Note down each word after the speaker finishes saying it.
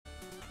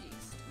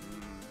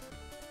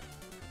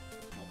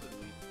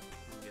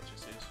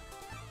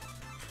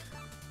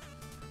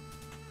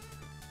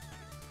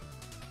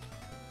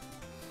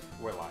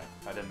We're live.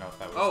 I didn't know if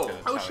that was Oh. gonna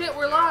Oh tell shit, you.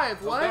 we're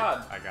live. What? Oh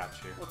god. I got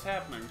you. What's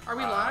happening? Are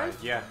we live?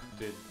 Yeah,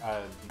 dude.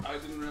 I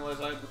didn't realize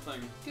I had the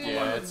thing. Good.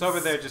 Yeah, it's over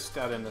there just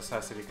out of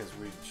necessity because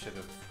we should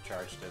have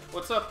charged it.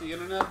 What's up, the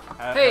internet?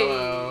 Hey.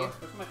 Hello.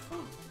 Where's my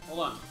phone? Hold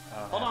on. Oh,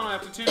 Hold on, I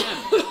have to tune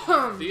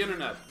in. The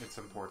internet. It's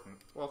important.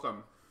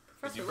 Welcome.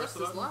 Did you press the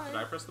button? Did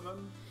I press the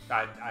button?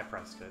 I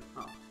pressed it.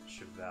 Oh.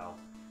 Chevelle.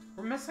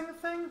 We're missing a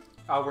thing?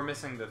 Oh, we're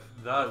missing the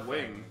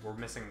wing. thing. We're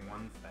missing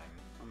one thing.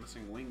 I'm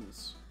missing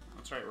wings.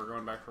 That's right, we're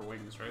going back for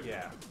wings, right?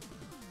 Yeah.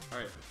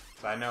 Alright.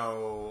 So I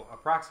know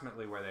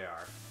approximately where they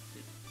are.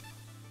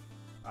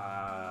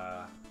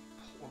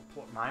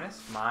 Minus?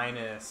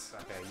 Minus.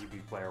 Okay, you be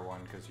player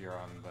one because you're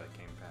on the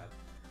gamepad.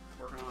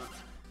 Working on it.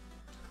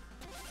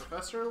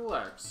 Professor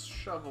Lex,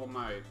 Shovel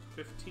Knight,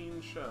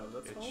 15 shove.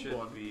 That's It the old should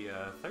one. be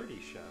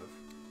 30 shove.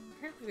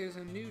 Apparently there's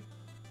a new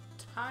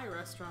Thai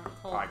restaurant Oh,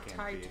 called I can't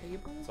Thai be.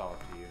 Table. It's all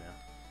up to you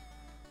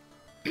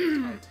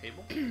now. Thai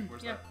table?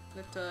 Where's Yeah,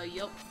 that? that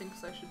Yelp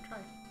thinks I should try.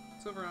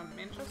 It's over on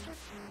Manchester.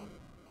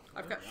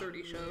 I've got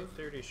 30 shove.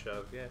 30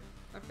 shove, yeah.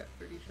 I've got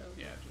 30 shove.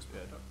 Yeah, just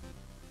put it up.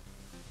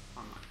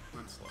 Online.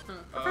 That's slow.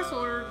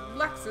 Professor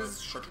Lex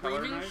is Propeller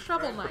streaming Knight,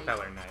 Shovel right? Knight.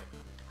 Propeller Knight.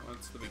 Well,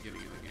 that's the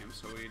beginning of the game,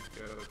 so we'd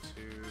go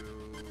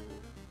to...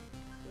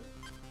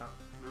 Oh.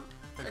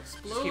 No?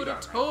 Just keep going,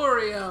 right?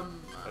 Explodatorium.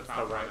 That's Top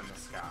the one right. in the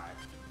sky.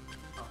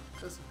 Oh,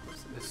 This-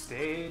 this- The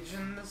stage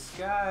in the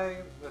sky.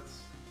 That's...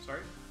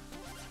 sorry?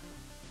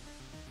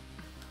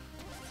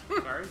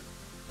 Sorry?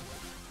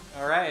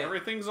 Alright.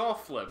 Everything's all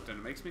flipped, and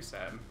it makes me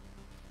sad.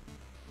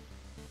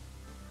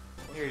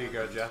 Here you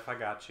go, Jeff. I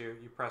got you.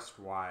 You pressed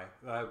Y.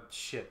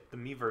 Shit. The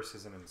Miiverse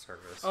isn't in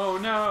service. Oh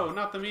no,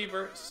 not the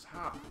Miiverse.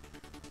 Stop.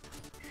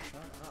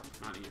 Shut up.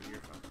 Not you, you're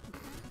fine.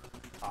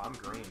 Oh, I'm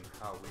green.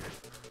 Oh, weird.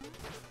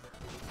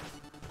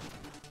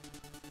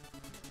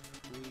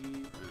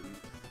 Leave and...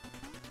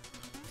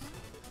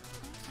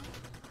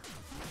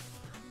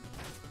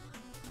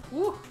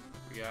 Woo!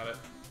 We got it.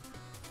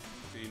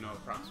 Do you know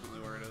approximately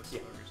where it is? Yeah.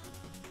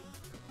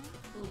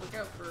 Ooh, look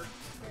out for...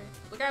 Okay.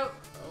 Look out!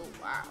 Oh,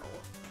 wow.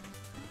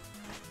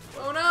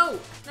 Oh, no!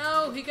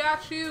 No, he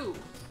got you!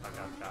 I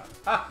got.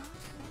 Ah!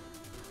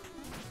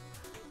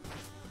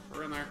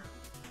 We're in there.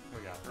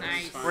 We got it.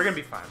 Nice. Fine. We're gonna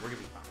be fine. We're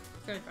gonna be fine.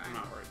 It's gonna be I'm fine.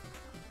 not worried.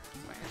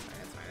 It's fine, it's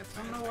fine, it's fine, it's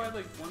I fine. don't it's know why, fine.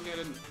 like, one guy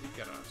didn't... You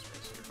got enough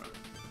space, so you're fine.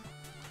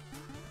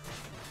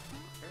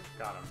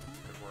 Got him.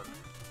 Good work.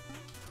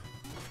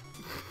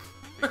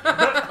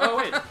 Oh,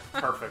 wait!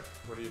 Perfect.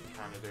 What are you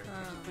trying to do?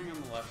 There's a thing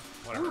on the left.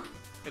 Whatever.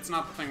 It's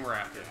not the thing we're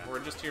after. Yeah. We're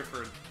just here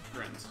for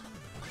grins.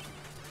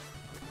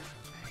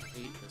 I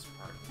hate this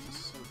part. This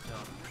is so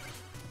dumb.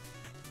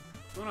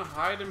 You want to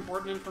hide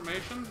important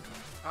information?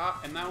 Ah,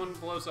 and that one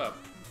blows up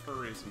for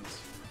reasons.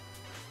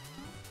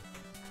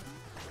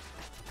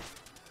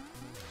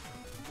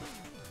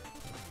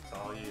 It's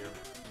all you.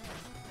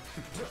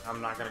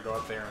 I'm not gonna go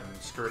up there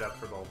and screw it up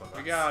for both of us.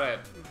 We got it.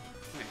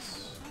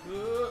 Nice.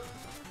 Watch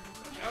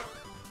out.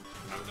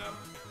 Oh no.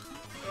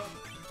 Oh,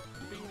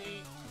 big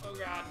knee. Oh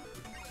god.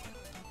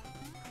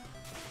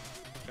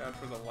 Watch out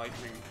for the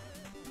lightning.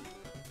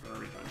 I'm gonna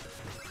rejoin.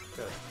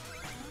 Good.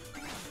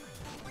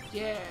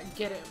 Yeah,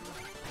 get him.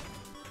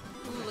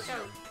 Ooh, look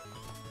out.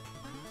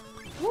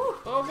 Woo!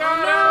 Oh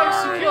god, no!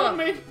 Alex, you killed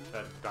me!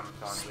 That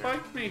dumped on you.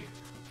 Spiked me.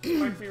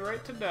 Spiked me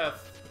right to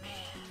death.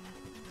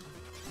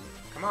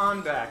 Come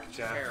on back,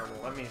 Jeff. Terrible.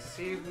 Let me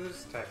see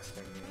who's texting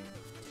me.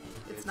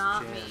 It's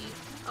not Jen. me.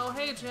 Oh,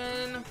 hey,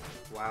 Jen.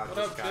 Wow, What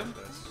just up, got Jen?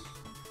 this.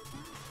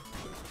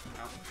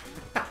 Ow.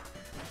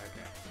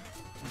 Okay.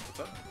 What's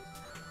up?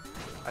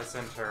 I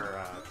sent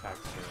her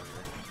text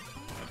earlier.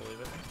 I believe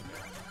it.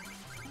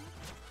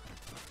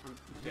 I'm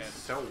dead. He's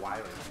so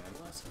wily, man.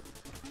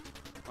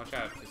 Watch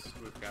out, because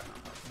we've got no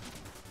help.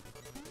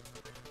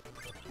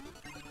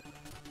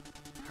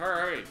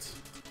 Alright.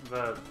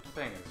 The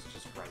thing is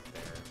just right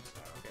there,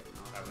 so Okay,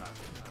 no. I'm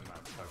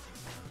not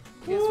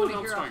focused. You guys want to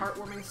don't hear a swing.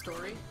 heartwarming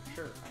story?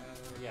 Sure.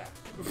 Yeah.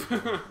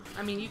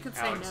 I mean, you could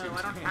say Alex no. seems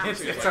I don't to- have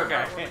to. It's share okay.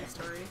 A heartwarming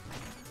story.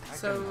 I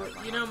So,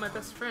 can- you know my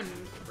best friend,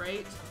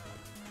 right?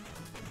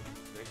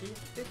 Vicky?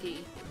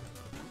 Vicky.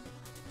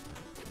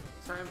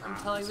 Sorry, I'm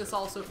telling this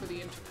also for the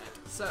internet.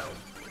 So,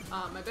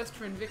 my best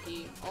friend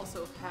Vicky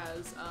also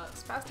has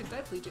spastic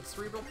diplegic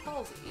cerebral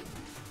palsy,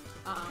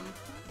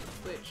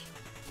 which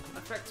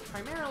affects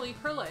primarily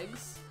her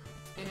legs,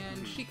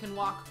 and she can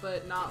walk,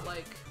 but not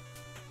like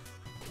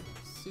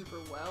super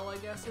well, I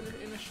guess,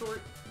 in a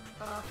short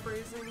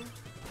phrasing.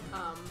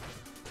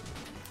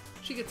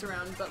 She gets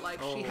around, but like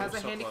she Oh, has a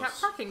so handicap close.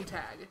 parking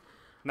tag.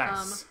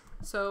 Nice.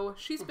 So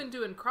she's been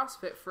doing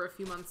CrossFit for a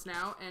few months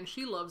now, and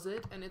she loves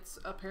it, and it's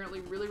apparently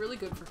really, really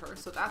good for her,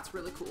 so that's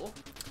really cool.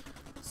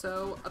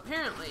 So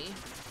apparently,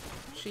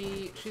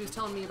 she was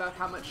telling me about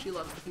how much she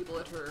loves the people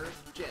at her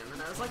gym,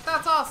 and I was like,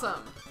 that's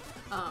awesome!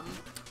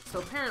 So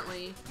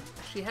apparently,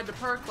 she had to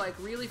park like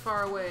really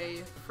far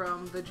away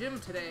from the gym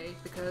today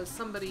because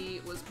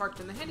somebody was parked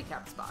in the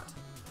handicap spot.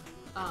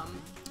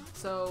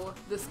 So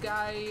this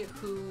guy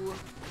who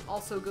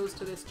also goes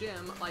to this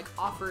gym like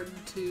offered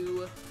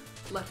to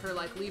let her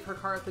like leave her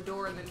car at the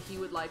door, and then he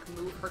would like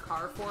move her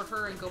car for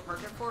her and go park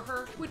it for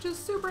her, which is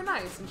super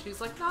nice. And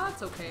she's like, no,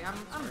 that's okay,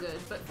 I'm good,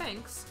 but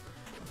thanks,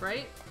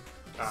 right?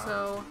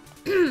 So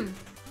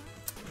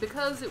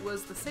because it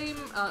was the same,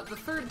 the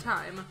third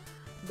time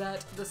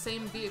that the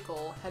same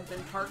vehicle had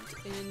been parked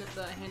in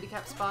the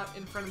handicap spot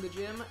in front of the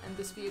gym, and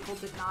this vehicle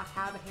did not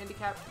have a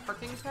handicapped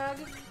parking tag,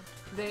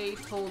 they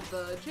told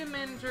the gym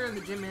manager, and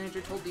the gym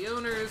manager told the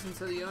owners, and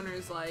so the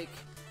owners, like,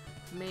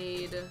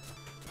 made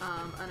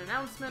an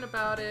announcement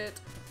about it,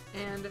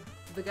 and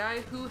the guy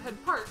who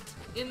had parked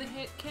in the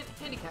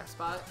handicap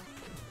spot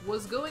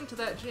was going to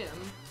that gym,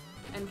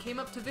 and came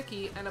up to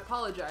Vicky and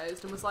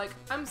apologized and was like,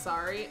 I'm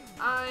sorry,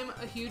 I'm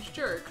a huge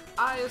jerk.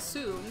 I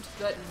assumed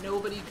that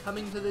nobody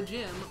coming to the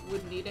gym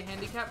would need a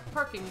handicapped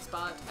parking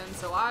spot, and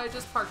so I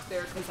just parked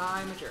there because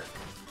I'm a jerk.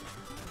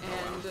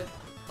 And,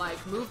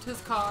 like, moved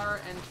his car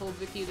and told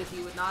Vicky that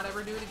he would not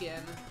ever do it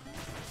again.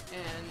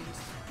 And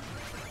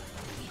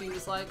she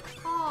was like,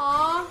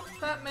 aw,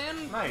 that man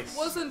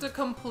wasn't a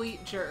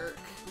complete jerk.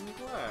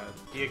 I'm glad.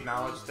 He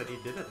acknowledged that he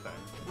did it then.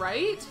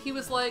 Right? He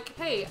was like,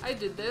 hey, I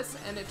did this,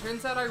 and it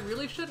turns out I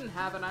really shouldn't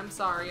have, and I'm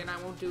sorry, and I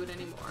won't do it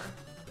anymore.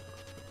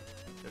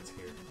 That's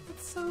here.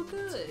 It's so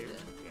good.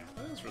 Yeah.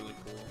 That is really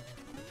cool.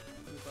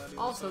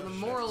 Also, the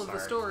moral of the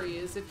story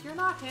is, if you're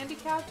not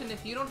handicapped, and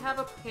if you don't have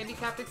a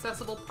handicapped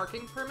accessible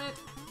parking permit,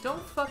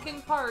 don't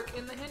fucking park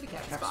in the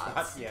handicapped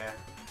spots. Yeah.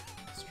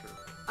 It's true.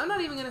 I'm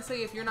not even gonna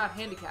say if you're not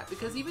handicapped,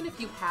 because even if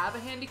you have a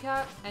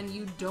handicap and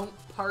you don't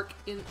park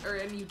in,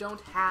 and you don't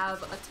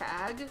have a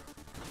tag,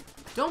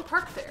 don't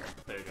park there.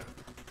 There you go.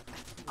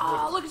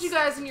 Oh, look at you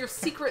guys in your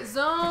secret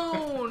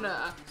zone!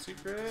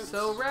 Secret.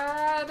 So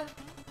rad.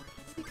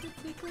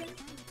 Secret,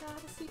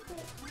 got a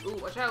secret. Ooh,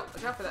 watch out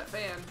for that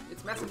fan.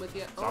 It's messing with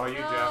you. It's all you,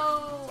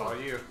 Jeff. It's all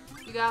you.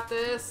 You got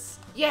this.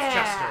 Yeah!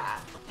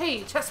 Chester.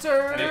 Hey,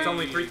 Chester! And it's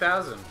only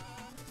 3,000.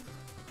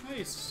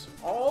 Nice.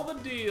 All the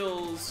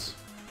deals.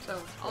 So,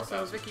 also,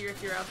 4,000. Vicky,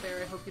 if you're out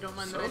there, I hope you don't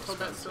mind So that I told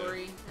that expensive.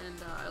 story, and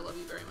I love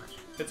you very much.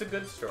 It's a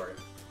good story.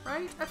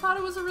 Right? I thought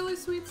it was a really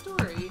sweet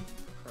story.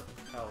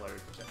 Propeller.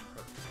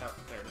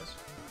 There it is.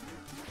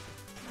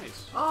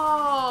 Nice.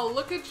 Oh,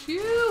 look at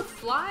you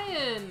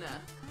flying!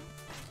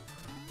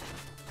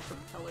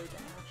 Propeller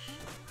dash.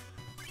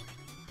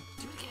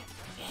 Do it again.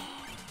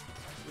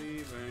 Yeah.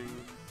 Leaving.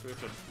 Do we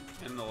have to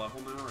end the level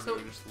now, or So-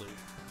 do we just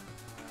leave?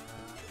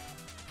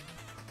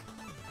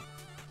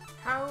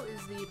 How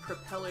is the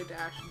propeller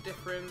dash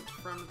different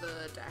from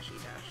the dashy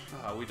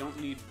dash? We don't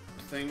need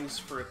things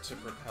for it to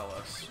propel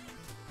us.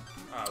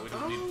 We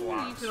don't need Oh,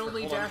 blocks. you can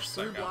only Hold on dash just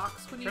a through second.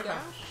 blocks when you Okay.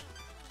 dash?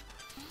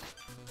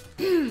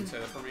 Say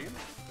that for me again?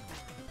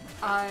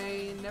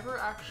 I never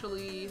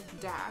actually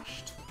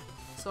dashed,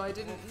 so I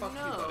didn't Well, fuck you,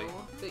 buddy.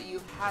 know that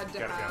you had to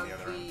Gotta be on have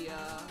the other the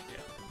Yeah.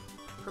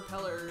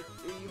 propeller,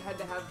 you had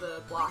to have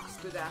the blocks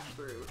to dash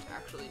through to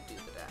actually do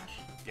the dash.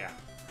 Yeah.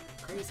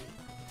 Crazy.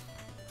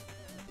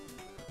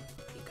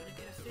 You're gonna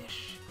get a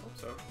fish. Hope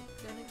so.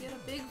 Gonna get a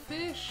big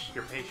fish.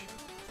 You're patient.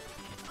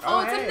 Oh,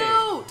 it's hey. a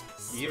note!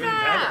 Even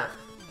Snap! better.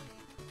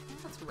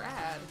 That's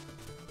rad.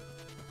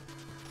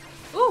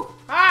 Ooh!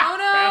 Ah! Oh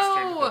no!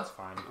 Bastard. That's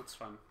fine. That's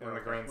fun. In the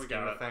grand We scheme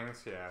got of it.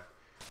 things, yeah.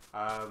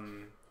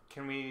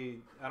 Can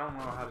we... I don't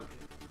know how to...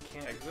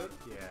 Can't... Exit?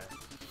 Yeah.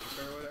 Is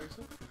there a way to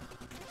exit?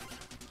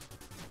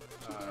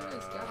 You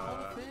guys got all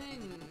the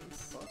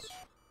things. Plus.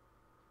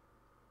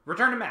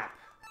 Return to map.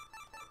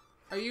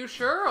 Are you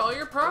sure? All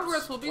your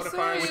progress will be What if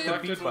I saved.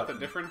 selected B with a button.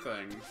 different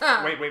thing?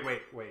 Ah. Wait.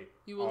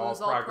 You will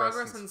lose all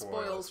progress and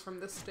spoils from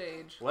this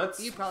stage. Let's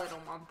You probably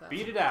don't want that.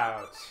 Beat it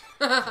out.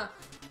 Not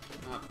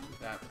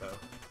that, though.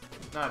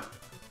 Not...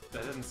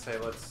 That didn't say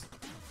let's...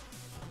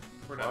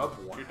 We're done. Rub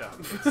one. You're done.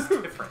 It's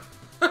different.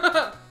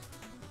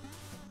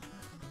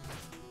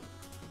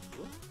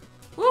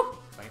 Woo!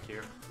 Thank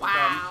you.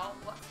 Wow.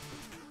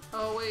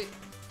 Oh wait,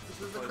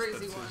 this is the Place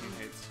crazy that one. Susie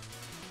hates.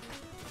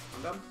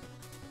 I'm done.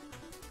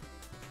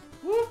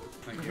 Woo!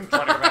 Thank you.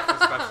 Want to go back to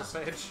the special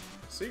stage?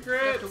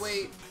 Secret! You have to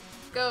wait.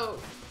 Go.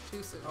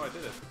 Too soon. Oh, I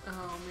did it.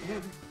 Oh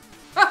man.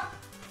 Ah!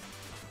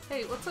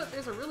 Hey, what's up?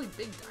 There's a really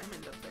big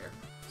diamond up there.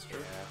 It's true.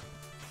 Yeah.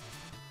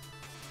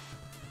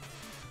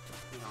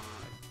 No, I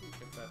can't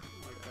get that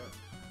like that.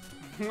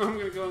 I'm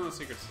gonna go on the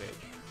secret stage.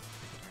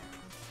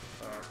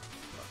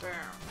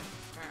 Down.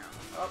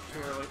 Oh, too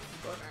early.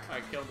 But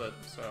I killed it,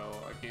 so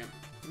I can't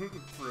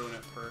ruin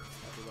it for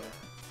everybody.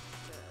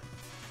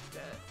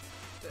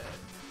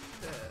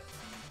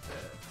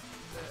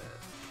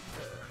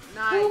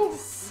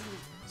 Nice.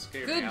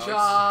 Scared me, Good Alex.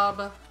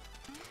 job.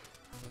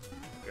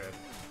 Good.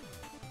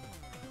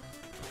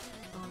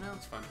 Oh no.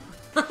 It's fun.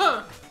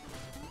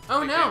 Oh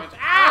Take no. damage.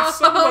 Ah, Oh,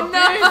 son of a no.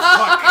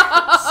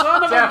 bitch!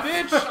 Son of Jeff. a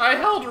bitch! I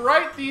held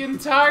right the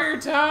entire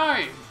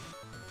time!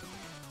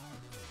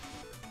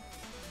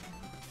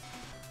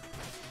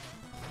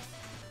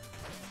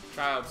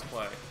 Child's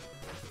play.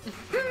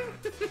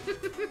 This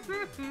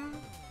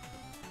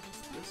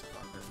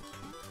fucker.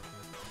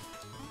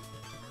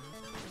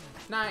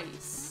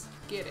 Nice.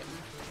 Get him.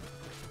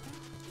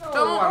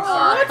 Oh, I'm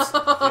sorry.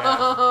 Yeah.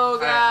 Oh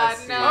I god,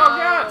 see. no. Oh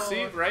god,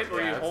 see, right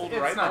where Yeah, you it's- hold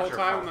it's right the not whole your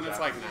time, fault, and then it's Jeff.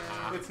 like,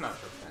 nah. It's not your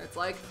fault. And it's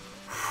like,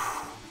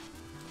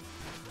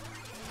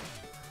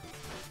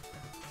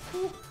 A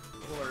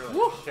little early.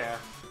 woo! Yeah.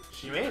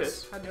 She made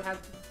it. Had to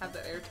have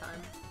that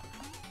airtime.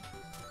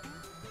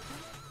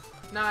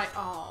 Nice.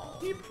 Oh.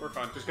 Yep, we're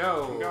fine. Just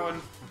go. I'm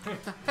going.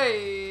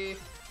 Hey.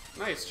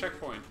 Nice,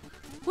 checkpoint.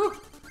 Woo.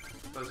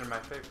 Those are my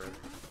favorite.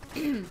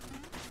 Oops.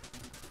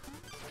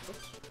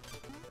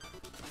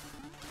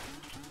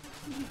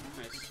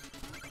 Nice.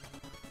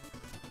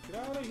 Get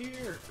out of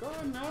here. Go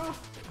on now.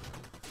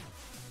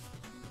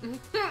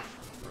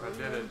 I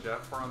did it,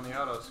 Jeff. We're on the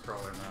auto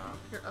scroller now.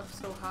 You're up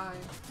so high.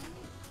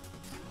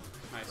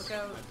 Nice. Look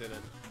out. I did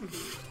it.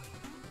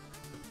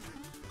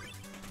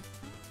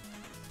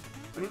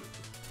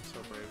 So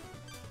brave.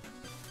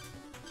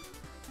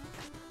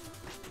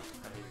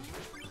 I hate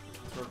you.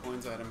 Throw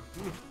coins at him.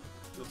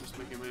 You'll just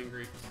make him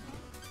angry.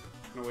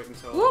 I'm gonna wait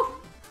until Woo.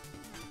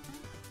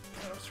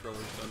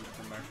 scroller's done.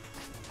 Come back.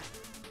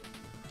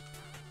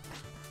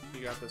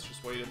 You got this.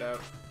 Just wait it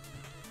out.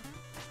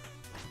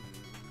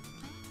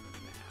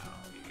 Now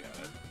you got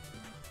it.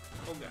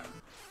 Oh god.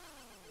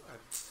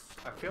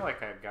 I feel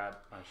like I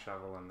got my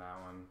shovel in that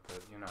one, but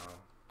you know,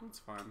 That's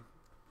fine.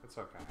 it's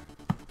okay.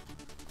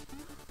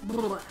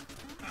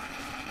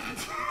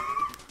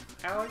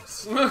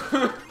 Alex?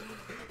 Yeah.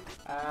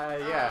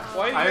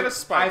 Why you gotta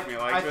spike me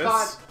like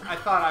this? I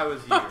thought I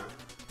was you.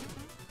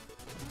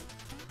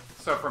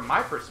 So from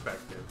my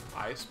perspective,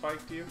 I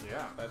spiked you?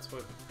 yeah. That's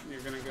what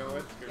you're gonna go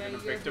with? You're Yeah, gonna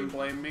you gotta victim do-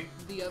 blame me?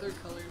 The other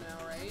color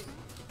now, right?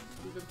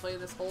 We've been playing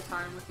this whole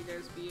time with you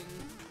guys being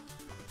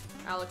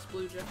Alex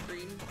blue, Jeff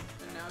green,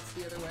 and now it's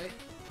the other way.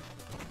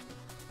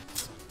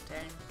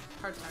 Dang.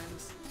 Hard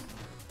times.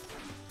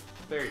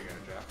 There you go,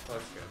 Jeff.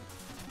 That's good.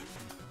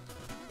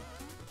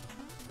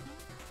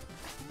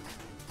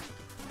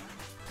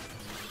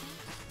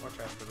 Watch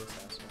out for this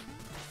asshole.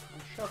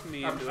 Shove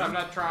me into I'm him.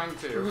 not trying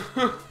to.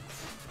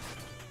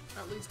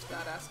 At least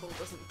that asshole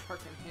doesn't park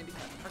in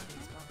handicapped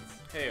parking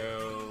spots.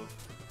 Heyo.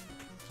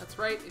 That's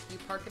right, if you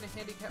park in a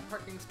handicapped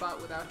parking spot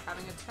without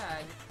having a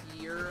tag,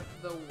 you're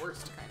the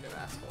worst kind of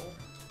asshole.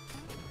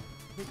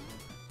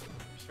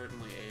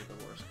 Certainly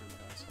the worst kind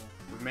of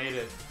asshole. We made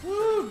it.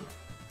 Woo!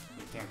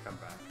 You can't come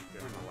back.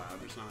 You're not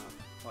allowed. There's not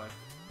enough life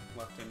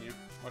left in you.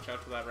 Watch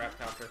out for that rat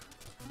copter.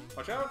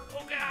 Watch out!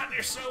 Oh god,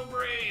 you're so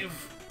brave!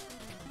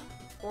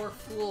 Or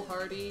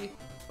foolhardy.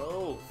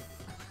 Both.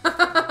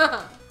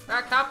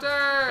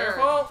 Ratcopter!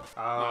 Careful!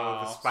 Oh, No,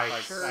 the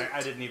spikes. spikes.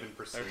 I didn't even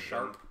perceive They're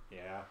sharp. them.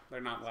 Yeah.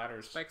 They're not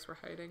ladders. Spikes were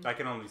hiding. I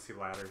can only see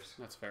ladders.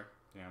 That's fair.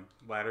 Yeah.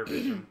 Ladder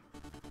vision.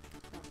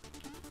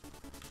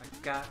 I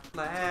got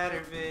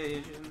ladder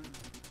vision.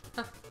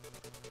 Thank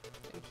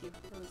you.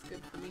 That was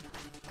good for me.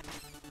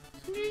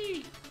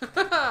 Sweet!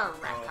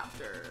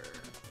 Ratcopter.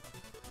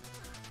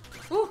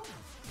 Woo!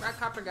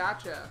 Ratcopter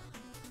gotcha.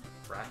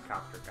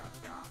 Ratcopter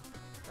got.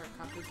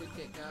 Ratcopter did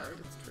get got.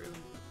 It's true.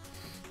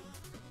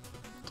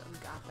 Done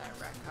got that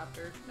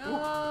Ratcopter. No!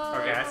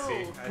 Okay, I see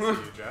you,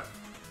 Jeff.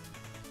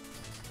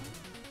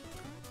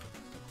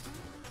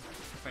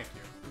 Thank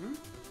you.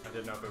 I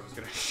didn't know if it was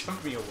going to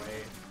shove me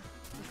away.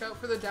 Look out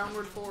for the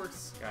downward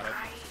force. Got it.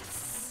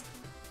 Nice!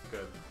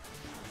 Good.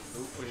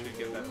 Ooh, we should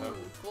get that though. Ooh,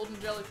 golden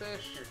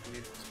jellyfish. Here, can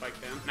you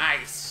spike down?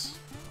 Nice!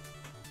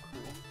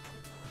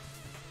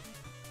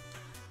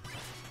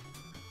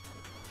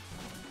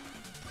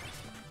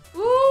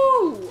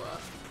 Ooh!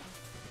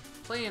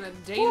 Playing a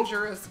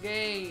dangerous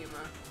game.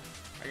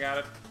 I got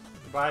it.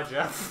 Bye,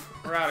 Jeff.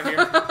 We're out of here.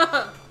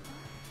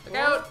 Look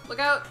out! Look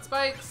out!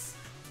 Spikes!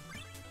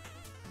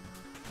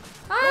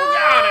 Oh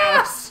god,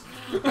 Alex!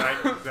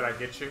 Did I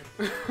get you?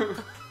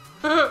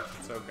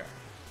 It's okay.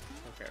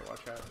 Okay,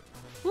 watch out.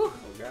 Woo! Oh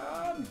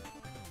god.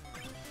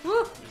 Woo!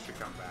 You should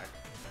come back.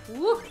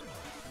 Woo!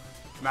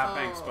 Not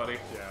thanks, buddy.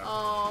 Yeah.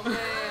 Oh man!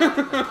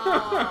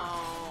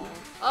 Oh!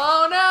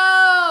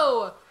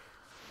 Oh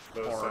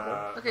Those, Horrible.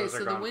 no! Okay, those are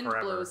so the gone wind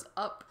forever. blows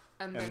up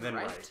and then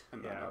right.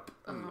 And then Yeah. up.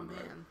 Oh And then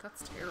right. man,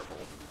 that's terrible.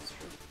 That's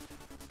true.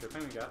 Good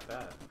thing we got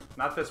that.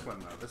 Not this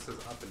wind though. This is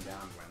up and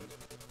down wind.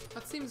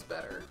 That seems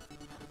better.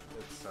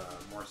 It's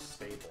more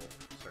stable,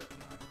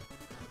 certainly.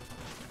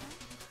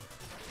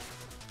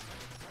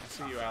 I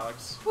see you,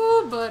 Alex.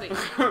 Ooh, buddy.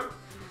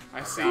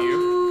 I see you.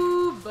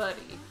 Ooh,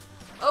 buddy.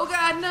 Oh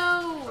god,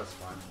 no! That's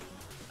fine.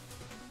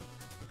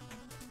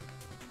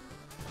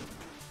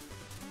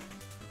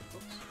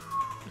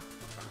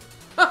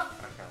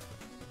 Okay.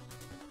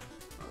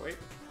 Oh, wait.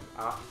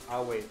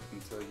 I'll wait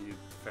until you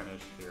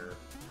finish here.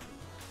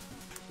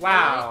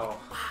 Wow.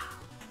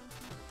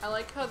 I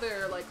like how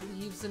there are like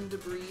leaves and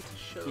debris to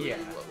show Yeah,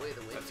 you what way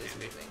the wind that's is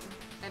handy. moving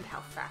and how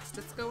fast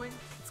it's going.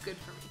 It's good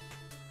for me.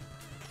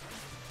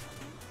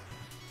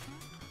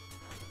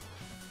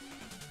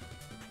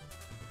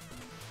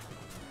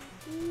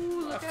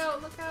 Ooh, look Left.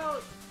 out, look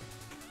out!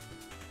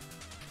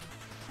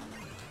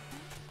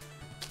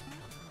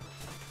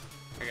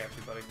 I got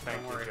you, buddy.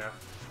 Thank Don't you, worry. Jeff.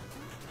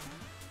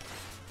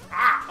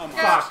 Ah! Oh my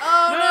Catch. gosh.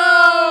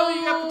 Oh, No!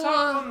 You got the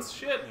top ones.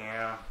 Shit.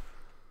 Yeah.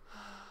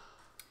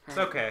 It's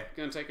Alright, okay.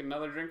 Gonna take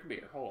another drink of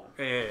beer. Hold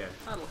on. Yeah.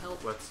 That'll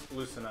help. Let's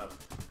loosen up.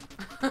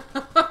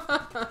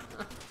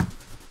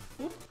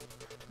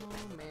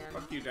 man.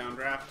 Fuck you,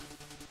 Downdraft.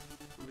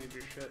 I need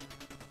your shit.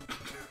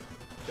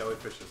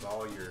 Jellyfish is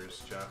all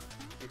yours, Jeff.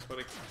 Thanks,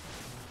 buddy.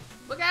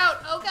 Look out!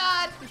 Oh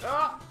god!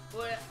 Oh!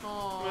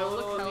 Oh, My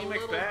little look how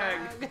anemic little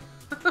bag.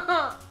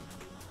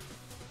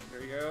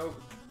 There you go.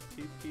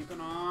 Keep keeping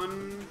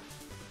on.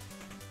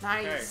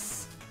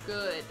 Nice.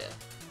 Good.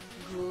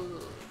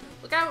 Good.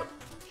 Look out!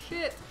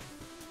 Shit!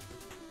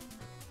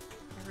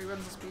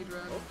 Everyone's a speed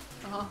run.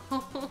 Oh.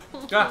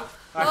 Ah,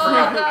 I Oh,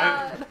 forgot.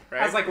 God.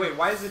 I was like, wait,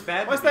 why is it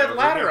bad? What's to be that over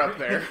ladder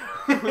here?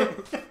 up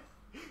there?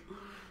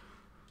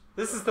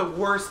 This is the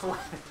worst one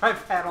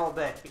I've had all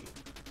day.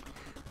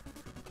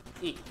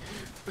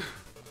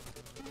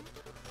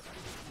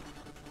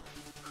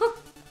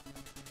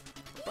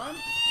 Fun?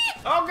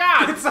 Oh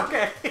god! It's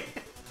okay.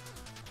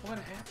 What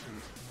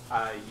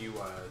happened? You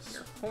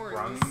horns.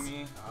 sprung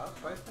me up,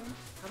 I think.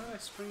 How did I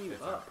spring you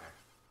It's up? okay.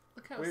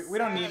 Look how We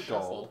don't sad need those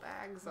gold. little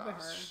bags How did I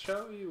are.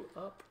 show you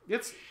up?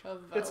 It's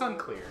Shove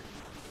unclear.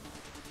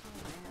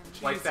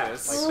 Oh, Like that.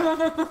 Jesus.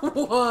 Like that.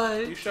 man.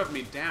 What? You shoved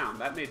me down.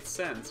 That made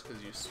sense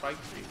because you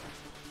spiked me.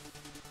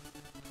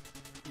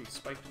 You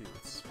spiked me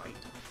with spite.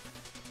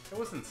 It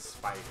wasn't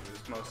spite. It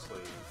was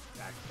mostly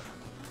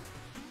accidental.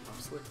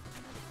 Mostly.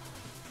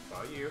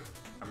 Well, you.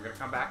 I'm gonna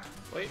come back.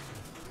 Wait.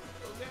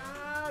 Oh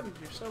god!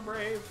 You're so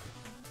brave.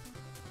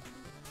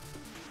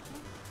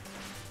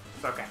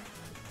 It's okay.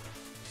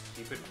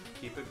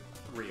 Keep it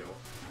real.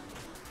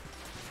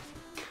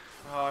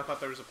 Oh, I thought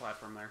there was a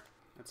platform there.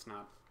 It's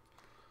not.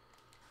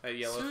 That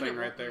yellow Soon thing it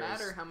right won't there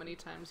matter is... how many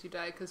times you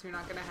die because you're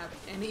not gonna have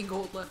any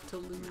gold left to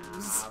lose.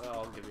 Nah,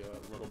 I'll give you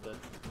a little bit.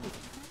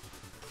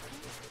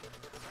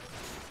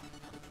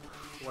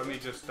 Let me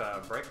just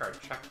break our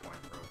checkpoint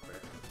real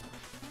quick.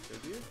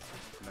 Did you?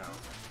 No.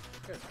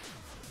 Good.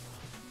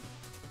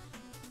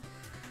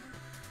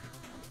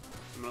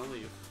 I'm gonna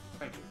leave.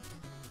 Thank you.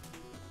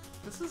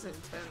 This is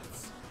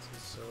intense. This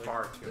is silly.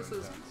 Far too This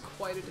intense. is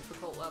quite a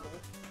difficult level.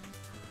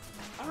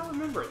 I don't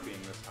remember it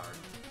being this hard.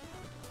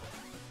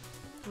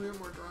 We were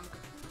more drunk.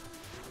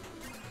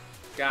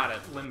 Got it.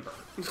 Limber.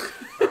 I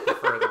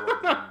prefer the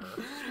word limber.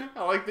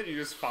 I like that you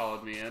just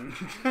followed me in.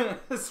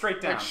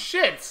 Straight down. Like,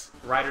 shit!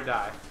 Ride or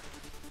die.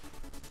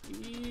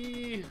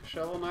 Eee,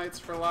 Shovel Knights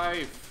for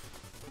life.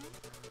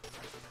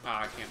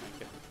 Ah, I can't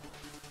make it.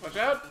 Watch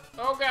out!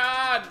 Oh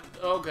god!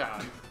 Oh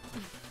god.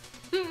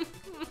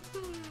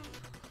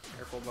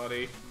 Careful,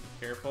 buddy.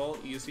 Careful.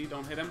 Easy.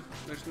 Don't hit him.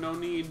 There's no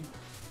need.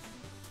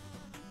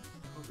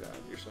 Oh god,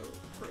 you're so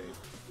brave.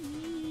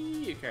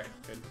 Eee, okay,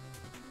 good.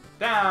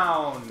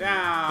 Down!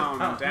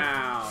 Down,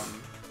 down.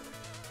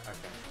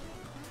 Okay.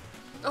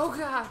 Oh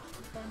god!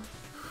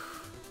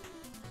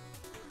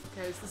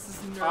 Guys, this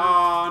is nerve.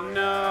 Oh Yeah.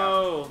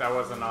 no! That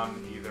wasn't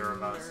on either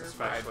of us, Nerve.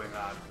 especially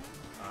not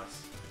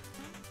us.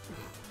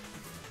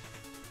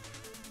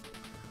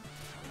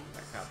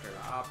 That copter.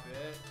 Stop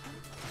it.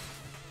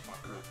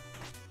 Fucker.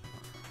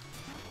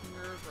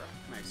 Nerve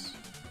Nice.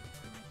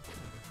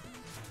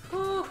 wracking.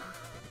 Oops.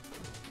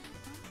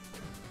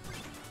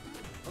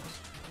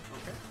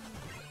 Okay.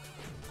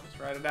 Let's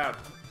ride it out.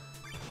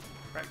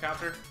 Right,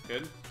 copter.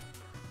 Good.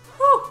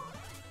 Whew!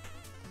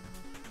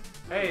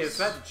 Hey, is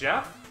that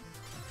Jeff?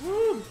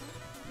 Woo!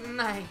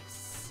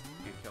 Nice.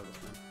 Can't kill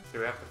this man. Do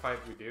we have to fight?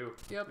 We do.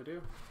 Yep. We do.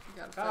 You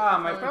gotta fight Ah,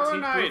 the my poet. Fellow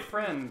petite knight. good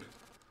friend.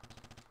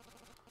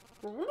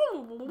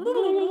 We'll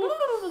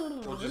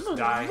We'll just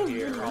die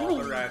here. Call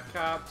the rat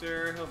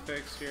copter. He'll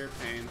fix your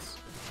pains.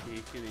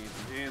 He can even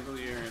handle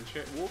your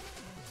insurance. Whoop.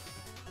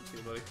 See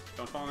you, buddy.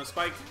 Don't fall on the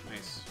spike.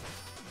 Nice.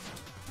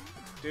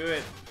 Do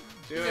it.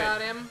 Do You it.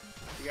 got him.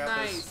 You got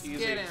Nice. this.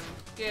 Easy. Get him.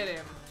 Get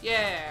him.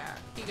 Yeah.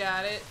 He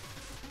got it.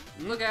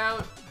 Hmm? Look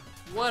out.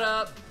 What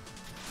up?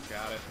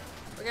 Got it.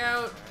 Look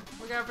out.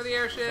 Look out for the Look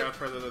airship. out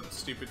for the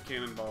stupid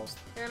cannonballs.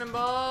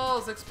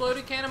 Cannonballs.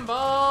 Exploded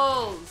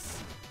cannonballs.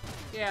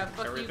 Yeah,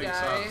 fuck Everything you,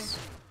 guy. sucks.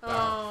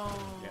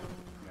 Oh. Yeah.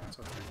 It's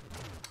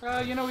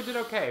okay. You know, we did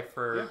okay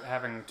for Yeah.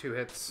 having 2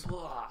 hits.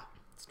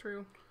 It's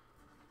true.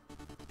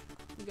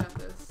 You got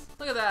this.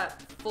 Look at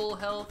that. Full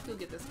health. You'll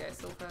get this guy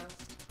so fast.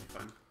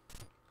 Fine.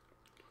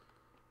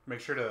 Make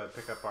sure to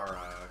pick up our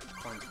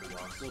coins we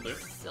lost. We'll do.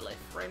 Silly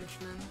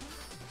Frenchman.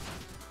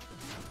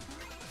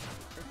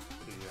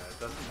 He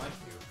doesn't like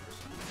you for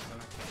some reason. I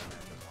can't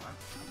imagine why.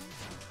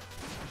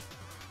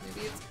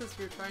 Maybe it's because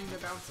you're trying to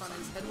bounce on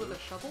his head with a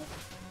shovel?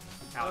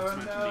 Alex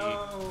meant me.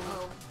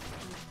 Oh.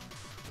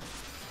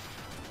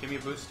 Give me a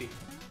boosty.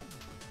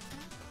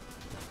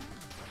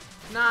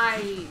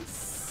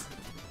 Nice.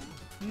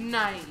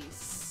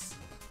 Nice.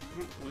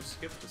 We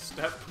skipped a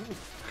step.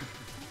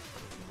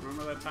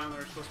 Remember that time there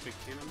were supposed to be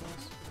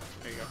cannonballs?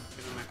 There you go.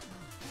 Get in there.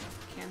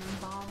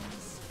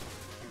 Cannonballs.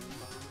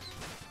 Cannonballs.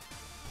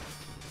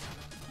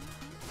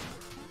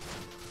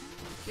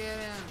 Get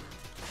him.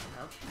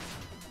 Ouch.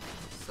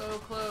 So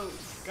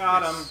close.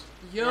 Got him. Nice.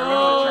 Yo! Remember the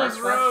Rose,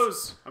 charge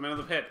Rose! I'm into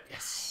the pit.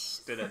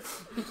 Yes! Did it.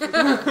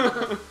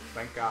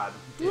 Thank God.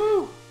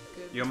 Woo!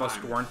 Good. You almost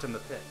Time. weren't in the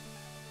pit.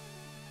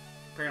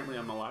 Apparently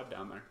I'm alive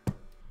down there.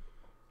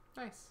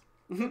 Nice.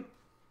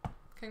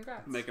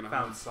 Congrats. Making a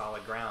Found home.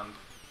 solid ground.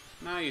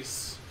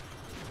 Nice.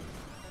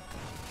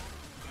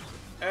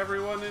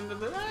 everyone into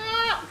the...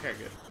 Ah! Okay,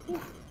 good.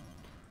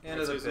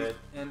 Into the pit.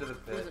 Into the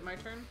Was pit. it my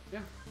turn? Yeah.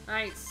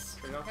 Nice.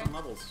 Trade off Okay. on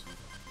levels.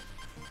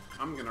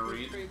 I'm gonna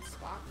read... Trade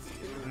spots.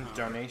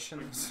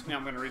 Donations. Yeah,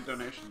 I'm gonna read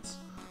donations.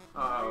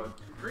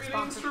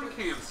 Greetings from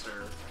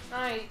Cancer.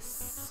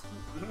 Nice.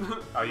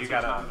 Oh, you So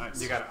gotta,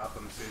 nice. you gotta up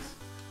him, Suze.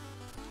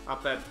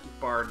 Up that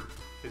bard.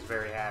 He's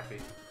very happy.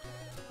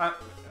 Oh,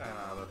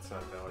 that's a I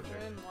villager.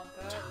 didn't want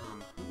that.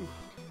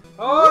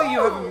 Oh, you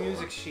have a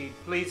music sheet.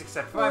 Please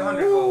accept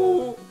 500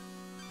 gold.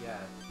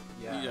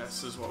 Yeah.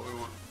 Yes, is what we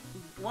want.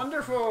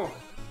 Wonderful.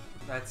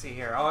 Let's see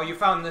here. Oh, you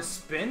found the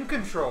spin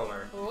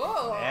controller.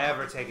 Whoa.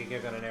 Never take a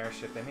gig on an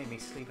airship. They made me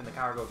sleep in the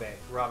cargo bay.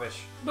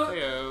 Rubbish.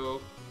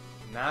 Heyo.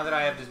 Now that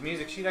I have this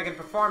music sheet, I can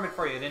perform it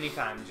for you at any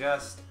time.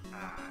 Just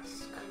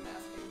ask. I'm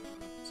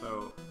asking.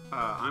 So,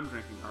 I'm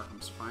drinking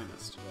Arkham's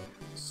Finest today.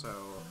 So,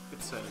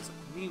 it says,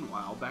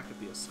 meanwhile, back at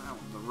the asylum,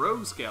 the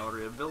rogues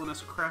gallery of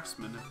villainous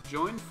craftsmen have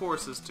joined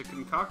forces to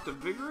concoct a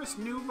vigorous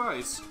new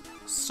vice,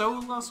 so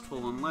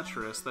lustful and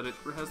lecherous that it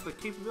has the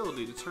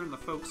capability to turn the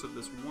folks of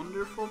this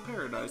wonderful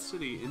paradise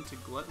city into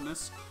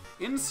gluttonous,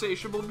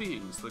 insatiable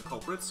beings. The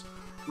culprits,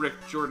 Rick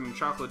Jordan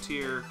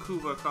Chocolatier,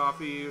 Kuva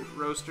Coffee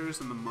Roasters,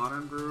 and the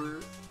Modern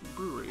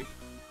Brewery,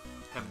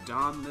 have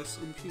donned this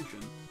infusion,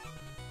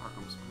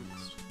 Arkham's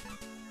Finest.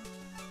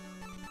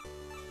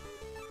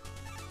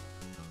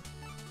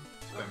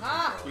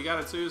 Aha! You got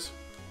it, Suze.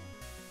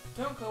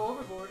 Don't go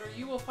overboard or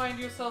you will find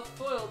yourself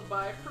foiled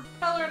by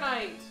Propeller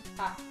Knight.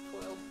 Ha,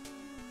 foiled.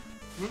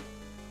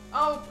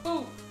 Oh,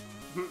 poop!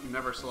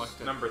 Never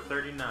selected. Number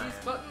 39.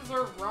 These buttons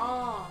are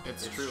wrong.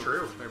 It's It's true.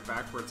 true. They're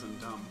backwards and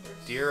dumb.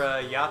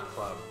 Dear Yacht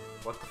Club,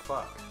 what the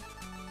fuck?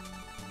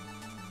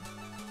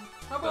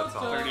 How about That's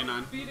all.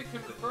 39. B to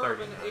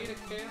confirm and A 39.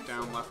 to cancel?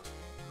 Down left.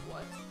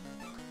 What?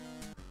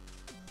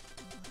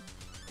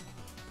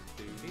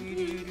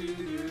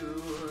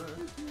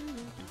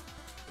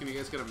 Can you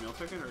guys get a meal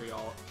ticket, or are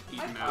y'all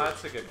eating I- out?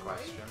 That's a good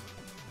question.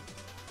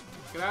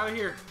 Get out of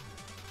here!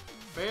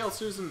 Bail,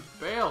 Susan!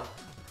 Bail!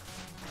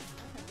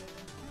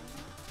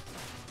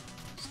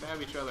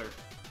 Stab each other.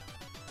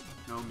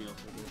 No meal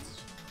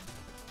tickets.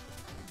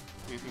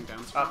 Anything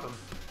downstairs? Up him.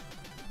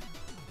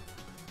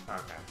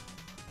 Okay.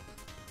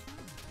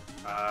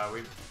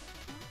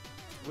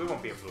 We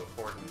won't be able to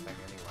afford anything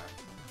anyway.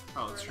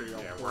 Oh, that's true.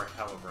 Y'all Yeah, poor. we're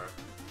hella broke.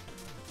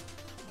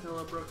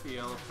 Hilla broke the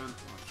elephant.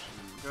 Watch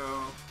him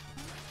go.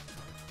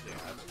 Yeah,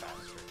 that's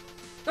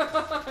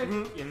bastard. I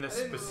In this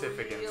didn't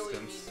specific really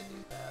instance. mean to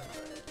do that,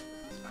 but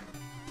it's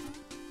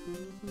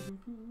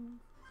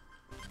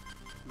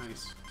fine.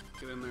 Nice.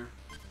 Get in there.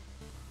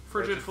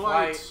 Frigid Frigid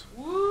flight. flight.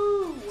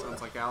 Woo!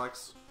 Sounds like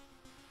Alex.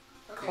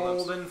 Okay.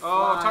 Cold and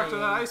Oh, talk to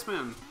the flying.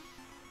 Iceman.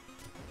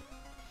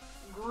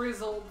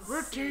 Grizzled.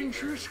 We're sea.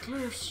 dangerous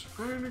cliffs.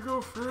 Trying to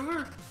go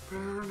further?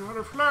 Better not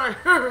to fly.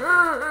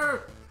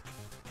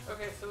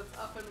 Okay, so it's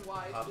up and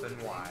Y. to Up do and the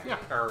thing. Y. Yeah.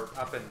 Or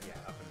up and, yeah,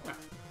 up and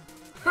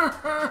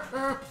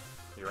Y.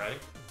 You ready?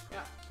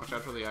 Yeah, Watch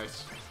out for the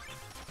ice.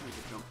 Make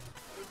it jump.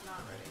 I was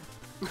not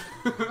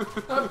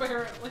ready.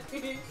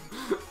 Apparently.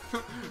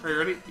 Are you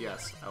ready?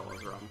 Yes, I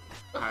was wrong.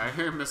 I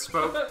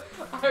misspoke.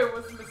 I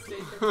was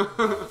mistaken. I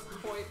was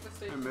quite I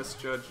mistaken.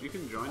 misjudged. You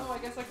can join. Oh, I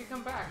guess I could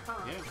come back, huh?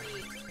 Yeah.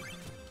 Neat.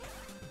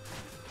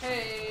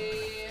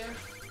 Hey,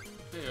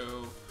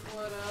 Heyo.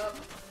 what up?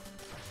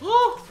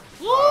 Woo!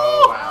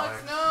 Oh,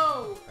 Alex,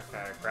 no!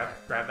 Okay,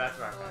 grab that.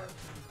 Okay. Hello.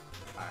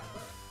 Alright.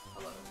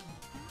 Hello.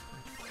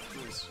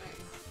 Nice.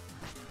 Nice.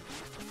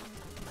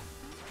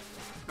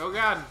 Oh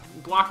god,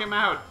 block him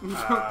out. May I?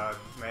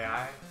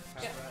 have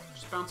Yeah. that?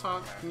 Just bounce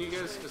off. Can you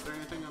guys, is there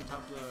anything on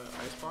top of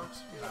the ice box?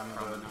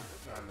 Probably not.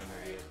 I'm an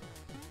idiot.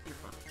 You're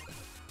fine.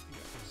 You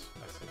got this.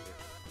 I see you.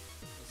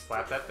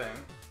 Slap that thing.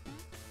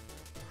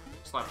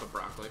 Slap the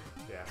broccoli.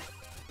 Yeah.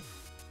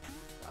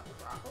 Slap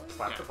the broccoli?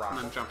 Slap Yeah, the broccoli.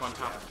 and then jump on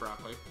top Yeah. of the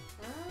broccoli.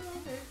 Oh,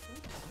 okay.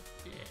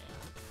 Oops.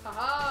 Yeah.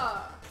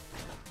 Haha!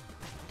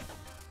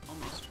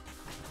 Almost.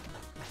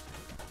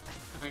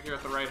 I think you're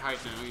at the right height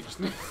now. You just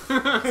need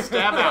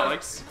stab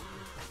Alex.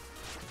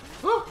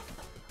 Woo!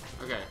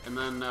 Okay, and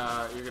then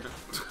you're gonna.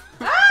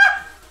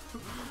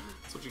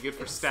 That's what you get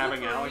for It's stabbing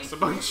slippery Alex a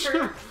bunch.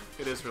 here.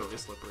 It is really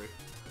slippery.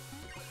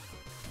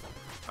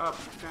 Up,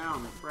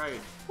 down, right,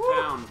 Woo!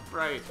 down,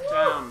 right, Woo!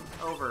 down,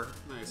 over.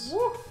 Nice.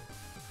 Woo! Okay,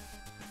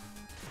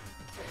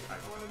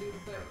 I want to do the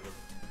thing.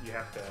 You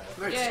have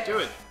to. Nice. Yeah. Do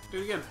it. Do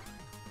it again.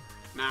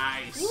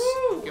 Nice.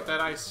 Woo! Get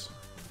that ice.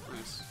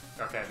 Nice.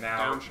 Okay, now.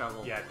 Down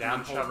shovel. Yeah, And down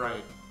then hold shovel.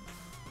 right.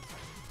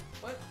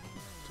 What?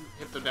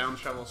 Hit the down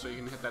shovel so you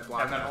can hit that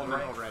block. And then out,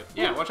 hold right.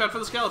 Yeah, watch out for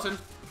the skeleton.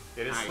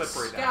 It is Nice.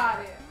 slippery down. Got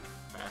it.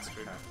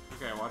 Bastard.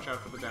 Okay, watch out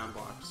for the down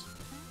blocks.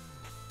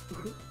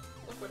 Look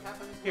what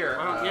happens. Here.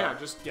 Why don't, yeah,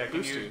 just yeah, can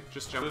boost you you.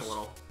 Just jump boost? a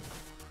little.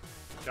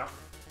 Jump.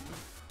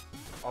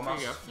 There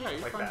Almost. you go. Yeah,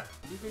 you're like fine. that.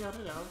 You got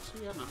it, Alex.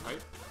 You got enough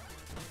height.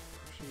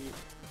 Actually,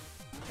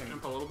 And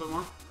jump a little bit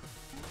more.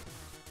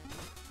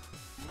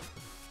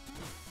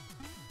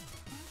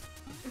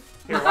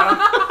 Here, why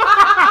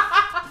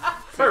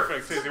don't...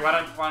 Perfect, Susie.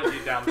 Why don't you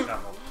down the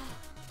shovel?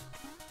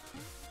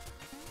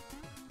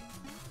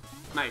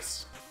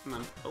 Nice. And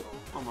then, oh,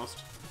 almost.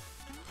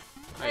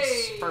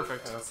 Nice. Hey.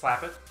 Perfect.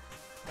 Slap it.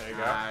 There you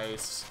go.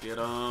 Nice. Get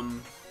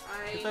him.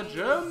 Get that Nice.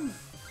 gem.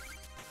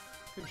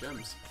 Good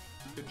gems.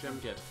 Good gem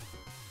get.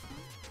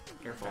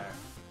 Careful. Okay.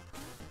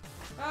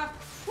 Ah,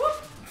 whoop.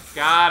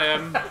 Got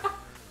him.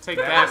 Take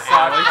Never that,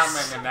 saw it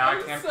Alex. coming, and now I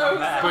I'm can't so come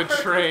back. sorry. Good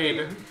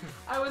trade.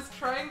 I was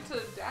trying to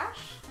dash,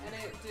 and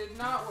it did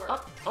not work.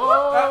 Up.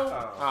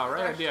 Uh-oh. Oh, right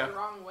Dashed idea. the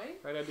wrong way.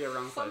 Right idea,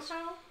 wrong place.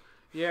 Somehow.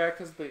 Yeah,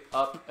 because the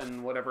up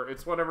and whatever,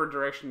 it's whatever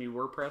direction you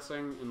were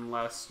pressing,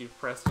 unless you've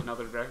pressed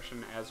another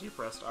direction as you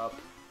pressed up.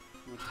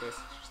 In which case,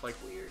 it's just like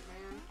Weird,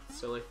 man.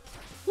 silly.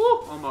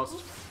 Woo!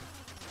 Almost.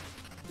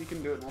 You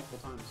can do it multiple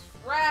times.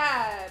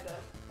 Rad.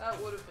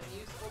 That would have been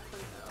useful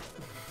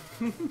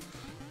to know.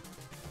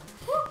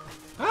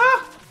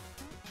 Ah!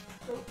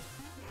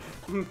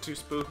 Too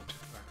spooked.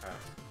 Okay.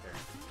 Here.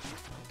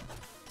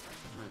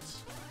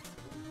 Nice.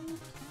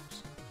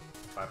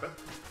 Slap it.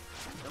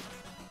 Yep.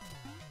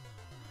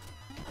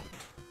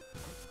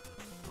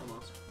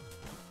 Almost.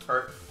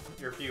 Or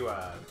if you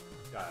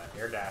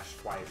air dash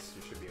twice,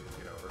 you should be able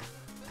to get over.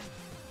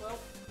 Well,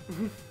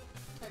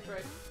 I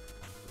tried.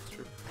 That's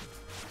true.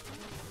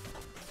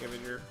 Give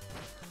it your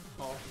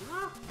all.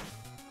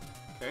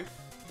 Okay,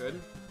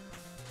 good.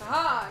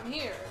 Haha, I'm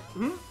here.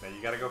 Now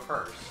you gotta go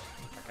first.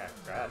 Okay,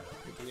 go ahead.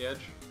 Get to the edge.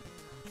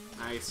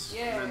 Nice.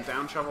 Yeah. And then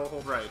down shovel,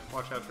 hold right.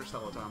 Watch out for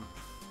Celatom.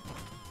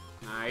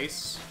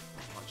 Nice.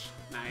 Watch.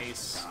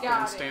 Nice. Got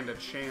Didn't it. stand a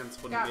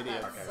chance. What Got an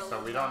idiot. that. Okay, so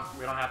we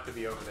don't have to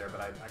be over there,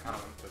 but I kind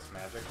of want this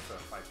magic, so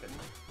if I can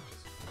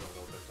just do a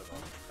little bit of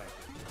both. Thank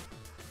you.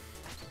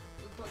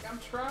 Look, I'm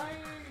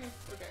trying.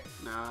 Okay,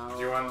 No.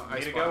 Do you want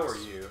me to go or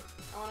Icebox. you?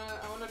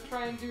 I wanna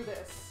try and do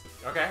this.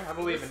 Okay, I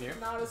believe It's in you.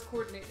 Not as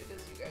coordinated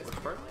as you guys. Which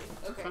part?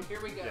 apparently. Okay, Fine.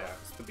 here we go. Yeah.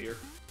 It's the beer.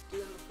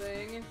 Doing the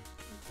thing.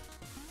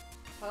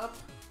 Up.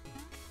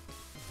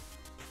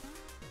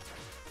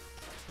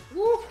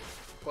 Woo!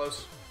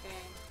 Close. Bang.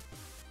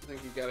 I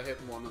think you gotta hit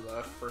one of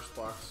the first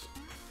blocks.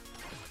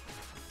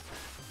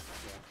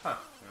 Huh.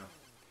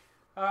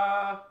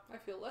 Yeah. I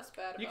feel less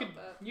bad You about can,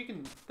 that. you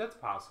can, that's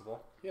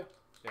possible. Yeah.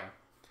 Yeah.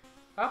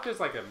 I hope there's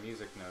like a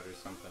music note or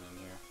something in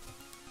here.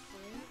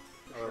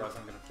 Wait. Otherwise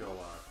I'm gonna feel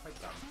quite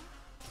dumb.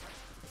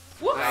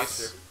 Whoops!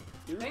 Nice.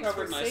 You Thanks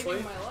for recovered nicely.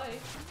 saving my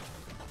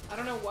life. I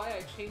don't know why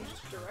I changed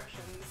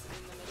directions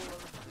in the middle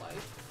of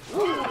life.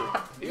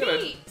 Ooh, you got a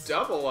Neat.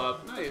 double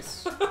up.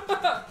 Nice.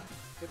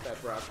 Hit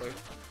that broccoli.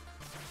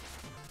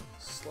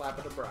 Slap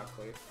it a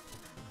broccoli.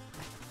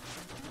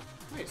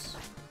 Nice.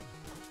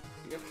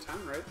 You got the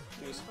time right.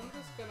 Nice. I'm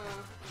just gonna...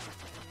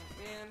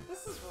 Man,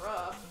 this is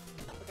rough.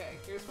 Okay,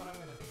 here's what I'm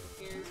gonna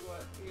do. Here's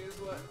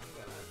what I'm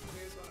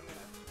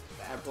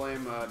gonna... I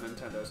blame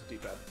Nintendo's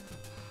D-pad.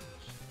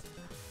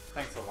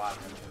 Thanks a lot,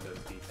 Nintendo's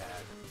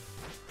D-pad.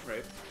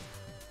 Right?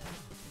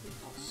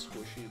 All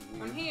squishy and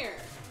weird. I'm here.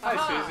 Hi,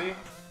 Aha. Susie.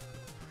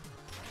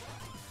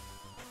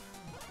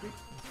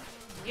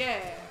 Yeah.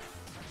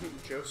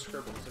 Joe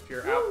Scribbles, if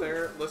you're out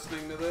there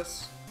listening to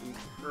this,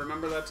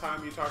 remember that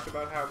time you talked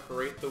about how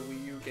great the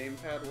Wii U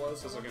gamepad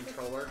was as a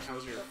controller? That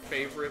was your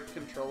favorite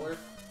controller?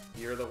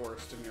 You're the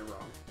worst and you're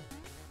wrong.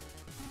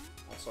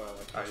 Also, I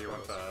like Joe You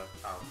want Scribbles.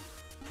 the... Oh.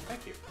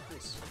 Thank you.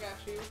 Nice.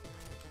 Got you.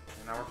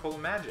 And now we're full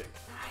of magic.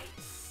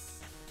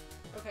 Nice.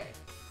 Okay.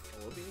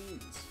 Full of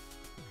beans.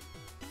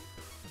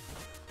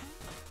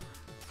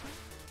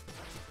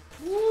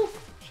 Woo!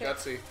 Shit.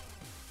 Gutsy.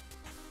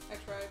 I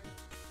tried.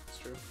 It's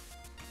true.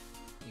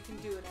 You can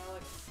do it,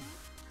 Alex.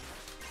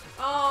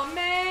 Oh,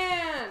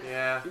 man!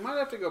 Yeah. You might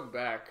have to go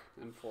back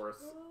and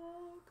forth.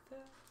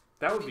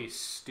 That would be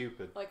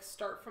stupid. Like,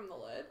 start from the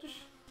ledge?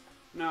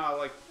 No,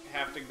 like,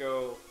 have to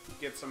go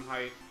get some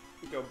height,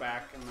 go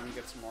back, and then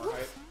get some more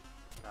height.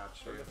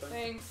 Gotcha. Sort of thing.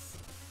 Thanks.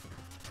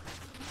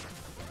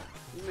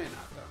 You may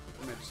not,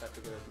 though. You may just have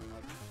to get it in,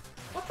 like,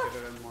 What the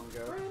get it in one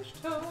go. French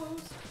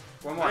toast?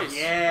 One more. Nice.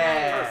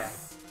 Yeah.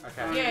 Nice.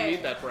 Okay. Yeah. You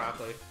need that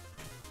broccoli.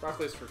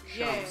 Broccoli's for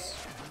Yeah. chumps.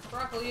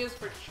 Broccoli is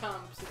for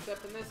chumps,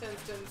 except in this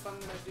instance, I'm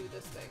gonna do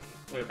this thing.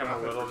 Wait, Come a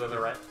broccoli little for to the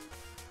right.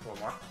 One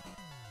more.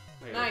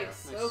 There you go.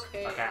 Nice.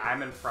 Okay. Okay,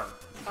 I'm in front.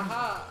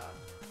 Aha.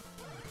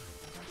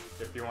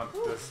 If you want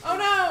Ooh. this. Oh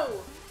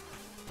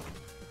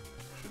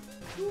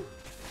no! Ooh.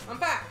 I'm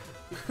back.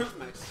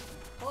 Nice.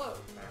 Hello.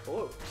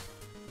 Hello.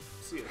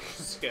 See a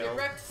scale.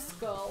 Direct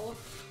skull.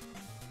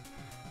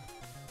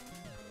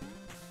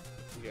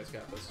 You guys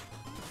got this.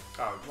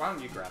 Oh, why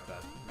don't you grab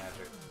that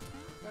magic?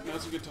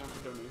 Now's a good time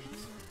for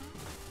donations.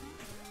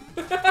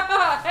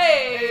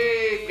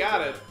 Hey!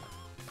 Got it.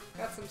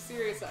 Got some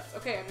serious ups.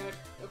 Okay, I'm gonna.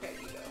 Okay,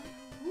 you go.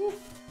 Woo.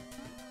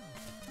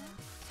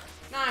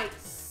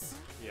 Nice.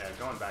 Yeah,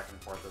 going back and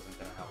forth isn't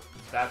gonna help.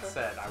 That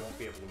said, I won't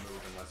be able to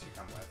move unless you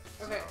come with.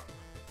 Okay.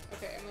 So,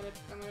 Okay,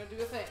 I'm gonna do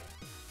a thing.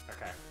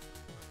 okay.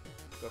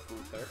 Go from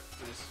up there.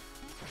 Nice.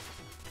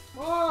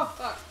 Oh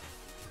fuck.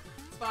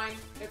 It's fine.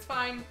 It's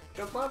fine.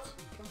 Jump left.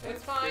 Jump right.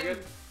 It's fine. You're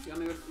good. You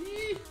don't even.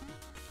 Eee.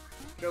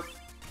 Jump.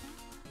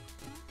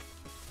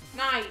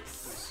 Nice.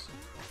 Nice.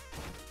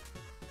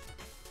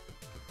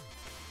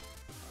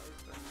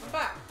 I'm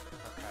back.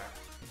 Okay.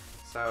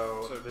 So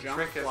So the jump,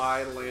 trick is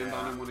fly, land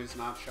on him when he's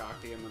not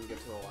shocky, and then get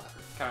to the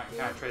ladder.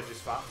 Can I trade you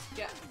spots?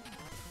 Yeah.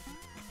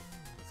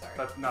 Sorry.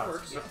 But no,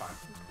 Works. it's fine.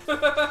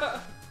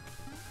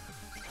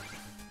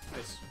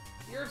 Nice.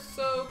 You're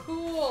so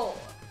cool.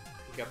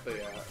 You got the you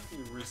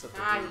reset the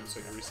Nice. room, so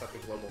you reset the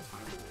global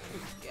time.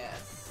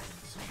 Yes.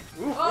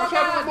 Ooh, Oh watch out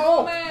god, for the ball!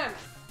 oh man!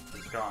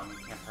 He's gone. He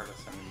can't hurt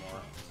us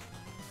anymore.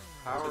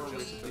 How Is it are we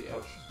just supposed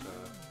the to...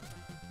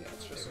 Yeah,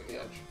 it's just There at we the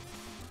go. edge.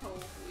 Oh,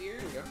 weird.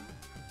 There you go.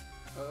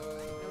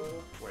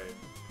 Wait.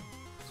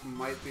 This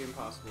might be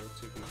impossible with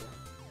 2 people.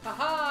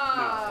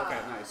 Haha! No.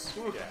 Okay, nice.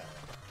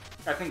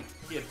 Yeah. I think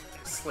it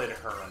slid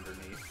her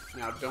underneath.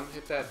 Now don't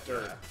hit that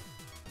dirt. Yeah.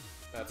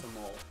 That's a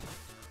mole.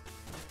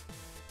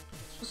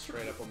 It's just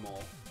straight up a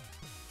mole.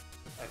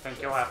 I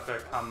think you'll have to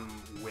come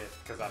with,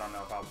 because I don't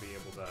know if I'll be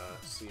able to...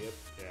 See it?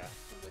 Yeah.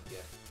 I'm with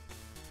you.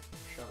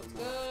 Shove him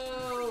up.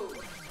 Go!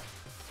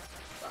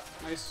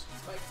 Nice.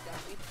 Spike's got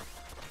me.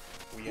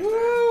 We in Woo!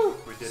 there.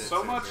 We did it.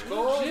 So much Susie.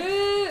 gold.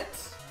 Shit!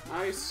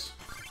 Nice.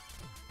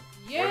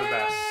 Yeah! We're the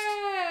best.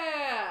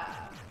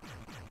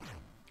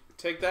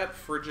 Take that,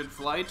 frigid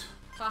flight.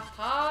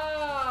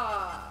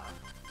 Haha!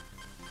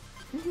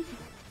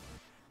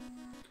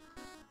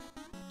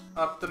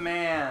 Up the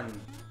man.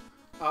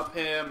 Up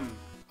him.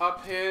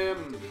 Up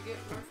him. Did we get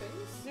more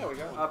things? Yeah, we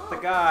got one. Up the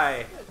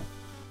guy. Good.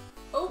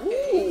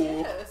 Okay, Ooh.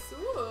 yes.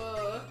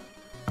 Ooh.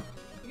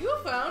 You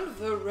found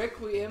the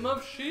Requiem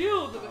of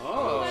Shield.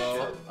 Oh.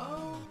 Shit.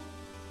 Oh.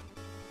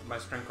 My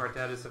string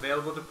quartet is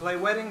available to play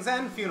weddings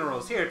and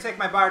funerals. Here, take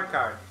my bard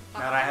card. Now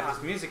that I have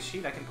this music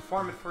sheet, I can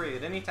perform it for you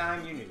at any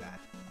time. You knew that.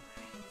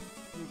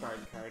 Bard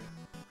card.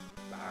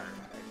 Bard.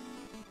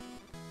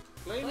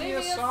 Play Play me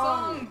a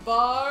song.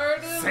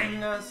 Bard.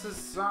 Sing us a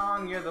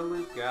song. You're the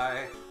lute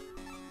guy.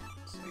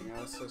 Sing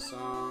us a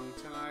song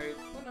tonight.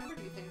 What number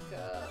do you think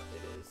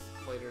it is?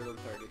 Later than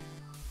 30.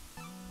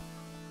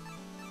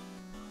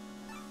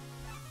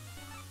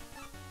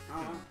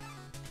 Oh,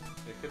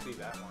 It could be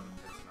that one.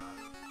 It's not.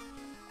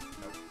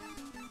 Nope.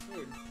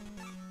 weird.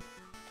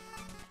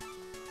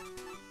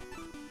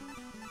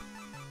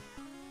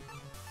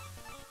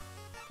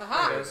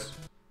 Haha! There it is.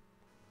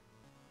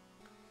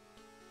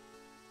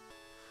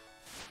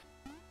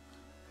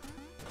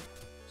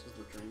 This is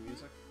the dream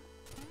music.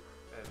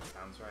 That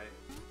sounds right.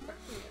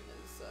 Requiem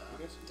is I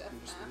guess Death you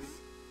just Mass. leave.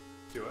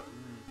 Do it.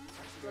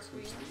 Requiem. just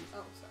leave.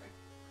 Oh, sorry.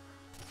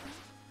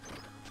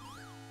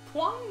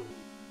 Twang!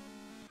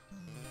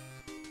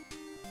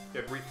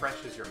 It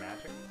refreshes your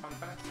magic, fun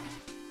fact,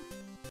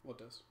 What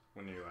does?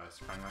 when you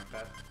spring like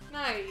that.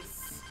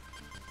 Nice.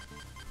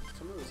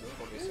 Some of these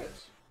are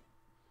 46.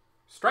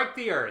 Strike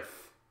the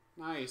earth!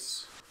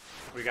 Nice.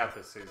 We got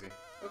this, Susie.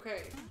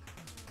 Okay.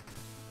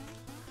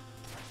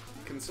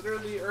 Consider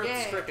the earth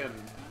Yeah. stricken.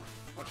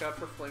 Watch out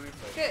for flaming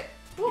fish. Shit.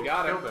 You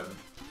got Killed him. him.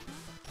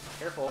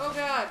 Careful. Oh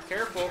god.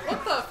 Careful.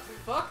 What the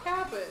fuck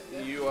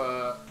happened? You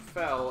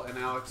fell and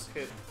Alex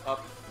hit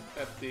up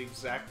at the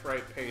exact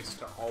right pace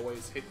to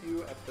always hit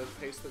you at the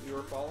pace that you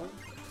were falling.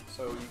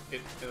 So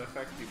it in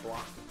effect you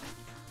blocked it.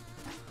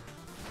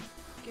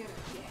 Get it.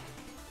 Yeah.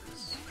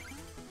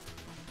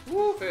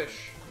 Woo!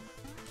 Fish.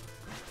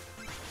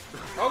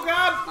 Oh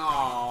god!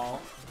 Aww.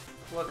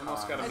 Look,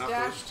 Almost got I enough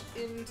dashed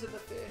into the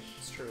fish.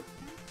 It's true.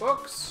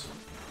 Books!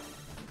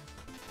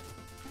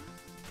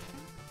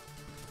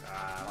 I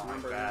don't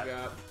Remember, like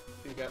that.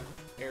 you got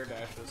air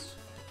dashes.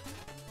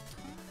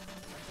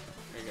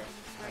 There you go.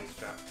 Nice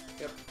job.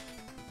 Yep.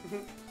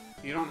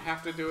 You don't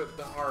have to do it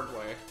the hard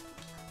way.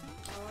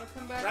 I want to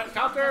come back. Rat with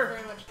copter! not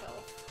very much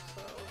health,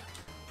 so.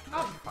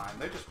 I'll be fine.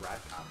 They're just rat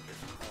copters.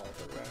 All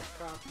the rat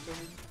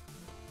copters.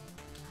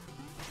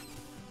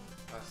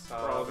 I For saw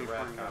all the of you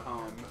rat playing at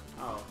home.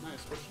 Oh,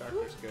 nice. Witch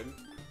Doctor's good.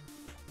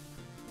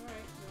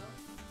 Alright,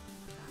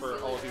 For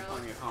See all you of you later,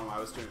 playing at home, I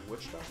was doing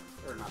Witch Doctor.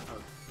 Or not,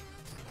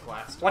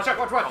 Glass Doctor. Watch out,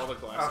 watch out! Called a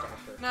Glass Okay.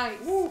 Doctor. well. Nice.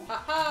 Woo.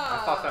 Haha.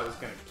 I thought that was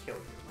gonna kill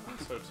you. I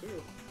think so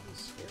too.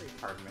 It's scary.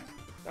 Pardon me.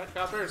 Rat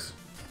copters!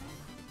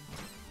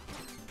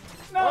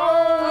 No!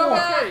 Oh,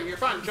 God. Okay, you're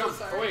fine. I'm Jump.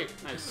 so Oh sorry. wait,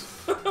 nice.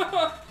 I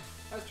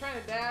was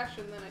trying to dash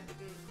and then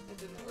it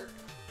didn't work.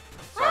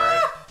 Sorry.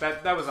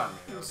 That was on me.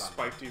 That It was on me.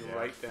 spiked you Yeah.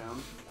 right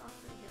down. Not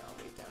in here, I'll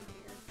wait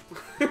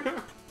down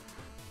here.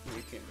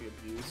 You can't be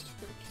abused.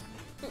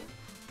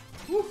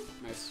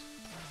 Nice.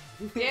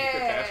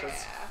 Yeah.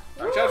 dashes.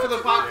 Woo, Watch out for the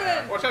it's pot!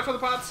 moving. Watch out for the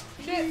pots!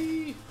 Shit.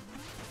 Yee.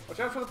 Watch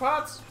out for the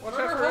pots! Watch out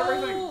Murder for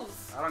everything!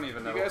 holes. I don't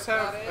even know. You guys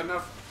have Got it.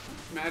 enough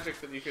magic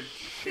that you could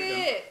shoot him.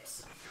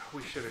 Shit.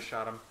 We should have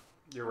shot him.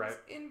 You're right.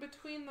 In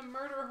between the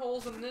murder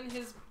holes and then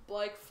his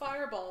like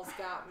fireballs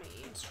got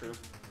me. It's true.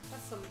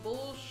 That's some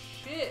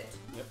bullshit.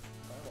 Yep.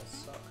 That'll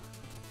suck. I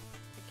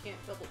can't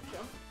double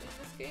jump in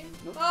this game.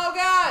 Nope. Oh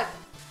god!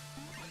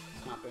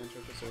 It's not Banjo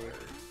Kazooie.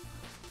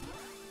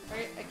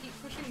 Alright, I keep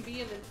pushing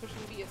B and then pushing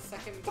B a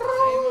second time,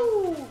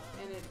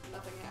 and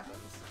nothing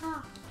happens.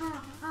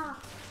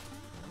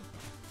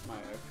 My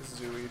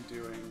Kazooie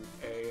doing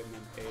A and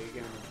then A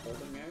again and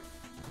holding A.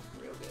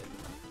 Real good.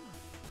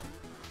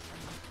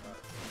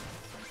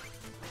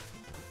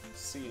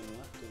 C and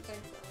left is.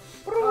 Thanks,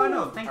 Oh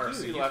no, thank Or you.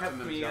 C You left kept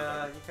and then me.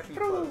 jump. You kept me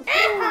close.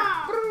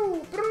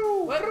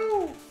 What?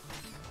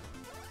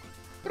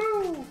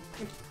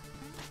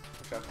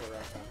 Watch out for the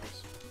rock poppers.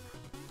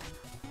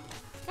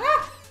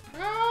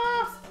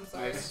 I'm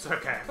sorry. Nice. It's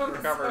okay. I'm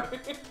Recovered.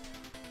 sorry.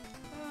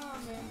 Oh,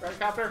 man. Right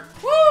copter.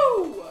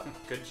 Woo!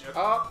 Good job.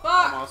 Oh,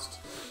 Fuck. almost.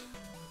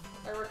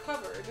 I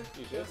recovered.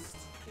 You did. Just,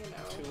 you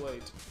know. Too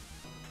late.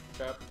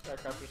 That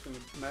copter's gonna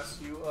mess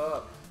you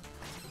up.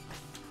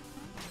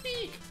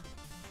 Eek.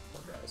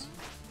 Poor guys.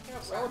 Yeah,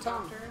 Slow rat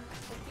tongue. copter.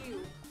 Fuck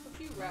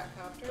you, rat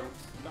copter.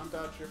 Don't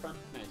dodge. You're fine.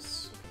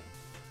 Nice.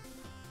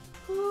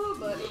 Ooh,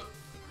 buddy.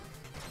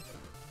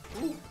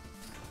 Ooh.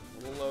 A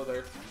little low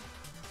there.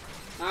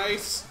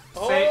 Nice.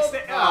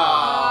 Stay-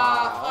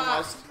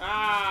 Almost.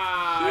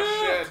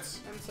 Shit.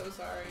 I'm so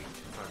sorry.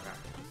 It's okay.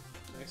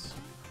 Nice.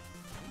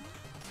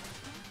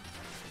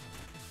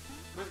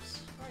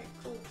 Nice. Alright,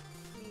 cool.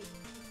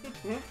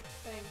 Neat.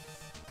 Thanks.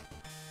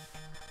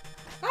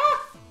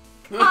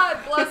 God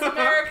bless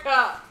America!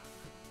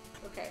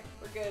 Okay,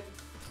 we're good.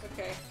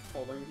 Okay.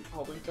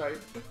 Holding tight.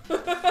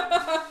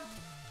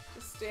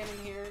 Just standing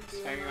here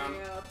doing hanging my on.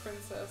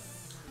 princess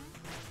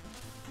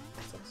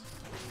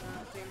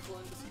and damsel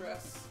in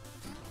distress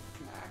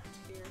act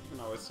here. You can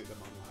always see them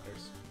on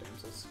ladders,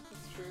 damsels.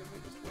 That's true. They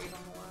just wait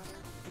on the ladder.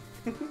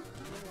 And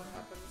then what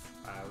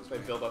happens? They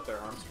build up their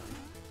arm strength.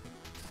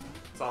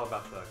 It's all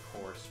about the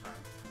core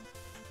strength.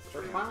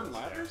 They're Pretty climbing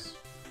much ladders?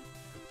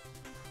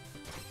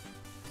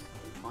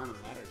 They're climbing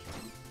ladders,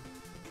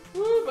 right?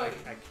 Woo, buddy!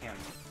 I can't.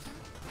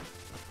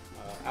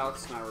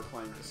 Alex and I were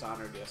playing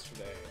Dishonored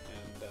yesterday,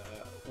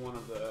 and one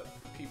of the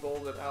people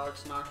that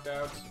Alex knocked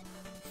out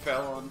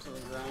fell onto the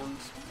ground,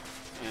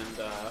 and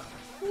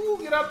ooh,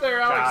 get up there,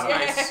 Alex!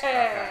 Got it. Nice.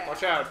 Yeah.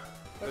 Watch out.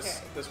 Okay.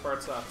 This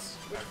part sucks.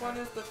 Which one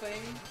is the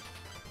thing?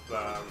 The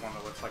one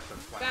that looks like the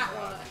flame That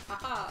rod. one.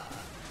 Haha.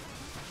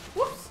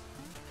 Whoops!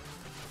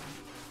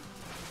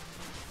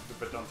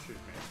 But don't shoot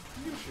me.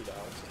 You can shoot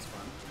Alex, it's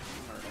fine.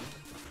 Don't hurt him.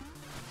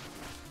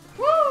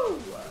 Woo!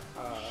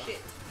 Shit.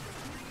 Shit.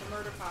 The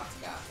murder pot's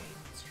got me.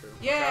 It's true. Watch out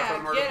for Yeah,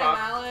 the murder get him, pot.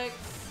 Alex.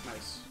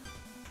 Nice.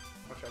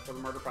 Watch out for the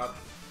murder pot.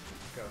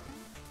 Go.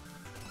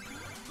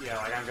 Yeah,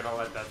 like I'm gonna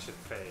let that shit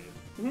fade.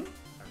 Mm-hmm.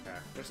 Okay.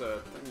 There's a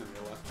thing on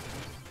your left.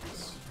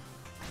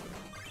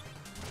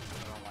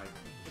 I don't like.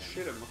 Just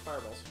shoot him with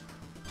fireballs.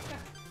 Yeah.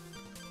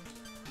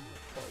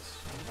 Twice.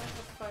 I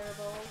have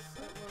fireballs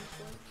at one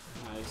point.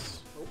 Nice.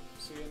 Oh,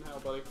 see you in hell,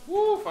 buddy.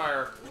 Woo,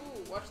 fire!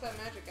 Ooh, watch that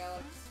magic,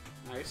 Alex.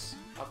 Nice.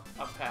 Up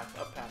path,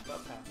 up path,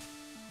 up path.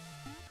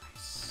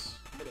 Nice.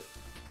 Hit it.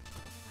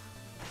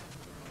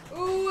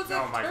 Ooh, it's a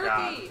Oh my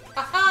turkey!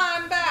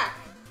 Haha, I'm back!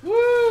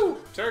 Woo!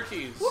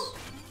 Turkeys! Woo.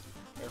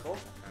 Careful.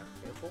 Okay.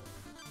 Careful.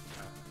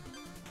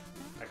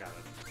 I got it.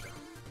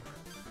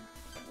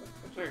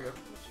 There you go.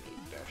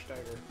 Dash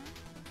dagger.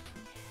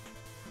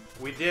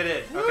 We did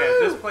it. Woo! Okay,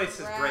 this place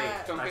is Rat. great.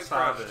 Don't I get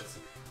saw crushed. this.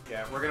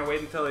 Yeah, we're gonna wait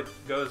until it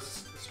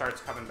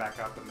starts coming back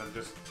up, and then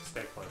just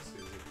stay close,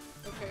 Susie.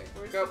 Okay,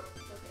 where's Go. the...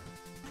 Okay.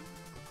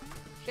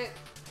 Shit.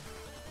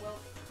 Well...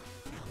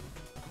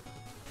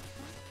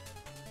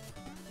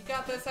 You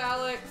got this,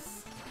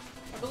 Alex!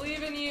 I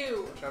believe in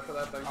you! Watch out for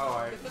that thing. Oh,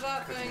 I Get to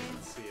that couldn't thing.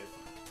 even see it.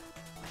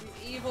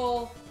 You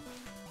evil...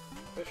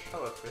 Fish.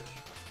 Hello, fish.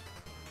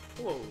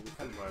 Hello.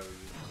 Hello, you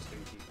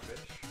stinky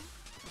fish.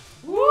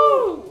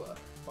 Woo!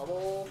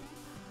 Bubble.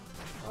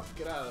 Oh,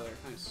 get out of there.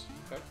 Nice.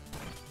 Okay.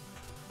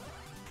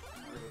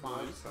 You're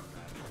fine. Some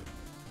magic.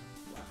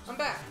 Left. I'm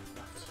back.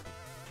 Left.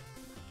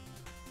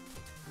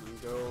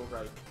 And go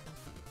right.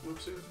 Move,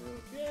 Suze,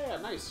 move. Yeah,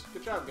 nice.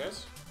 Good job,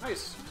 guys.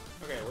 Nice.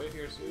 Okay, wait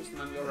here, Suze, and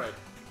then go right.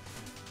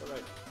 Go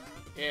right.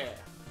 Yeah.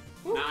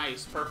 Woo.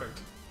 Nice. Perfect.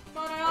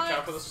 Come on, Watch Alex!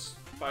 out for the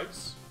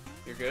spikes.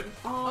 You're good.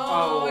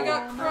 Oh, I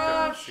got I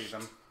crushed! couldn't see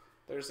them.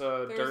 There's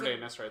a There's dirt a-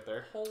 anus right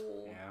there.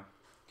 Hole. Yeah.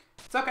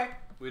 It's okay.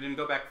 We didn't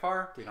go back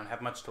far. We don't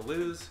have much to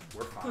lose.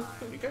 We're fine.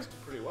 You guys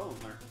did pretty well in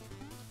there.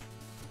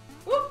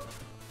 Whoop!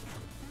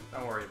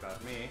 Don't worry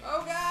about me.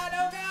 Oh god,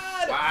 oh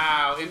god!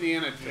 Wow,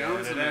 Indiana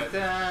Jones in it.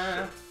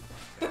 Da-da-da-da.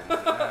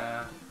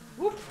 Da-da-da.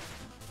 Whoop!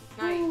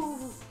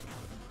 Nice.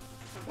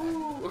 I'm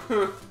back.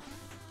 Ooh.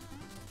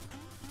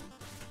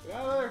 Get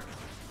out of there.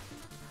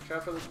 Watch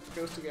out for the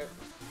ghost again.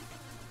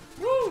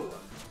 Woo!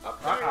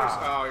 Up there.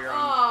 Uh-uh. Oh, you're on.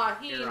 Aw,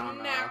 he you're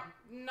on,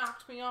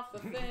 knocked me off the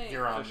thing.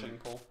 You're on. Fishing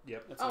pole.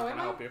 Yep. That's Oh, not am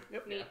gonna I? help you.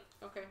 Yep. Neat.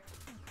 Okay.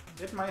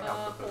 It might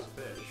help with those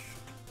hold. fish.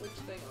 Which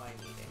thing am I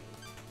needing?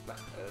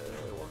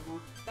 One more.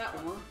 That Two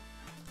one. more.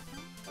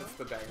 That's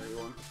the daggery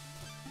one.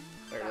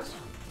 There it That is.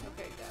 one.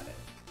 Okay, got it.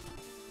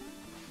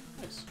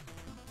 Nice.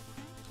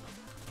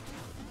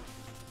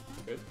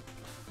 Good.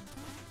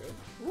 Good.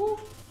 Woo!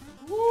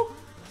 Woo!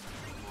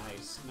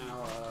 Nice.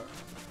 Now,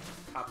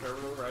 hopped over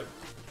to the right.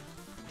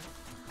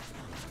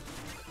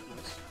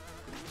 Nice.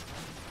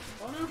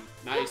 Oh no!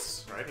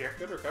 Nice. Right here.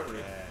 Good recovery.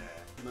 Yeah.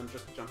 And then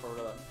just jump over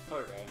to that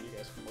other guy, and you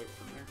guys can wait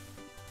from there.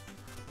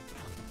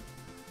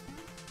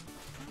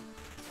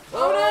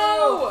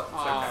 Oh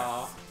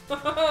Aww.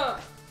 no!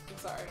 I'm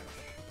sorry.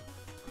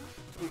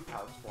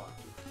 Alex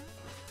blocked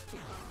you.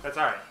 That's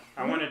alright.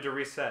 I wanted to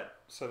reset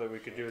so that we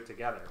could do it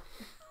together.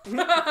 I'm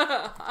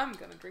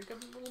gonna drink a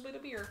little bit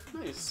of beer.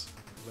 Nice.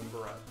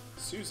 Limber up.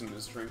 Susan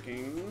is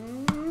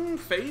drinking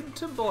Fade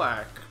to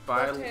Black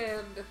by Left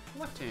hand.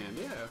 Left Hand,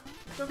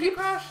 yeah. He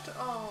crashed.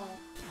 Oh.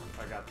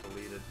 I got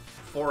deleted.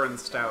 Foreign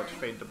Stout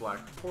Fade to Black.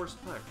 Pours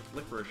black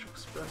with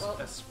licorice, Well.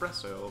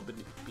 espresso,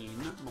 bean,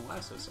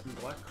 molasses, and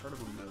black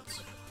cardamom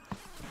notes.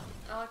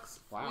 Alex,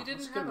 Wow, we didn't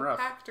that's have getting a rough.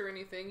 pact or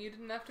anything. You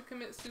didn't have to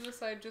commit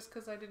suicide just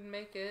because I didn't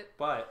make it.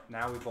 But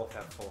now we both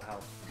have full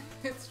health.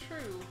 It's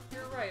true.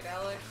 You're right,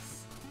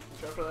 Alex.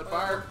 Watch out for that Well.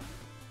 fire.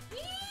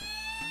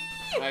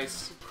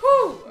 Nice.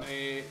 Whew!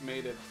 They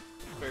made it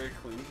very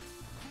clean.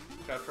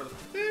 Watch out for the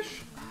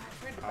fish. I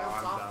tried to Oh, bounce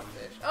I'm off done. the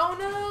fish. Oh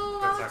no!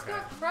 That's Alex okay.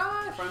 got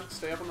crushed. Fine,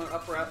 stay up on the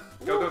up rat.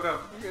 Go, Woo. go, go.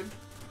 You're good.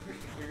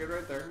 You're good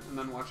right there. And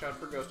then watch out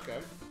for Ghost Guy.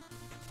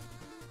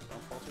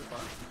 Don't fall too far.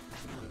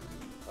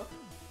 Up.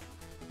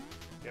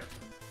 Yep.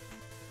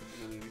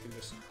 And then you can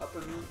just up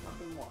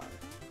and wide.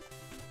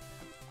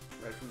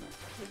 Right from there.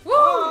 Woo!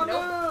 Oh,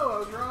 Nope. no! I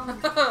was wrong.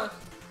 Have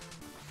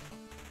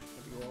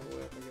to go all the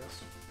way up, I guess.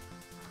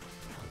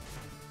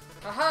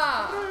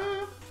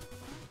 Aha!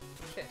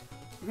 Shit.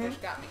 Mhm. Fish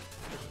got me.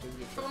 Just did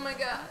get Oh you. my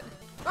god.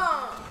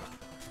 Oh.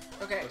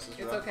 Okay, This is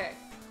it's rough. okay.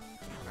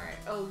 Alright.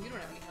 Oh, you don't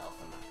have any health.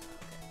 I'm not. Okay.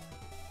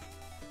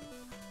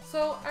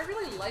 So, I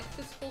really like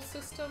this whole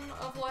system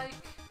of, like,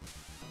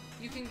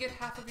 you can get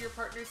half of your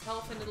partner's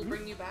health and it'll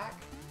bring you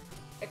back.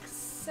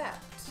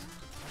 Except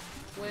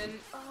when...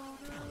 Oh,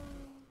 no.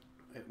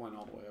 It went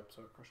all the way up,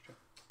 so it crushed you.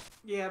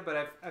 Yeah,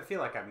 but I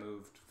feel like I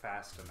moved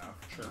fast enough.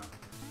 Sure.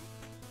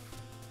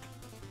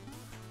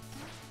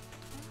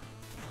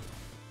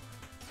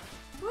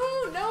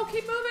 Woo! No,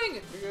 keep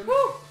moving! You're good.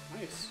 Woo!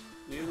 Nice.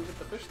 You didn't get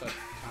the fish that time.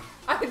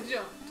 I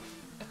jumped.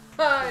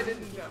 I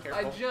didn't jump. I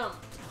Careful.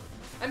 jumped.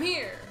 I'm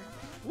here.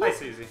 Hi,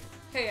 Susie.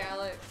 Hey,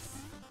 Alex.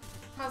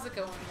 How's it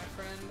going,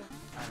 my friend?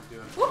 I'm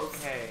doing Whoops.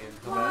 okay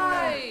until Why?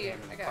 that guy came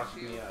and I got fucked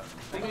you. me up.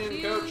 Hang in,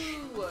 Phew. coach.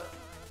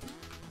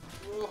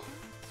 Ugh.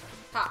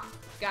 Ha!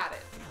 Got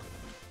it.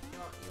 You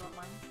want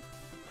mine?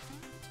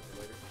 Sorry,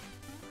 later.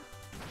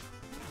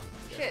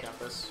 You guys Shit. got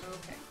this.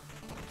 Okay. I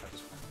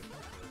just wanted to do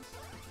this.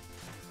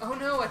 Oh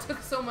no, I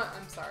took so much.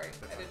 I'm sorry.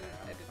 I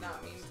did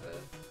not mean to.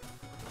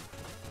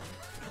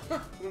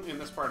 In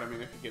this part, I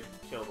mean, if you get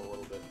killed a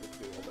little bit, it's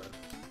do all that.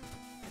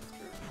 It's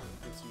true.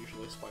 It's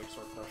usually spikes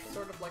or pressure.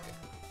 Sort of like a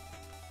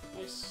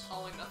Nice.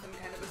 all or nothing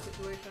kind of a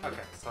situation.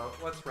 Okay, so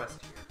let's rest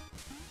here.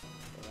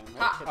 Hit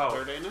the Oh.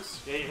 dirt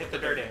anus. Yeah, you hit the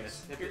dirt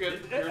anus. You're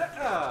good. You're-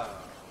 Oh.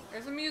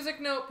 There's a music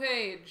note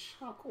page.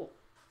 Oh, cool.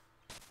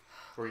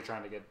 Were you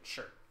trying to get...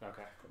 Sure.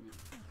 Okay.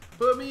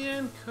 Put me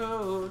in,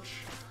 coach.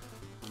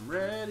 I'm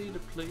ready to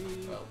play.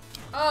 Well.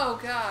 Oh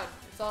god,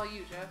 it's all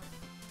you, Jeff.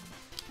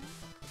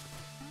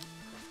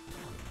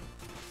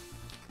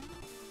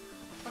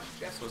 Watch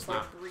Jeff This was play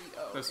not- 3.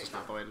 Oh, This okay, is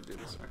not the way to do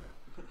this. Okay.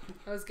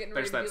 I was getting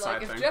ready There's to be that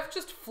like, side if thing. Jeff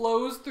just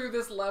flows through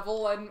this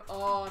level, I'm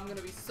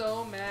gonna be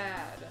so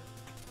mad.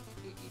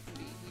 You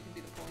can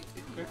be the point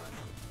if you Okay. want.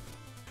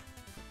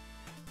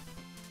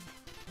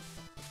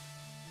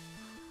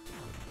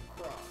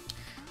 Crunch.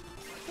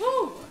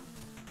 Woo!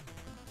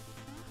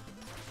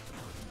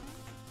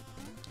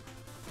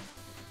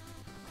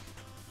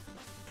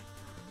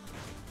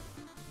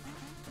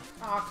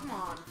 Aw, come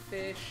on,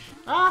 fish.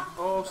 Ah!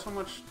 Oh, so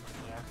much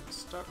Yeah.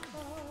 stuck.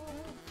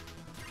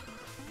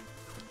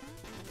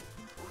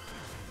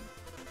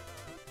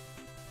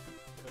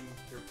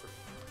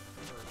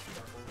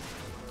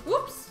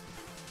 Whoops!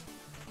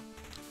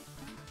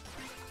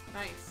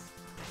 Nice.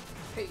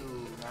 Hey.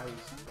 Ooh, now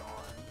he's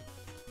gone.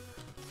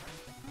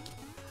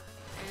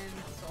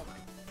 And so am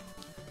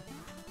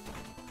I.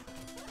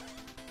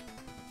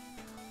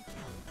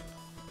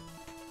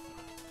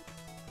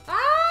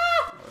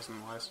 Ah! That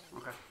wasn't wise.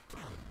 Okay.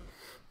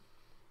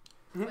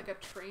 It's like a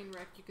train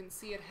wreck. You can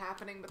see it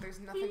happening, but there's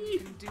nothing you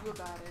can do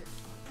about it.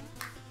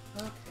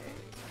 Okay.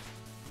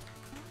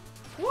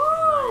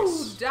 Woo!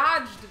 Nice.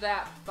 Dodged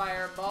that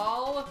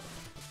fireball.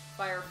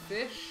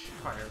 Firefish.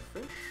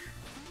 Firefish.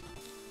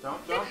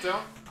 Don't.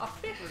 A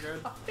fish. We're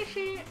good. A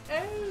fishy.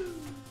 Oh.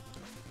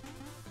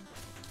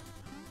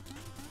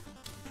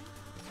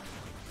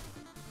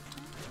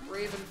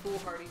 Brave and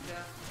foolhardy,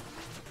 Jeff.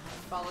 I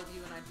followed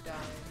you and I died.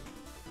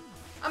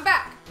 I'm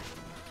back!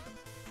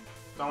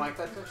 Don't like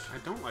that fish? I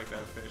don't like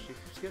that fish. He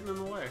keeps getting in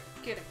the way.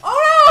 Kidding.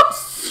 Oh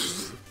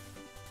no!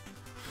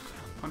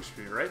 Punched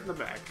me right in the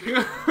back.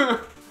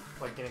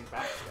 Like getting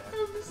backstabbed.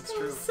 I'm so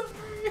true.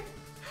 sorry.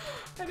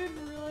 I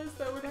didn't realize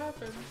that would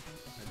happen.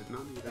 I did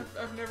not either.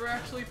 I've never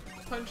actually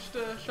punched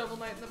a Shovel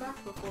Knight in the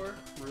back before.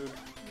 Rude.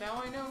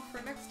 Now I know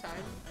for next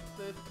time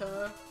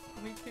that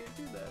we can't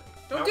do that.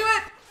 Don't Nope. do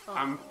it! Oh.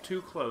 I'm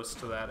too close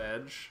to that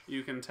edge.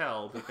 You can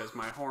tell because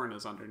my horn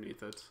is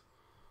underneath it.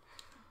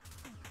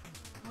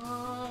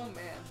 Oh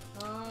man.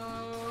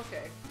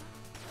 Okay.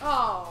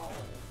 Oh.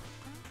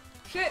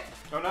 Shit!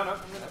 No. I'm gonna.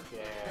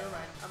 Yeah. Never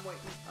mind. I'm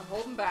waiting. I'm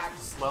holding back.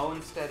 Slow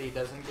and steady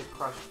doesn't get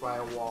crushed by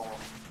a wall.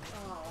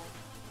 Oh.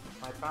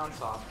 Might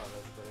bounce off of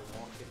it, but it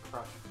won't get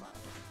crushed by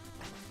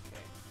it.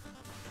 Okay.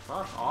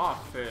 Fuck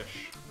off,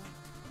 fish.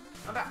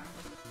 I'm back.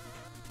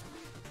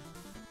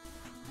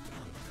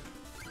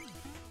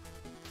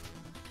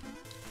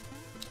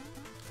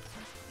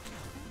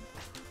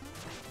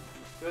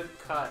 Good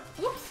cut.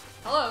 Whoops.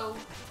 Hello.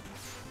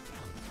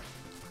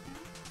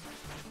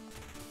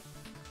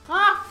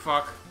 Ah!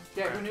 Fuck.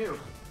 Yeah, who knew?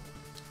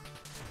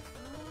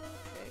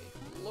 Okay.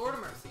 Lord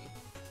of mercy.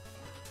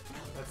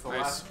 That's the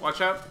Nice. last.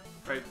 Watch out.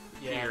 Right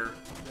Yeah. here.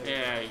 There you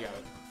Yeah, go. you got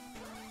it.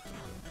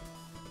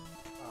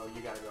 Oh,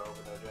 you gotta go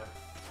over there, Jeff.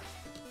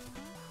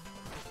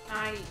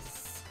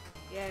 Nice.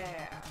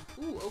 Yeah.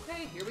 Ooh,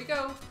 okay, here we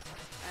go.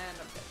 And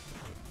I'm dead.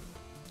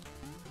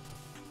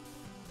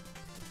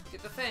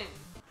 Get the thing.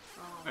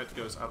 Oh, It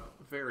goes up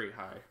very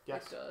high.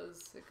 Yes. it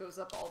does. It goes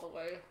up all the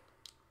way.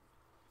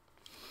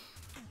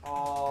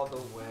 All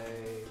the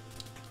way.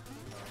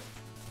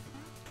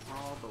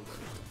 All the way.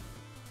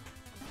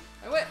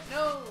 I went.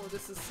 No,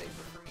 this is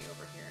safer for me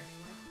over here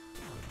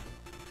anyway.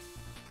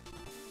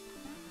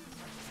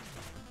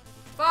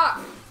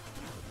 Fuck!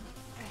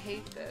 I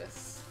hate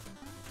this.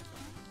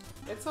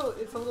 It's a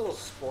little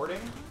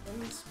sporting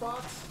in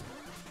spots.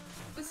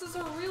 This is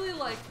a really,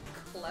 like,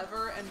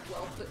 clever and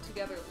well put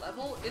together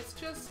level. It's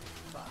just...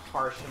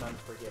 Harsh and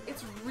unforgiving.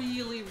 It's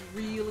really,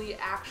 really,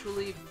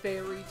 actually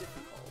very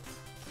difficult.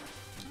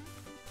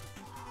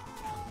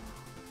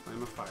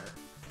 Flame of fire.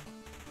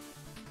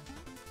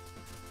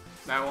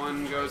 That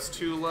one goes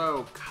too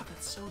low. God,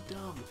 that's so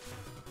dumb.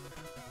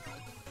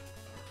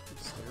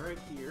 Stay right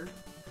here.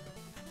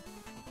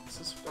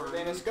 This is fine.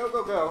 Dennis, go,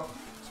 go, go.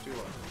 It's too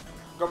low.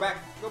 Go back,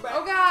 go back.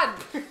 Oh god!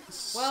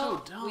 This is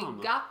Well, so dumb.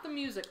 we got the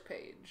music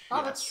page.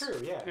 Oh, that's Yes.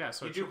 true, yeah. Yeah,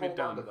 so you it do should be hold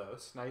on to done.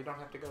 those. Now you don't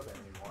have to go there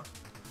anymore.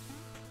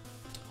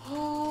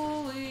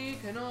 Holy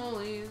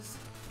cannolis.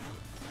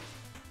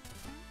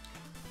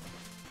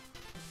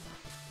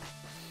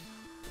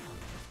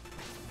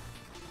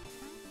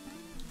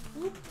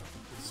 Whoop.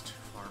 It's too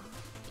far.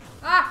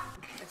 Ah!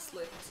 I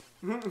slipped.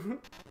 I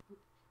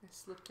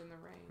slipped in the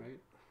rain. Right?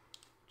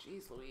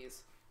 Jeez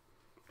Louise.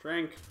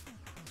 Drink.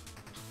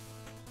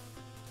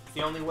 It's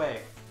the only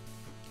way.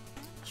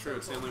 It's true,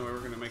 it's the only way we're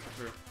gonna make it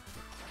through.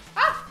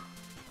 Ah!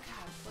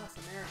 God bless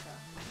America.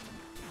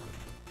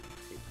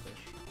 Hate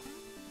fish.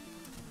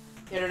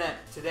 Internet,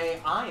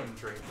 today I am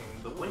drinking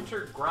the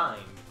Winter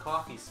Grind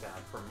coffee stout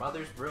from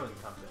Mother's Brewing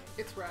Company.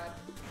 It's rad.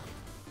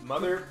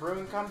 Mother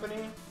Brewing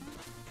Company,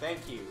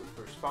 thank you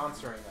for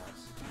sponsoring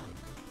us.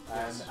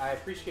 Yes. And I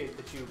appreciate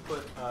that you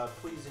put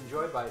please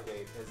enjoy by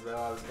date as though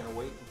I was going to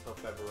wait until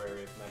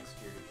February of next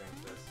year to drink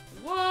this.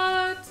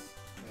 What?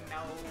 Yeah.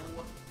 No.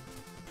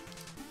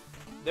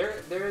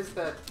 There is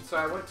that. So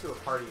I went to a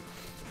party.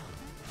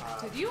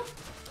 Did you?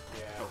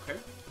 Yeah. Okay.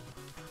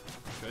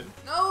 Good.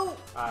 No!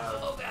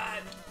 Oh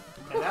god.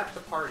 And at the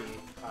party,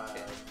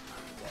 Sorry.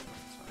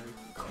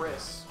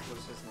 Chris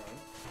was his name.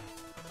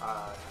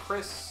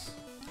 Chris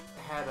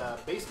had a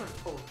basement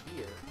full of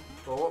beer.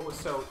 But what was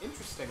so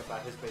interesting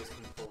about his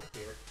basement full of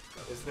beer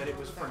is that it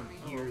was from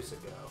years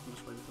ago. I'm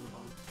just waiting for the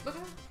bomb. Look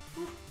at him.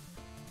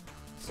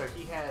 So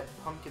he had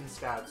pumpkin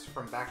stouts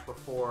from back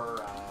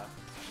before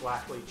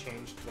Schlafly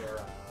changed their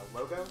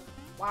logo.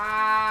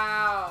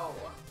 Wow.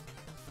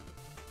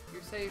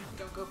 You're safe.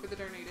 Don't go for the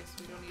Darnatus.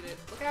 We don't need it.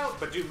 Look out.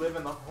 But you live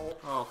in the hole.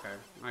 Oh, okay.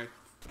 I hate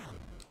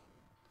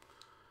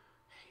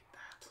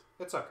that.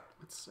 It's okay.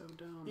 It's so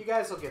dumb. You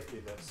guys will get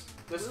through this.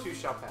 This too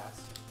shall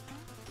pass.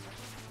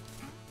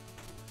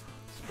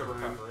 It's good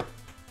Fine. recovery.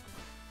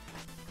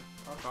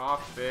 Fuck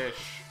off,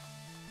 fish.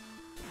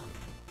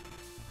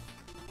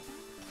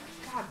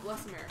 God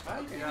bless America. Oh,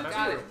 you Okay, got I it.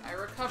 got it. I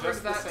recovered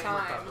Just the that same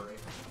time. recovery.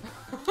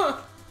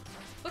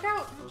 Look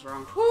out. That was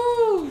wrong.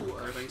 Whoo!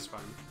 Everything's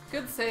fine.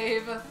 Good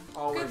save.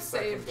 Always Good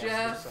save, second guess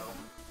Jeff. yourself.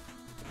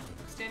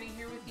 I'm standing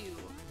here with you.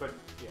 But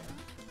yeah.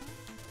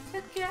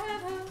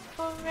 Together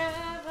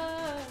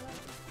forever.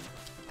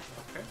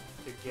 Okay.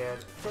 To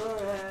get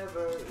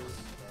forever is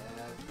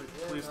never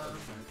Please enough. don't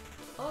drink.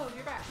 Hello,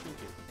 you're back. Thank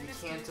you. You Nice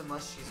to can't meet you.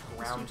 unless she's Yes, you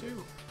grounded.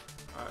 do.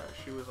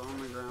 She was on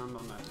the ground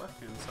on that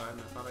left-hand side,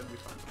 and I thought I'd be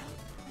fine.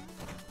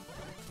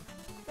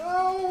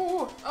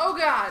 No! Oh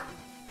god!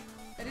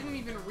 I didn't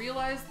even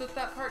realize that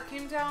that part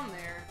came down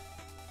there.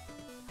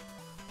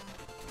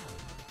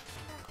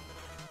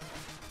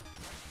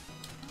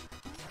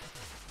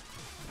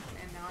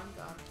 And now I'm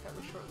gone. That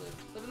was short-lived.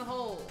 Live in the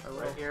hole. I will.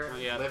 Right here,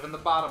 Not yet. live in the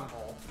bottom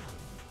hole.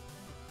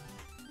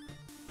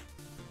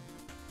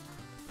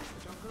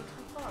 Don't go too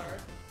far.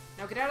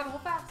 Now get out of the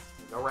hole fast.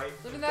 Go right.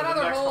 Live in to that the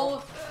other next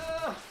hole.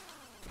 Ugh.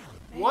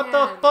 What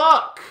the Man,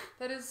 fuck?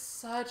 That is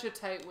such a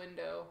tight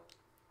window.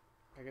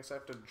 I guess I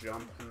have to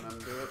jump and then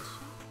do it.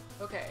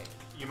 Okay.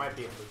 You might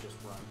be able to just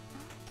run.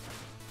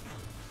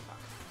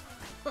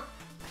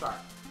 Sorry.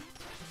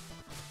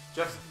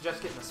 Just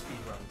getting the speed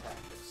run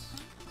tactics.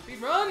 Speed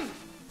run!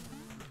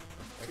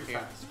 Too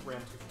can't. fast.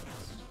 Ran too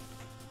fast.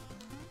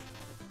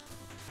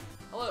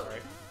 Hello.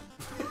 Sorry.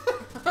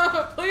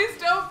 Please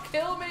don't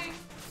kill me!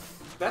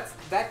 That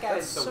guy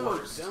That's is the so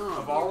worst. dumb.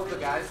 Of all of the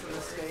Really guys is on the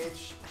this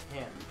worst. stage,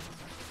 him.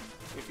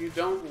 If you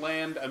don't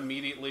land,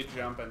 immediately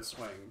jump and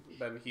swing,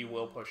 then he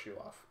will push you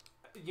off.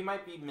 You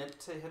might be meant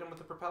to hit him with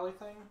the propeller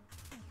thing.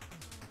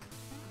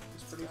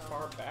 He's pretty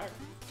far back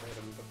to hit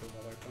him with the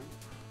other thing.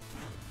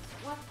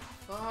 What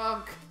the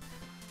fuck?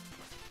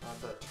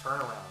 The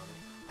turnaround.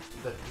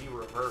 The V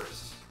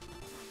reverse.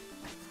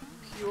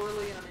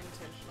 purely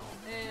unintentional.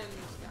 And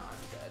now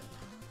I'm dead.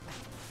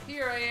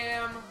 Here I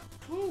am.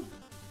 Woo!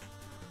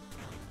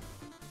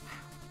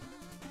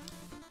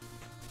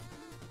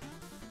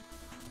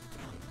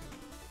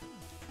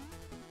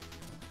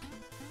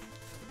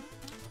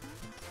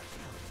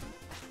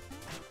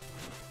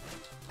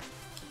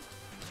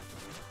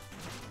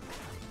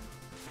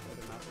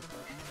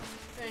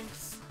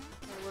 Thanks.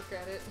 I look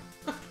at it.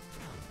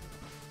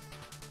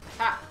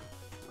 Ha!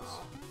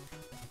 Oh.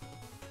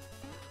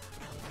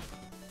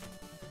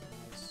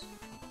 Nice.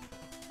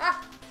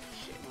 Ah!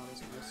 Shit. No,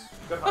 that's nice.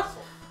 Good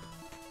hustle.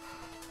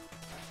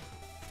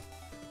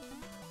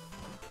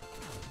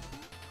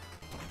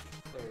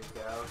 There you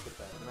go. Get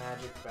that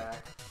magic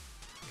back.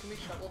 Can we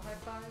shovel high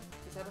five?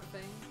 Is that a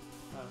thing?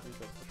 I think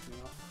that pushed me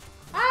off.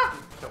 Ah!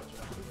 Killed you.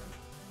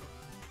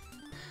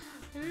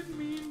 I didn't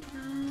mean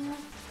to.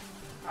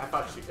 I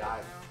thought she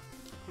died.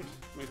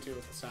 Me too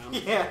with the sound.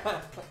 Yeah.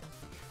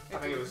 I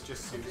think it was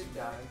just Susie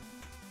dying.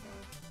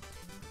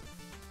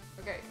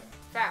 Okay,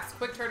 fast,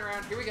 quick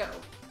turnaround. Here we go.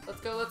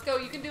 Let's go, let's go.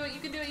 You can do it, you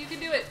can do it, you can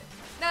do it.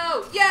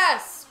 No,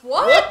 yes!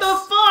 What? What the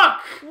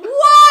fuck?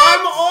 What?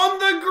 I'm on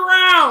the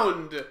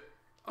ground!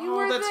 You Oh,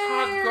 were that's there.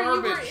 hot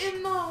garbage. You were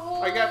in the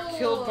hole. I got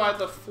killed by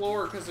the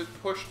floor because it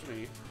pushed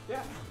me.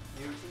 Yeah.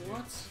 You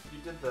What? You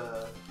did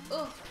the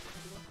Ugh.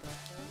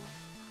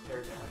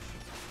 air dash.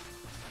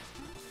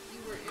 You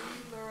were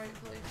in the right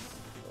place.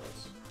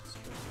 It's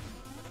true.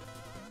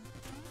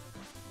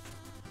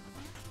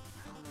 I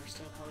don't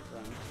understand how the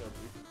ground killed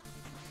me.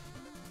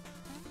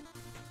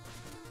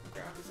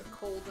 Ground is a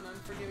cold and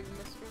unforgiving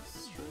mistress.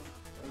 It's true.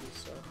 That really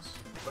sucks.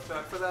 What's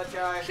that for that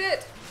guy?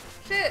 Shit!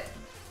 Shit!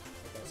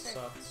 That Okay,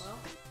 sucks. well.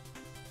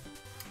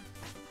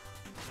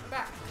 I'm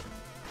back.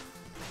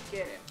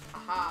 Get him.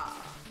 Aha!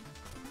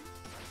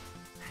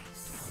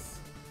 Nice.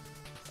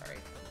 Sorry.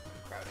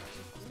 I'm crowding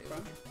you.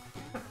 Fun.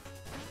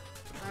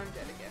 I'm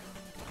dead again.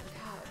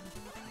 God.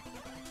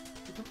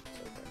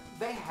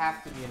 They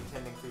have to be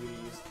intending for you to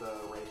use the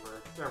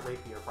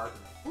rapier, pardon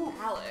me. Ooh,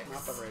 Alex.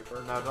 Not the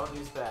raper. No, don't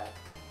use that.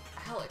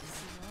 Alex,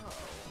 no.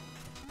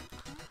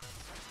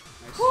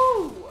 Nice.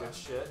 Woo! Good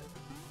shit.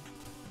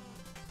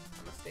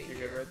 I'm gonna stay You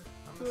here. good, Red?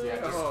 I'm gonna Yeah,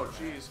 stay just- here. Oh,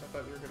 jeez. I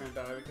thought you were gonna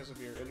die because of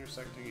your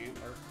intersecting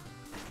antler.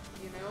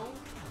 You know,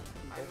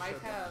 I might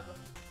have.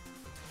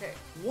 Okay.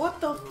 What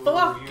the Ooh,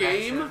 fuck, you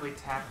game? accidentally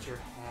tapped your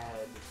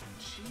head.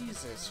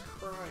 Jesus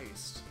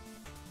Christ.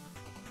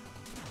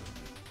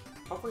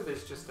 Hopefully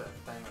there's just a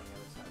thing on the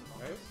other side of all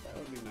Right? this. That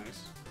would be nice.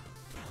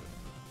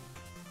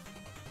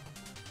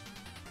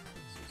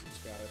 Susie's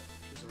got it.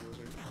 She's a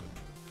wizard.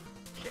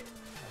 Shit.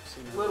 I've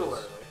seen her. Little lose.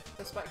 early.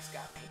 The spikes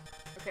got me.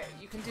 Okay,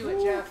 you can do it,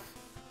 Jeff.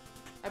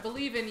 I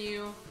believe in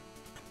you.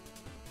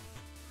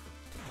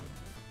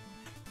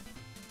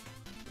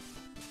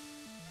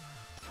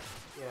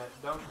 Yeah,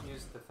 don't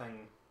use the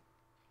thing.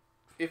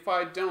 If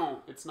I don't,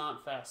 it's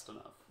not fast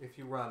enough. If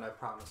you run, I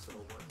promise it'll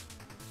work.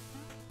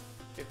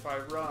 If I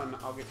run,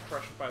 I'll get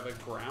crushed by the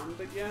ground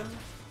again.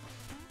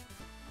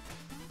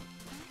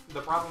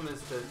 The problem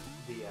is that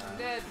I'm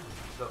dead.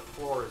 the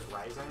floor is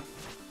rising.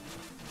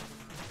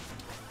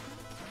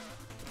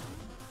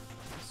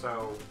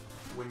 So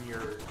when you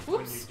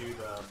Whoops. do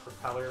the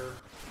propeller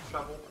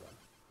shovel,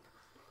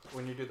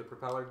 when you do the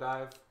propeller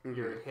dive,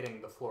 you're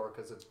hitting the floor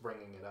because it's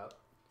bringing it up.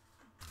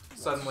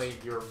 Suddenly,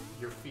 your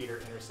feet are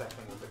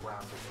intersecting with the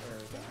ground. There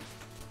we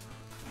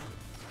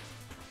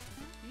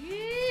go.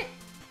 Yeah.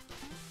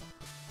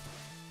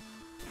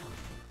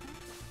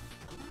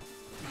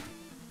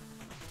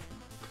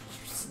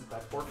 Send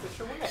that poor fish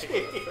away.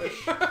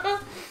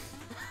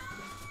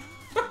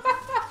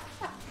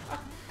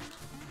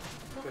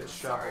 Good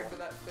Sorry shovel. for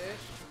that fish.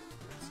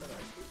 I said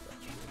I'd keep that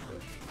shit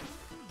fish.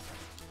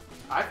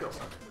 I feel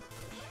sorry for the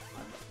fish.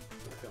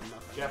 I feel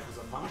nothing. Jeff is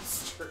a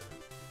monster.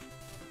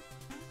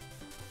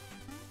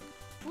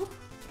 Whoop.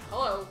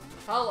 Hello.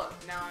 Hello.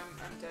 Now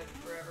I'm dead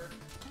forever.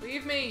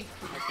 Leave me.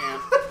 I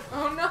can't.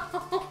 Oh no.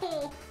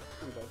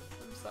 I'm dead.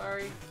 I'm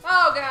sorry.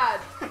 Oh god.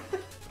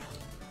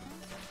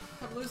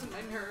 I'm losing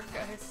my nerve,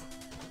 guys.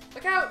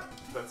 Look out.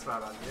 That's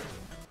not on you.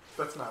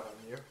 That's not on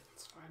you.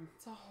 It's fine.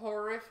 It's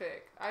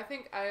horrific. I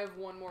think I have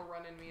one more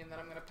run in me and then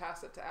I'm gonna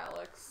pass it to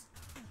Alex.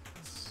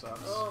 It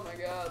sucks. Oh my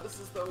god, this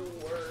is the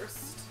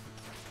worst.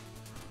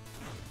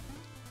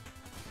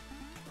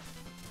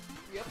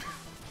 Yep.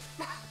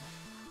 Can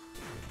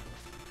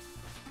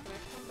I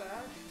come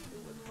back? It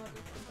wouldn't let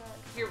me come back.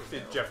 Here we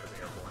go. Jeff is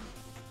airborne.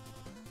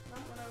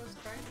 Not when I was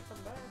trying to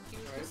come back. He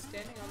was just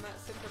standing on that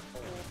center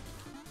pole.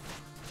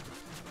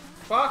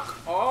 Fuck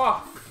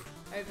off!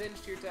 I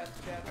avenged your death,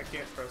 Jeff. I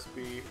can't press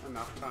B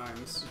enough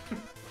times.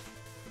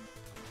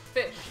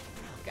 Fish.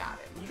 Got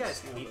him. You guys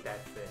hate that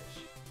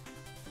fish.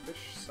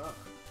 Fish suck.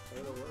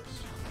 They're the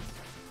worst.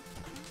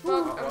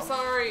 Fuck, I'm well,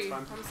 sorry. it's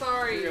fine. I'm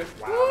sorry. You're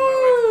good.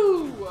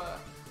 Woo!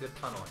 Good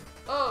tunneling.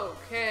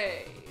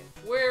 Okay.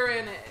 We're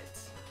in it.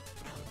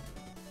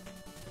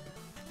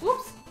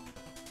 Whoops.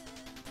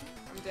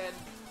 I'm dead.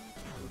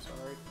 I'm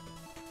sorry.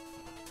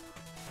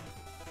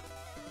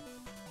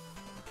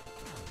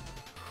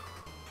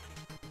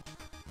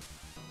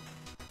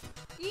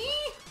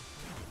 Eee!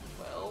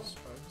 Well,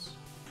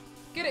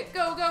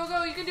 Go, go,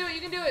 go. You can do it.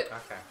 You can do it.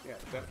 Okay. Yeah,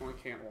 definitely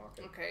can't walk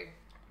it. Okay.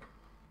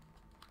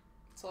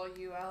 It's all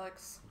you,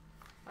 Alex.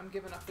 I'm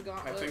giving up the I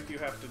gauntlet. think you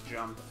have to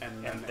jump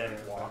and then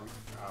walk.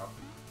 Oh.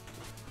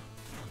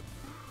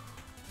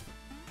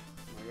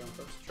 Am I going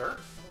first? Sure.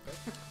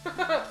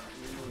 Okay.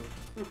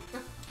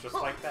 Just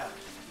like that.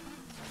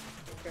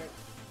 Okay.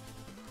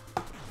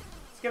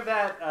 Let's give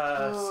that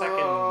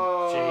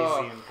second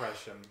Jay-Z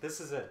impression. This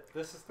is it.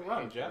 This is the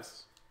one, Jeff.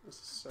 This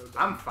is so dumb.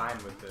 I'm fine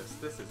with this.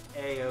 This is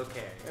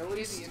A-okay. At Leave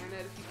least the internet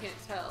if you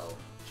can't tell.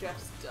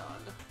 Jeff's done.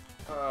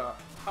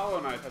 Hollow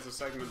Knight has a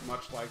segment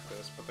much like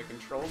this, but the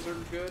controls are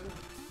good,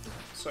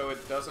 so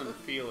it doesn't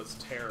feel as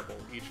terrible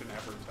each and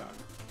every time.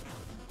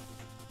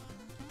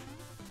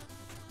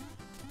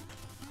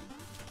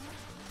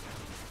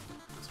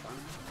 That's fine,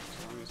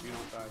 as long as you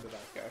don't die to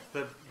that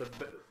guy.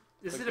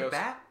 Is The it a ghost-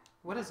 bat?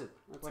 What is it?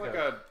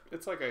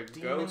 It's like a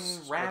demon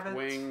ghost rabbit?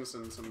 with wings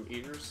and some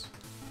ears.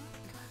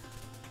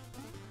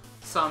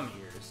 Some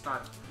ears,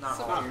 not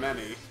all. Not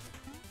many.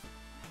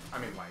 I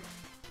mean, like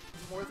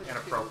More than an 2,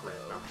 appropriate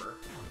though. number.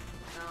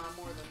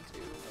 More than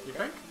 2. You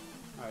think?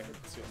 I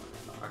hit the ceiling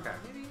right now. Okay.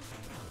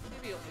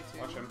 Maybe only 2.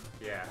 Watch him.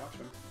 Yeah. Watch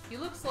him. He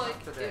looks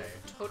like Not today.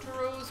 if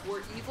Totoros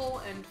were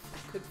evil and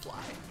could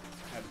fly.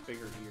 Had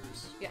bigger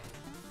ears. Yeah.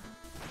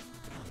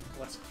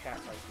 Less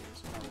cat-like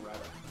ears, more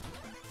rabbit.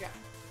 Yeah.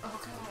 Oh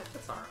god.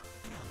 That's alright.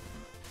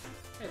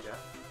 Hey, Jeff.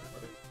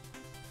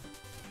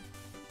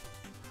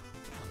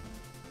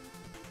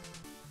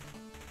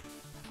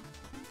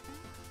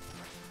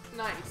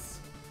 Nice.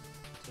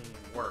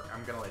 Teamwork.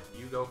 I'm gonna let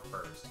you go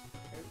first.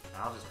 And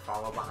I'll just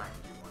follow behind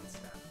you one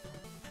step.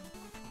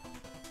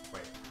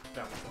 Wait,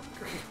 that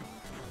won't work.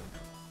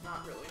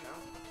 Not really,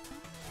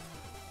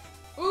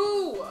 no.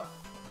 Ooh!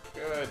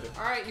 Good.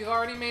 Alright, you've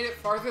already made it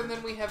farther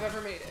than we have ever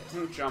made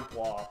it. Jump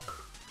walk.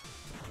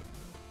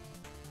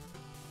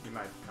 You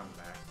might come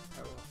back.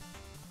 I will.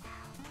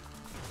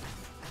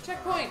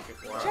 Checkpoint!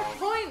 Wow.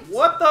 Checkpoint!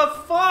 What the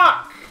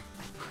fuck?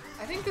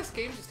 I think this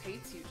game just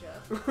hates you,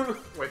 Jeff.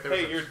 Wait, there was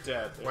Hey, a- you're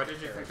dead. Why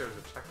did you think there was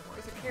a checkpoint?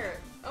 There's a carrot.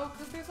 Oh,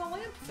 because there's a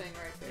lamp thing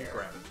right You there.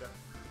 grab it, Jeff.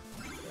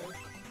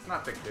 It's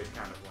not the good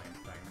kind of lame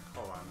thing.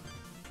 Hold on.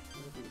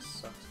 Everything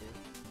sucks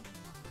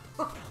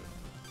here.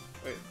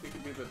 Wait, we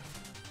could do the...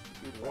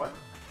 What?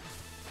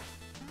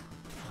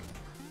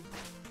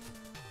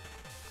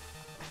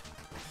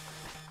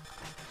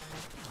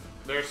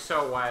 They're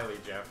so wily,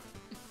 Jeff.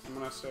 I'm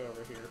gonna stay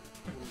over here.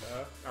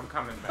 And, I'm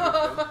coming back.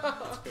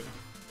 that's good.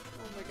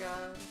 Oh my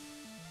god.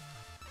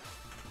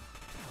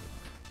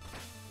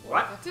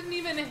 What? That didn't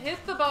even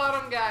hit the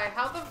bottom guy.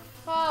 How the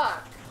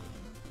fuck?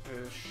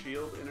 Does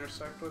shield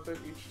intersect with it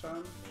each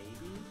time?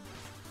 Maybe?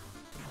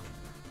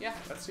 Yeah.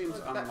 That seems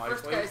Look, that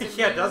first unlikely. guy's immune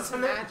Yeah, to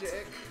doesn't it?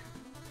 magic.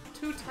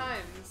 2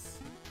 times.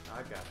 I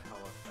got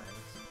hella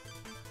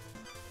things.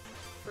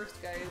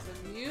 First guy is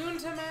immune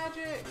to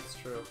magic. That's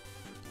true.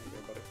 There you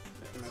go, buddy.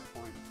 Making that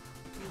point.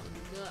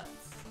 He's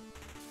nuts.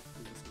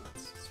 He's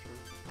nuts. It's true.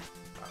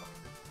 Oh.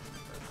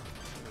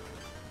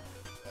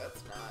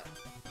 That's not.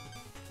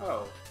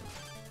 Oh,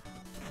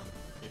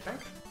 You think?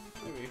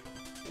 maybe.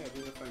 Yeah,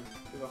 do the thing.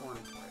 Do the horn.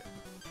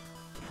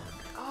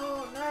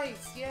 Oh,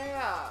 nice.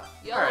 Yeah.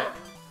 Yell Alright. him.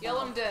 Yell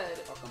him dead.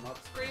 Fuck him up.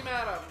 Scream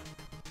at him.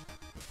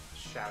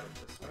 Shout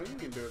it this I way.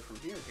 think you can do it from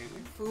here, can't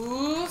you?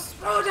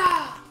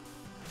 Fusroda!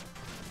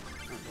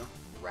 There you go.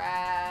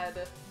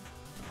 Rad.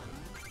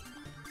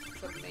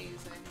 It's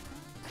amazing.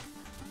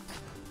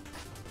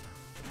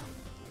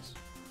 Nice.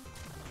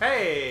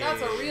 Hey!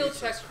 That's a real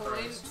Jesus checkpoint.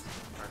 Christ.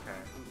 Okay.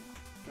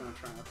 I'm gonna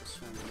try not to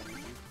swing at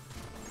anything.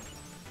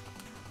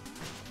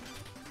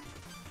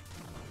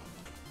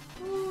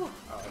 Ooh.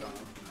 Oh, I don't know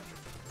magic.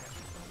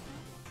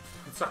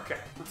 It's okay.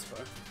 That's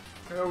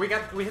fine.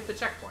 We hit the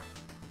checkpoint.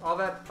 All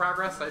that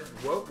progress,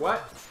 whoa,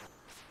 what?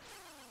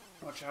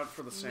 Watch out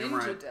for the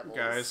samurai Ninja devils.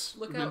 guys.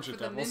 Look ninja out for the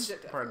devils.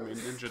 ninja Pardon me,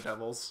 devils. ninja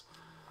devils.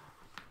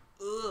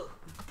 Ugh.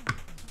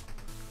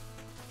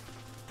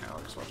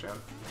 Alex, watch out.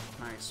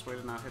 Nice. Way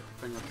to not hit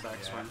the thing with the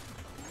backswing.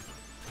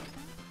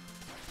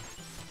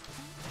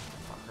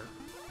 Fucker.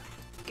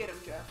 Get him,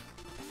 Jeff.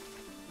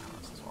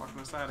 Alex is walking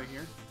us out of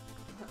here.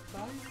 Bye.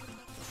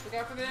 Look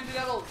out for the ninja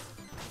devils.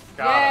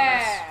 Got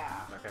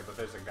Yeah! him. Okay, but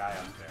there's a guy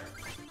up there.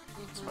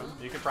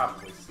 Mhm. You could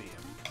probably see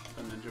him.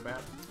 The ninja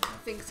bat.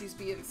 Thinks he's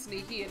being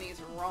sneaky and he's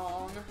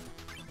wrong.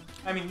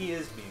 I mean, he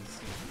is being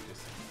sneaky,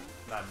 just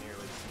not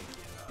nearly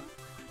sneaky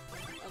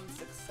enough.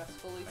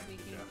 Unsuccessfully Thank you,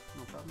 sneaky. Jeff.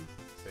 No problem.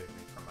 Save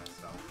me from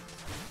myself.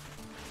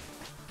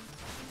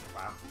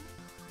 Wow.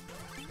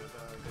 Good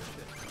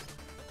shit.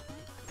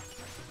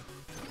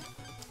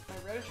 My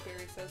reddish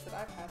berry says that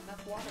I've had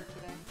enough water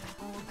today.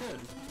 Oh, good.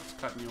 It's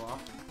cutting you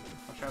off.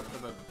 Watch out for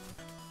the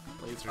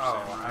laser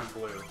Oh, samurai. I'm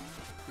blue.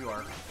 You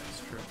are.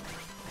 That's true.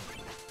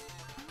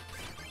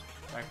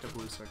 Back to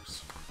blue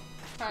 6.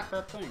 Ha. Get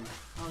that thing.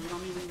 Oh, you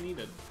don't even need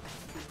it.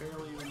 You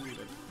barely even need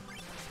it.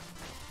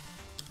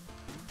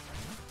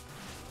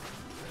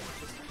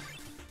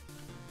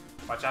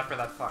 Watch out for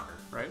that fucker.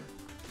 Right?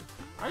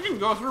 I can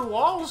go through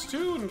walls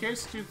too, in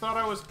case you thought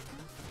I was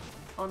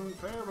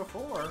unfair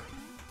before.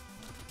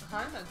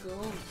 I'm a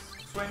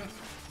ghost. Swing.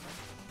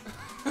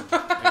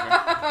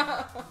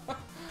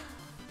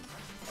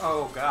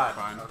 Oh god.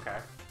 Fine. Okay.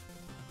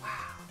 Wow.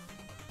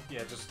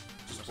 Yeah, just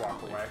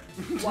walk away.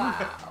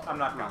 Wow. I'm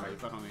not I coming.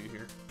 don't need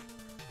here.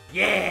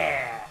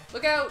 Yeah!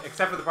 Look out!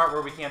 Except for the part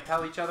where we can't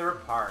tell each other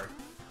apart.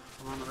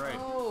 I'm on the right.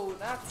 Oh,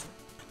 that's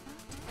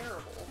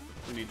terrible.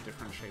 We need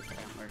different shaped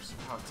antlers.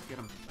 Oh, let's get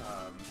him.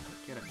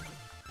 Get him.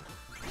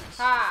 Nice.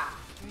 Ha!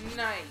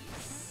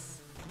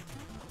 Nice.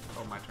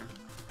 Oh, my turn.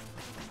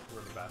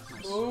 We're the best.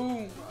 Nice.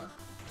 Boom.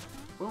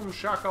 Boom,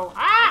 Shaco.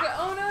 Ah!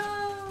 Oh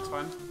no! It's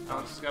fine.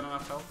 Alex has got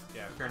enough health.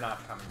 Yeah, if you're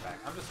not coming back,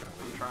 I'm just gonna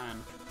I'm leave.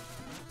 trying.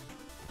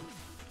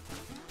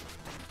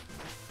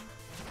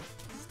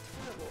 It's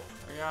terrible.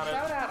 I got it.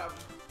 Shout at him.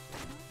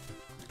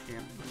 I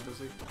can't. I'm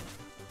busy.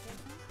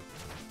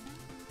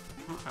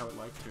 Well, I would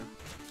like to.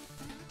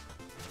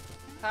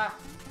 Ha!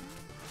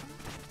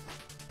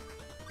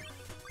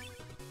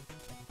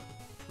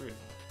 Weird.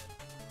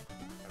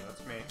 Okay,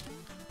 that's me.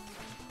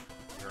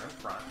 You're in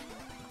front.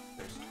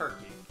 There's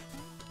Turkey.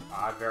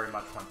 I very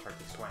much want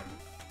Turkey swing.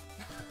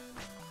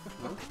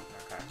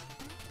 Okay.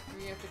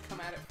 You have to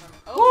come at it from.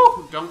 Oh!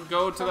 Woo! Don't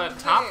go to From that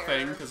top there.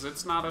 thing, because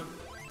it's not a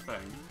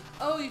thing.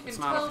 Oh, you can It's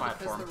not a tell because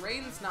platform. the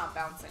rain's not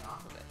bouncing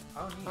off of it.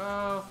 Oh, neat.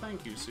 Oh,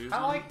 thank you, Susan.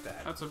 I like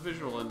that. That's a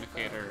visual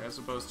indicator, as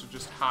opposed to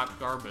just hot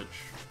garbage.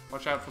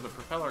 Watch out for the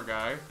propeller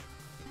guy.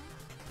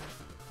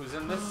 Who's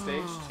in this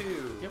stage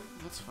too? Yep,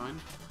 that's fine.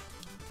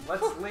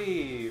 Let's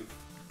leave.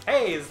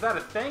 Hey, is that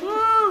a thing?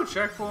 Woo!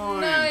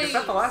 Checkpoint! Nice. Is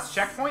that the last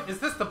checkpoint? Is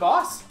this the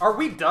boss? Are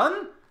we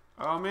done?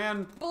 Oh,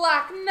 man.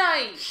 Black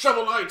Knight!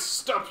 Shovel Knight,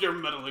 stop your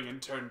meddling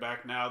and turn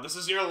back now. This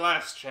is your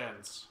last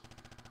chance.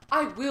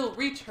 I will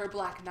reach her,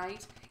 Black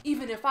Knight,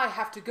 even if I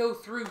have to go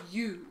through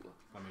you.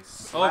 Let me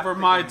slap Over the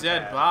my gamepad.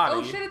 dead body.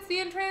 Oh shit, it's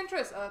the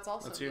Enchantress. Oh, that's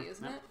also That's me, you.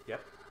 isn't Yep. it?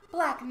 Yep.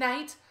 Black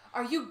Knight,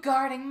 are you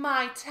guarding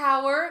my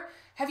tower?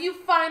 Have you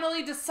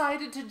finally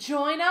decided to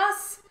join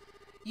us?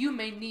 You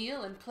may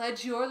kneel and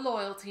pledge your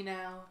loyalty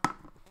now.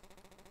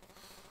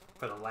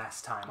 For the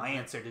last time, I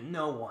answer to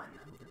no one.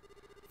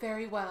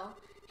 Very well.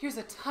 Here's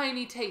a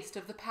tiny taste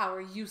of the power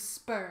you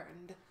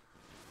spurned.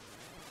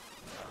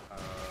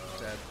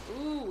 Dead.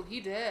 Ooh, he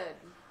did.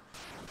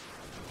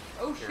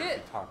 Oh Here, shit.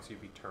 if he talks, you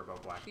be Turbo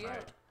Black Shit.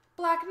 Knight.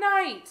 Black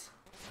Knight!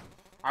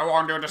 I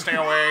warned you to stay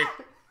away.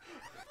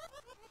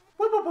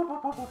 Whoop, whoop, whoop,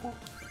 whoop, whoop, whoop, whoop.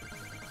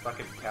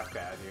 Fucking Kefka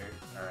out here.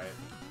 Alright.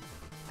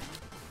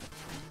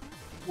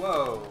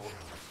 Whoa.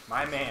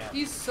 My man.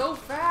 He's so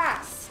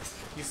fast!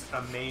 He's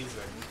amazing.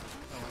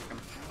 I like him.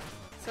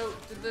 So,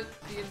 did the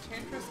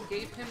Enchantress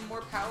gave him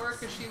more power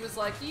because she was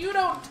like, you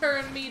don't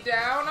turn me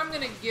down, I'm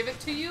gonna give it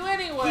to you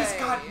anyway. He's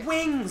got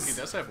wings! He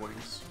does have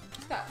wings.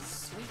 He's got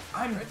sweet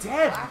I'm red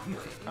dead. black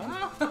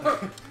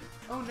wings.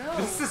 Oh no.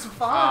 This is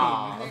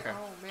fine. Oh, okay.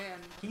 Oh man.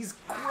 He's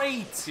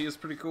great! He is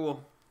pretty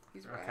cool.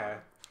 He's rad. Okay.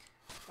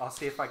 I'll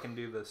see if I can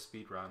do the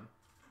speed run.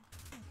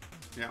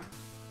 Yeah.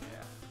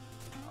 Yeah.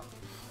 I'll do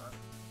that.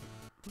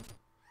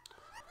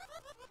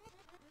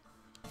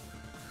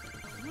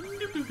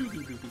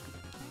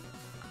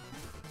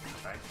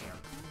 I can't.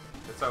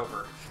 It's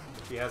over.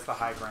 He has the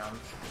high ground.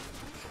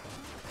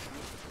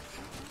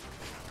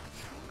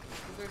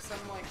 Is there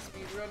some like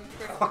speedrun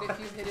trick that if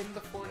you hit him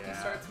before he Yeah.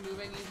 starts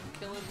moving, you can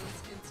kill him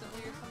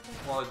instantly or something?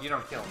 Well, you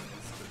don't kill him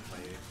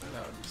instantly. But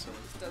That would be silly.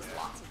 It does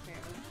lots of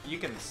damage. you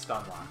can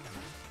stun lock him.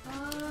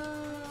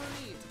 Oh,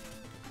 neat.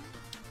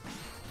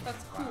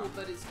 That's cool, Wow.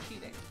 but is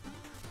cheating.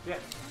 Yeah.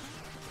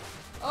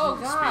 Oh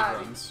god!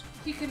 Speedruns.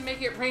 He can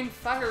make it rain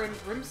fire and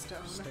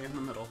brimstone. Stay in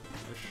the middle.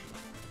 Ish.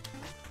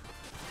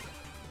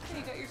 Hey,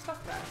 you got your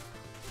stuff back.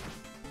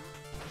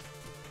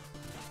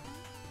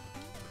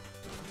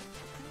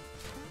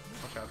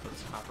 Watch out for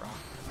this hot rock.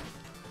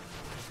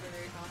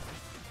 Very hot.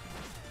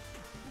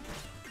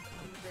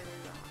 Very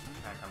hot.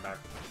 Can I come back?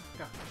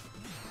 Yeah.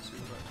 As soon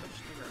as I touch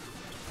the ground.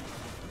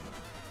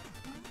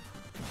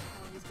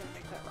 Oh, he's gonna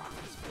make that rock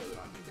explode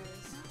on you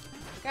guys.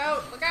 Look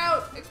out! Look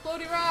out!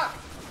 Exploding rock!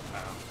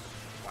 Oh.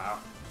 Wow.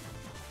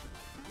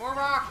 More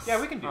rocks!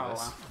 Yeah, we can do Oh, this.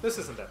 wow. This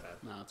isn't that bad.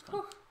 No, it's fine.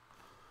 Whew.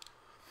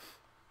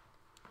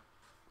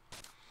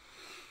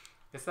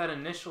 It's that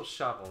initial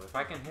shovel. If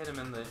I can hit him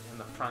in the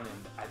front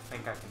end, I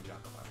think I can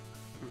juggle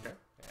him. Okay.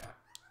 Yeah.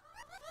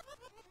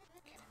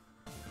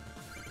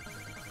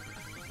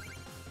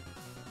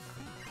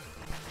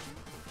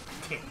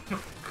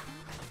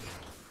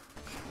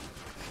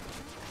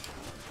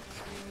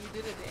 I mean, you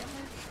did a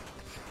damage.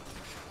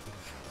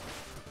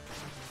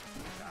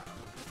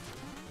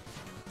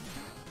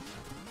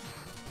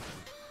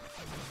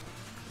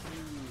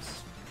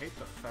 Jeez. I hate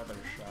the feather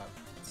shot.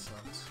 It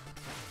sucks.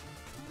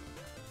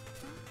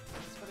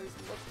 That's what he's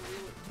look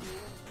really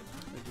cool.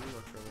 They do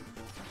look really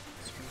cool.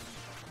 It's true.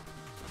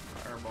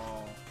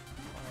 Fireball.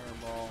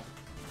 Fireball.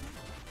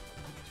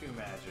 Too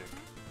magic.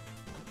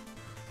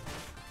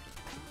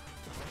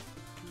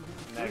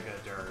 Mega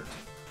dirt.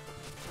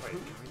 Wait,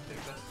 can we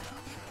take this?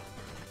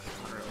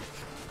 Not really.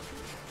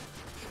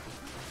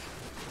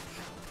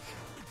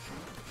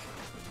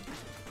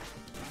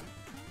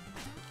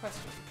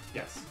 Question.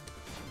 Yes.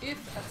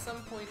 If at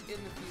some point in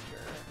the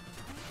future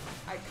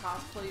I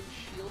cosplayed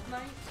Shield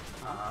Knight,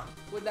 Uh-huh.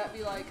 would that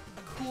be like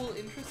a cool,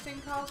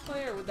 interesting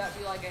cosplay, or would that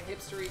be like a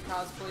hipstery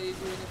cosplay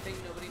doing a thing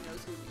nobody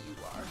knows who you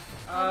are?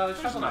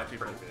 Shovel Knight's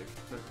pretty big.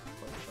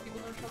 People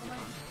know Shovel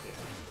Knight? Yeah.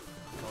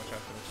 Watch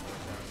out for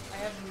this. I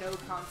have no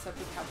concept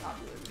of how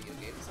popular video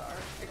games are,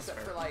 except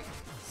for like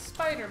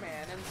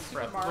Spider-Man and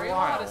Super Breath of the Mario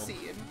Wild.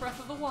 Odyssey and Breath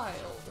of the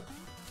Wild.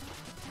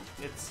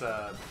 It's,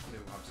 I'm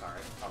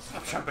sorry. I'll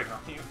stop jumping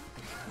on you.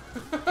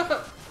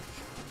 Oh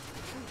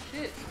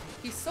shit,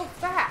 he's so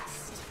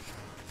fast!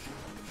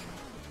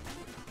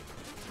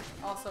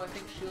 Also, I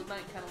think Shield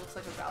Knight kind of looks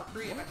like a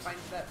Valkyrie, and I find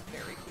that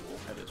very cool.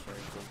 That is very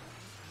cool.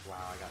 Wow,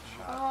 I got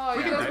shot. Oh,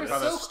 you Freaking guys right were by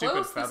those so stupid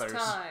close feathers.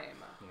 this time.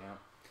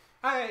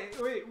 Yeah.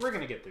 We're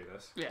gonna get through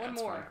this. Yeah, One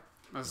it's more. fine.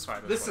 That's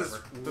fine. This is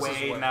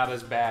way not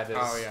as bad as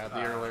Oh yeah,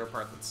 the earlier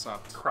part that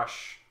sucked.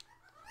 Crush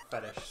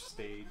fetish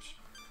stage.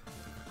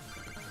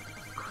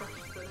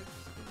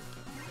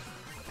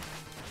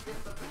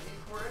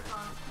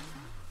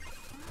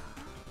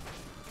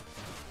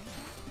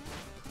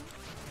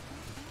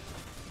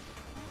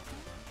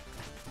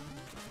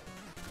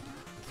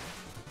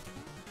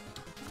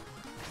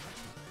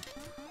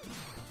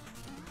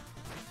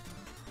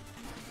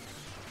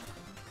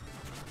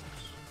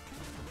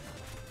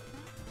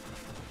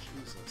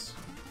 Jesus.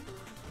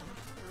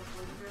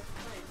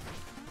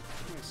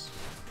 Nice.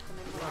 And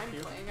then when I'm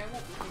playing, I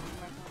won't be taking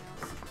my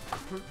toenails.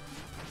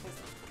 Because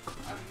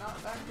I'm not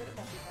that good at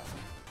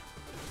multitasking.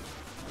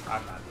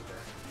 I'm not either.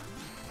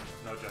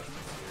 No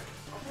judgments here.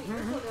 I'll take your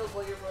toenails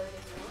while you're playing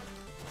if you want.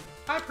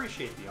 I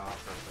appreciate the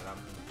offer, but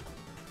I'm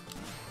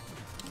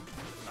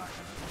not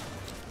gonna.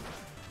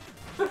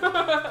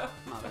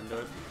 Not into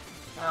it.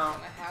 No.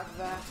 Can I have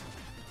that?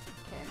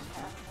 Can't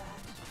have that.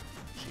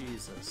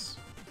 Jesus.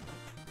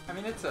 I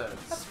mean, it's a.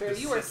 That's fair.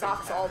 You wear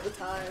specific socks all pattern. the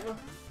time.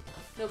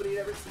 Nobody'd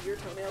ever see your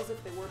toenails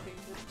if they were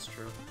painted. It's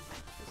true.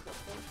 Just got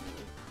so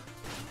silly.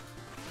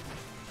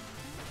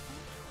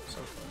 So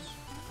close.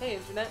 Hey,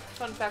 internet.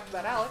 Fun fact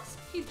about Alex.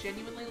 He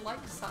genuinely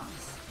likes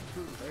socks.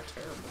 They're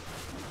terrible.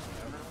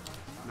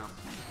 No.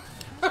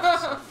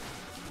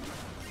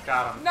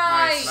 Got him.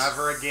 Nice!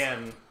 Never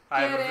again.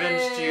 I have Get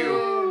avenged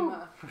you.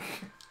 him!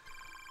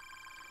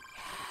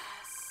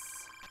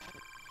 Yes!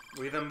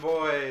 We them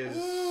boys.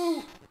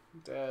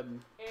 Dead.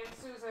 And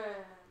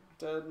Susan.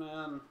 Dead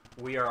man.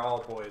 We are all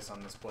boys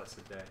on this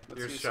blessed day. Let's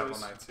Here's see, Shovel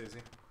Suze. Knight, Susie.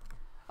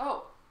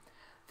 Oh,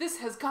 this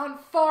has gone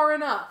far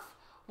enough.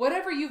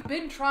 Whatever you've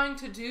been trying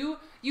to do,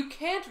 you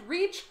can't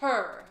reach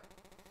her.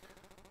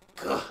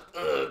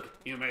 Ugh.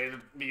 You may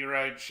be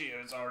right. She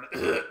has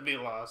already be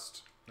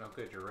lost. Oh,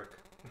 good, you're Rick.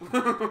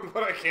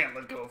 But I can't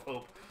let go of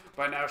hope.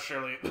 By now,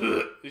 surely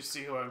you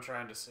see who I'm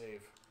trying to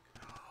save.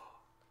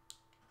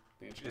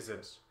 Is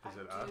it I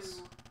us?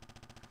 do.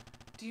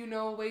 Do you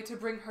know a way to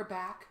bring her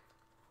back?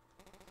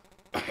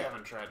 I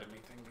haven't tried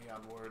anything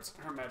beyond words.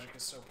 Her magic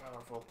is so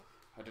powerful.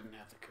 I didn't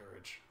have the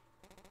courage.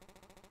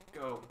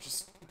 Go,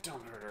 just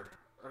don't hurt her,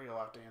 or you'll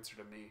have to answer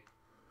to me.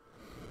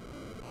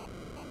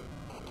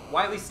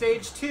 Wily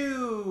Stage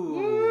 2!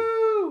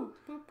 Woo!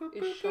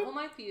 Is Shovel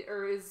Knight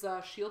is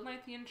Shield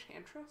Knight the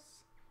Enchantress?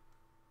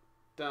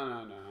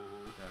 Da-na-na.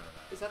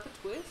 Is that the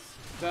twist?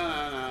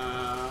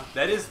 Da-na-na.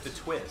 That is the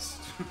twist.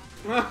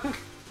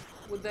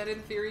 Would that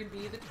in theory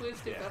be the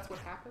twist if Yeah. that's what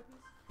happens?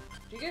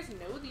 Do you guys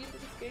know the end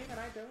of this game and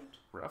I don't?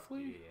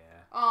 Roughly?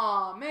 Yeah.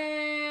 Aw,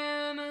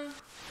 man!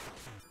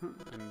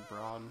 In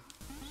broad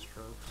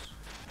strokes.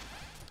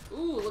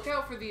 Ooh, look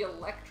out for the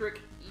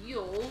electric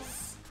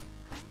eels.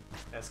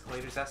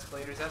 Escalators,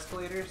 escalators,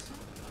 escalators.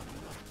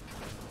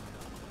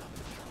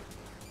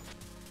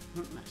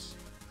 Nice.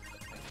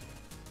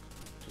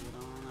 Get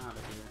on out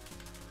of here.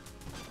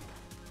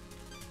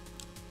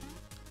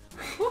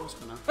 Just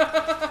gonna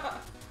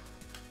dash.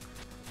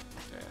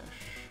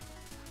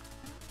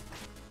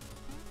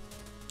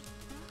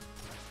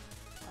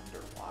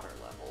 Underwater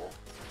level.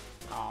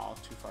 Oh,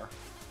 too far.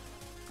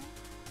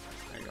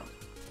 There you go.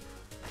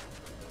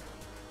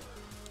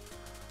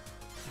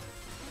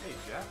 Hey,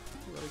 Jeff.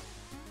 Hey, buddy.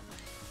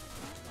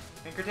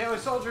 Anchor Taylor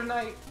Soldier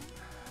Knight.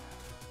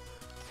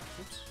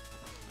 Oops.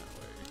 That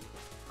way.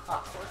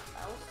 Clockwork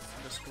Mouse.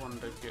 I just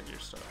wanted to get your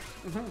stuff.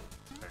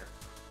 Fair.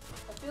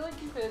 I feel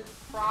like you could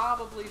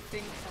probably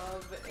think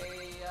of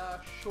a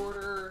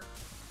shorter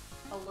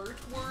alert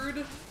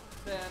word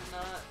than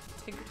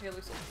Tinker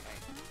Tailor Soldier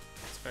Knight.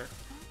 That's fair.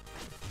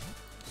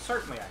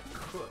 Certainly I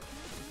could.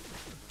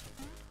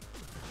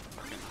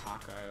 Fucking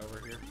Hawkeye over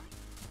here.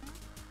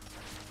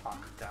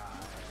 Hawk guy.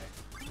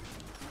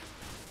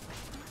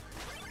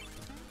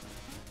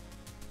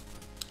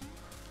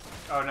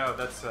 Oh no,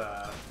 that's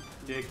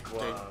dig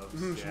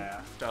gloves. Yeah.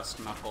 Dust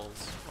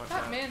knuckles. Watch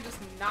That out. man just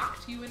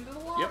knocked you into the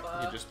lava.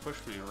 Yep, he just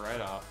pushed me right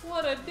off.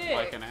 What a dick.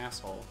 Like an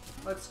asshole.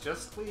 Let's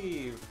just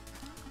leave.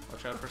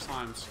 Watch out for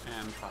slimes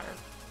and fire.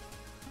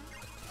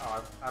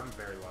 Oh, I'm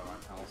very low on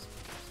health.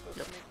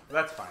 Yep.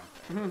 That's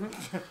fine.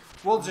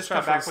 We'll just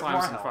Watch come out for back with more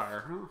slimes and health.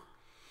 fire.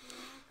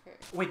 Okay.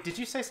 Wait, did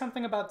you say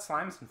something about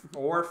slimes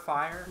or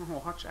fire?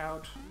 Watch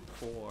out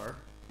for...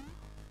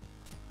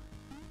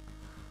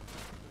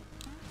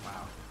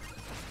 Wow.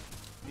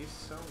 He's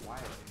so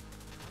wily.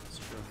 That's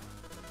true.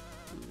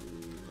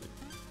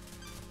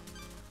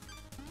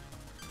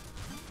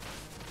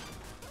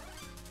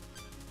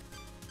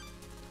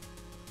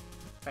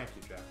 Thank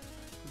you, Jeff.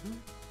 Mm-hmm.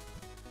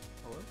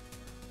 Hello?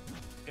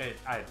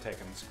 I had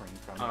taken the screen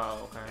from you.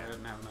 Oh, okay. Yeah. I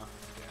didn't have enough.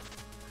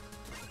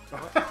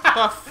 What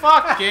the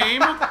fuck,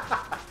 game?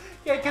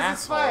 Yeah, because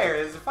it's fire.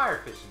 There's a fire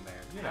fish in there.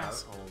 You know.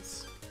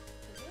 Assholes.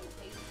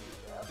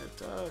 It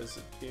does.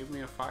 It gave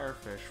me a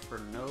firefish for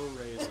no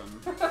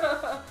reason.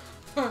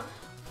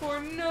 For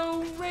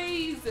no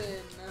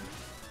reason.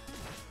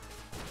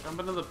 Jump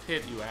into the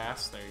pit, you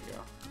ass. There you go.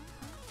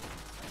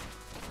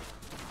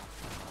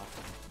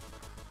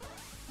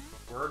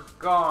 We're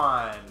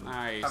gone.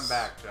 Nice. Come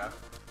back, Jeff.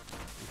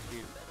 You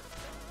can't.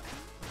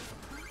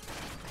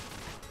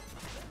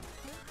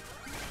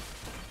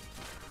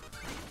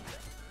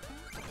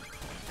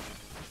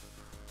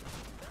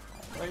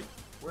 Alright.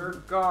 We're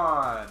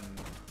gone.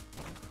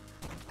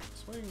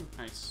 Swing.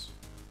 Nice.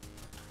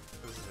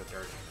 This is a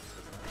dirty innocence,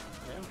 isn't it?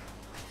 Yeah.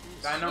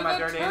 Do I know With my a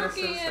dirty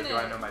turkey innocence, or in do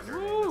I it. know my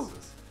dirty Woo.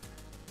 innocence?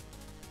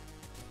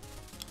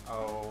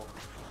 Oh.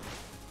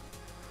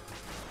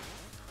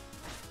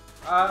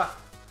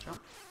 Jump.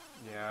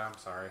 Yeah, I'm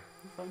sorry.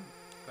 You're fine.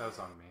 That was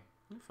on me.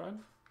 You're fine.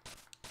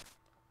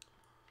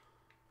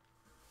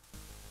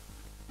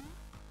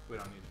 We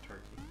don't need a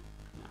turkey.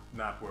 No.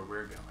 Not where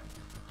we're going.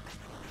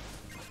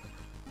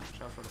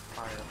 Watch out for the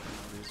fire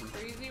for no reason.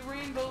 Crazy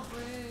rainbow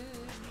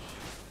bridge.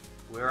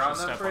 We're on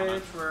the step on bridge.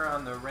 it. We're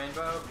on the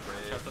rainbow Watch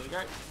bridge. out for the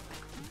guy.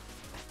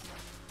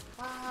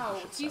 Wow,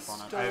 should he step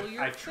on it. stole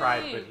your I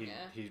tried, thing. but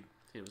he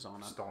He was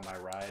on it. stole my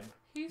ride.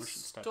 He We should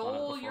step on it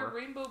stole your before.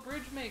 rainbow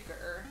bridge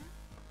maker.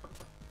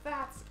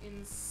 That's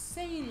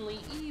insanely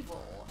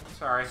evil.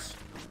 Sorry.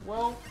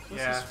 Well, this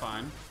Yeah. is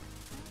fine.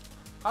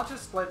 I'll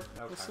just let. Okay.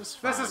 This is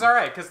This is fine. all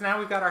right because now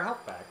we've got our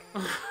health back.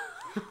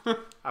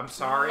 I'm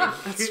sorry.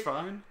 That's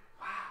fine.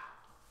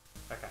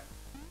 Okay.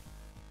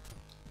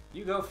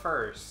 You go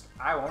first.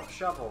 I won't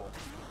shovel.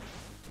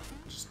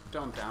 Just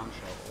don't down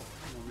shovel.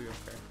 We'll be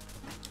okay.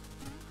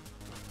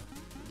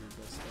 Your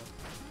best stuff.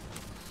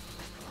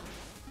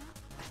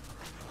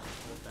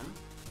 Hold down.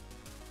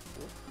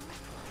 Cool.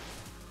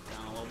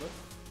 Down a little bit.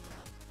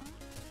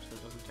 So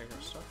it doesn't take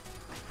our stuff.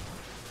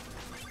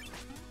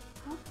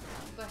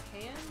 The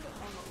hand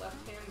on the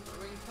left-hand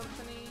brewing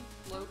company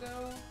logo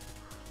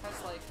has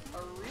like a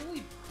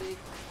really big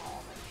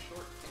palm and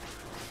short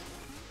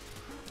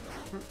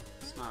fingers.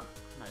 It's not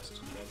nice to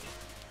judge.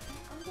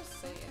 I'm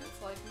just saying,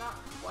 it's like not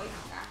quite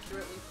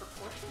accurately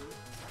proportioned.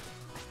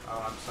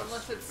 Oh, I'm so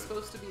Unless stupid. it's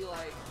supposed to be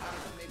like, I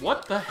don't know, maybe.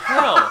 What the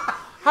hell?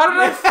 How did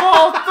I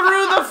fall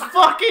through the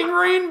fucking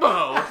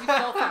rainbow? You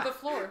fell through the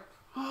floor.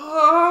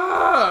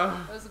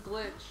 Ah! That was a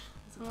glitch.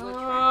 It's a glitch right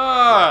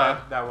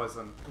Ah! That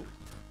wasn't.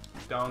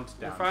 Don't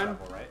down fine.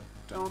 shovel, right?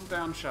 Don't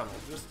down shovel.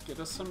 Just get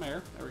us some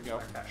air. There we go.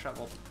 Okay.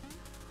 Shovel.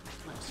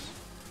 Nice.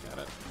 Got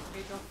it. there.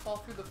 Okay, don't fall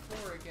through the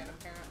floor again,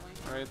 apparently.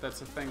 Alright,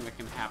 that's a thing that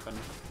can happen.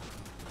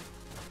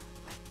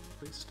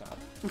 Please stop.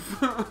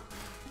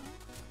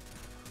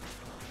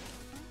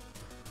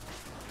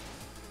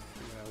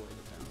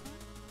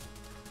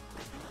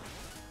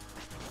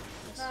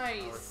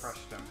 Nice. Oh, it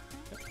crushed him.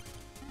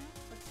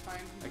 That's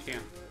fine. I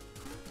can't. There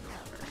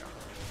There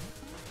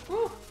we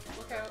go. Woo!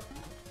 Look out.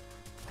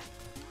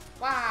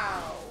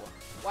 Wow.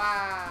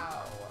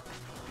 Wow.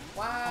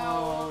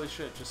 Wow. Holy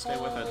shit, just stay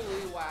with it.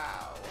 Holy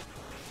wow.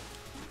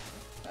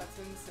 That's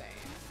insane.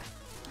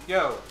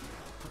 Yo,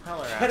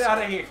 Propeller get asshole.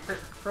 out of here.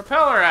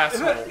 Propeller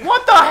asshole.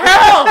 What the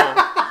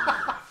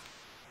hell?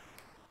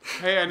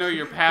 Hey, I know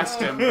you're past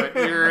him, but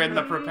you're in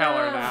the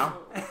propeller now.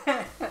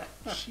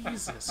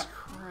 Jesus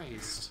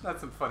Christ. That's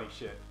some funny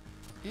shit.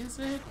 Is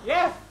it?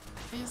 Yeah.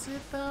 Is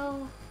it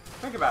though?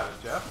 Think about it,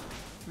 Jeff.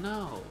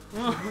 No.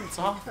 It's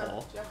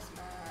awful. Jeff's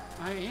mad.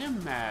 I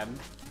am mad.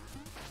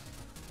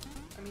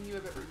 I mean, you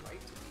have every right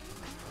to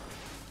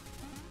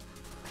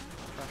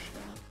Crush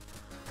him.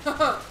 be.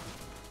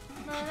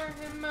 Murder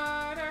him,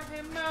 murder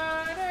him,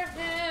 murder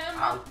him.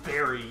 I'll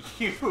bury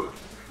you.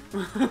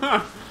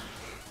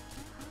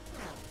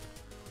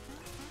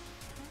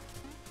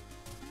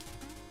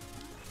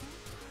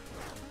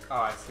 Oh,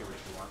 I see what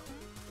you want.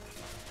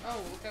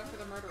 Oh, look out for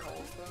the murder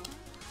holes, though.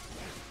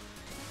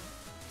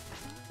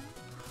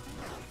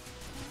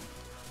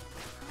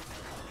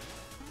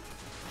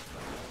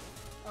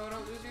 Oh,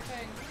 don't lose your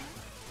thing.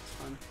 It's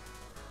fine.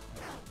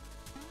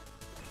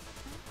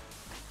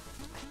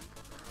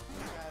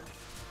 Oh, God.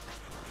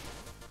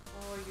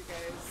 Oh, you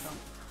guys. Jump.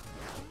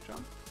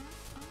 Jump.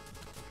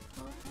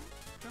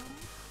 Jump.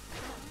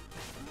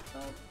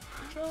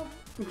 Jump. Jump.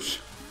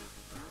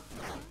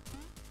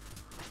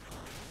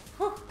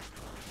 Whew.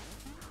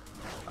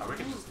 Oh, we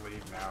can just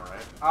leave now,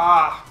 right?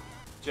 Ah,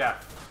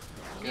 Jeff.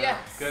 Yes.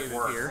 Good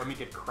work. Here. Let me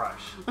get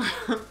crushed.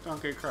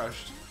 Don't get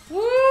crushed.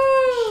 Woo!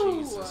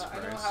 Jesus I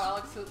know Christ. how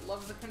Alex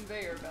loves the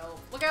conveyor belt.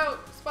 Look out,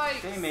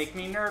 spikes! They make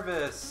me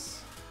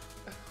nervous.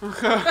 Oh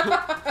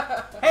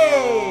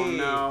Hey!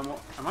 no.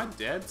 Am I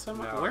dead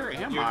somewhere? No, Where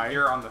am you're, I?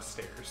 You're on the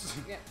stairs.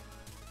 Yeah.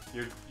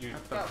 You're At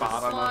the Yeah,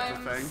 bottom of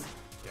slimes. the thing.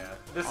 Yeah,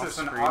 this Off is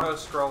an screen.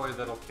 auto-scroller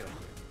that'll kill you.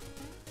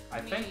 I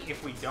think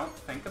if we don't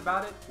think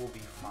about it, we'll be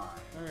fine.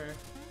 Okay,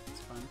 it's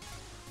fine.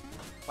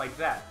 Like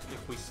that.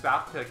 If we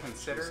stop to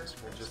consider, Jesus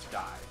we'll Christ. just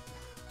die.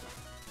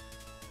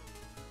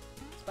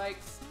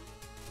 Spikes.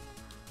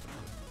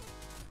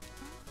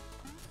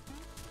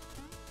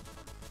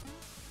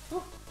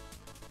 Whew.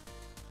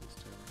 Let's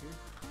stay over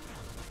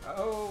here.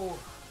 Oh,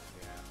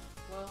 yeah.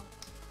 Well,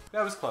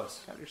 That was close.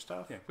 Got your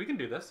stuff. Yeah, we can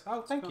do this.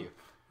 Oh, thank you.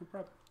 No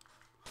problem.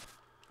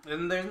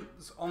 And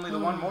there's only the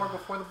one more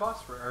before the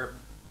boss or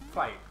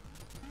fight.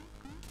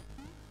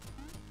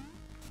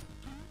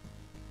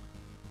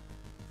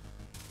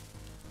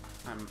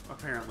 I'm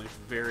apparently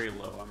very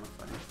low on the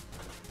thing.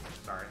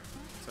 Sorry.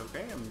 It's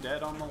okay, I'm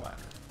dead on the ladder.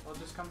 I'll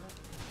just come back.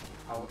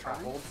 I'll try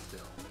to hold still.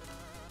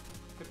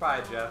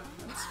 Goodbye, Jeff.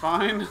 It's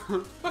fine.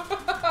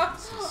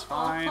 This is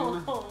fine.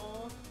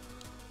 Oh.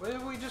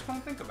 Well, we just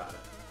won't think about it.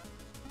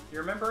 You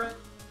remember it?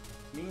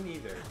 Me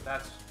neither.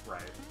 That's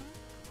right.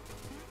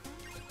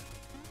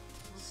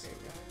 Okay,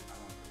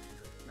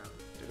 guys. No,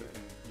 do You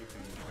it.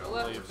 can Go go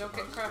left, where you're don't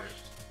get supposed to.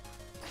 crushed.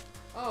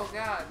 Oh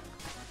god.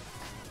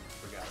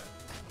 We got it.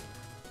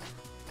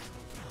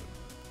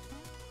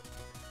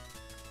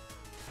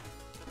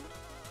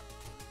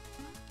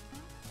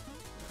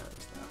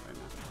 There's that right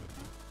now.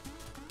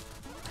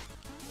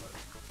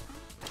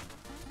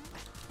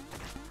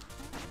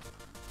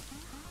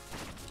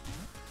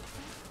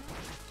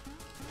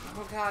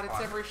 Oh god, it's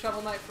every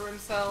Shovel Knight for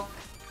himself.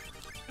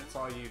 It's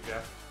all you,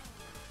 Jeff.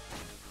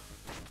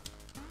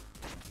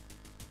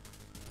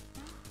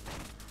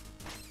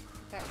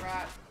 That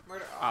rat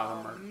murder.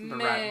 Ah, the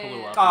rat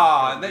blew up.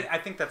 Oh, and I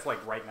think that's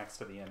like right next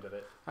to the end of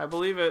it. I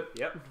believe it.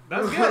 Yep.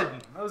 That was good.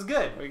 That was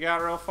good. We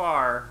got real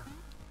far.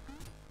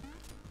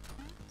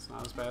 It's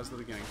not as bad as the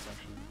beginning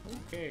section.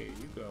 Okay,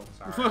 you go.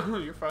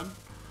 Sorry. You're fun.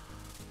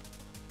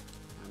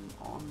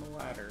 I'm on the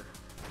ladder.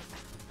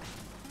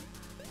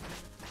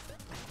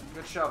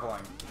 Good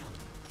shoveling.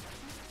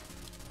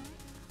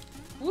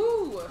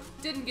 Woo!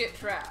 Didn't get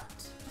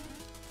trapped.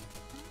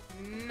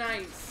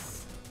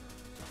 Nice.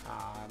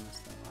 Ah, I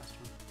missed that last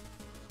one.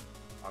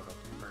 I'll go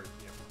first.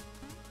 Yep.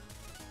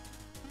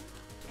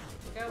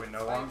 Look out, We no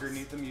spikes. longer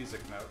need the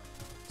music note.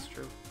 It's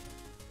true.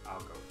 I'll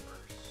go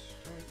first.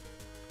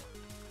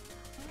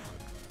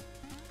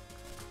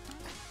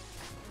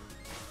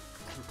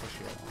 I'll push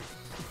you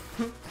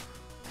along.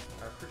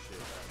 I appreciate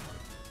that.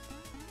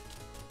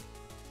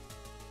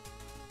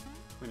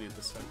 We need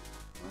this thing.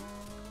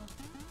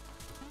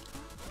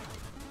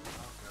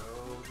 I'll go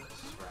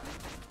this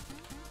route.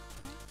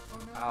 Oh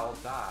no. I'll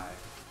die.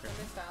 I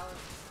missed Alex.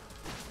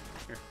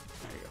 Here,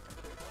 there you go.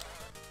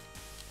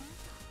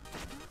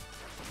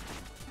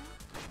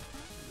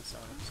 This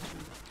Alex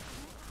too.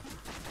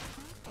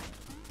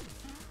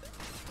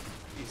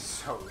 He's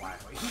so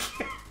wily.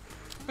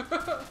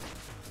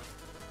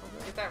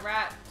 Get that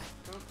rat.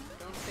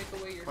 Don't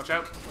take away your Watch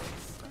out. standing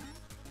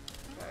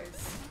place. Guys.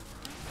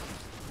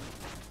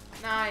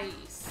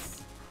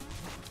 Nice.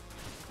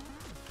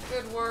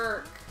 Good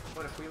work.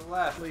 What if we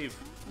left? Leave.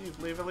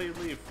 Leave.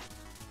 Wait,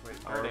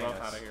 Oh, we're both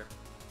Ardanus. out of here.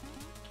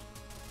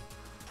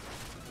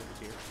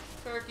 Over here.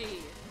 Turkey.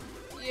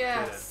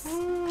 Yes.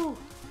 Woo!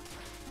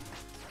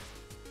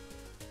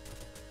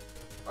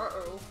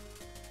 Uh-oh.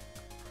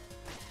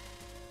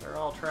 They're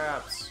all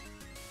traps.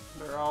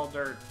 They're all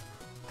dirt.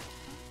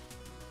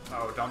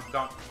 Oh, don't.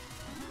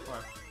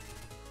 What?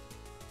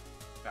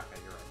 Okay,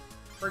 you're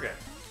right. We're good.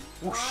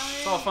 Why?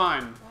 It's all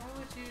fine. Why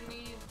would you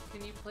need...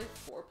 Can you play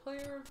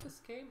 4-player of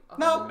this game? Oh,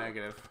 No.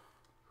 Negative.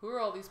 Who are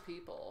all these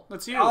people?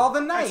 That's you. All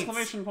the knights.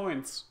 Exclamation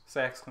points.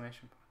 Say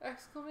exclamation point.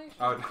 Exclamation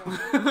Oh,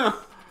 point.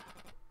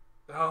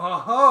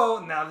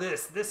 Oh, now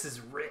this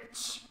is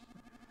rich.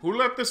 Who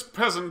let this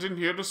peasant in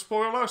here to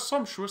spoil our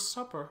sumptuous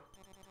supper?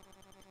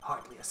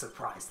 Hardly a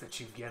surprise that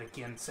you've yet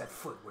again set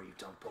foot where you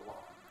don't belong.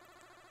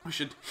 We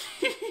should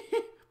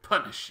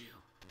punish you.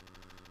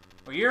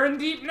 Well, you're in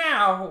deep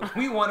now.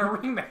 We want a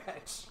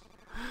rematch.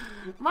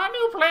 My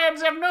new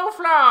plans have no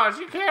flaws.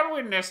 You can't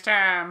win this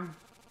time.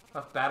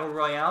 A battle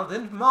royale,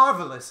 then?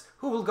 Marvelous.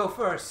 Who will go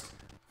first?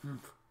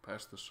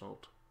 Pass the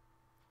salt.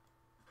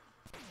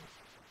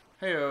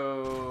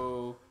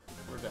 Heyo.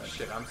 We're dead.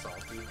 Shit, I'm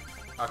salty.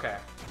 Okay.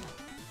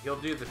 He'll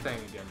do the thing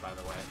again, by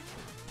the way.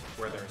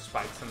 Where there are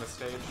spikes in the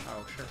stage.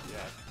 Oh, sure. Yeah.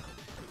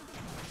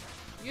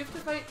 You have to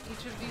fight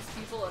each of these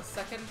people a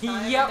second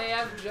time, Yep. and they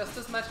have just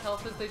as much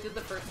health as they did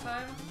the first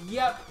time?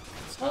 Yep.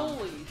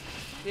 Holy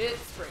shit,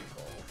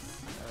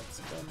 sprinkles. That's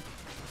done.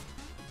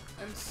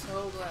 I'm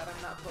so glad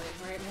I'm not playing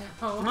right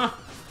now.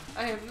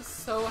 I am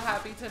so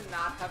happy to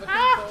not have a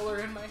controller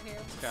in my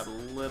hands. Got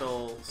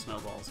little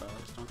snowballs,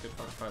 Alex. Don't get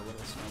fucked by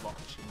little snowballs.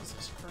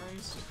 Jesus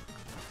Christ.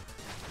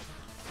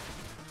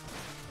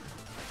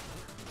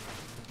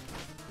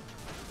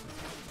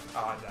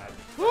 Oh, I died.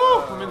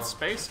 Woo! I'm in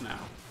space now.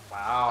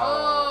 Wow.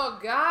 Oh,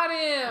 got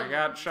I him!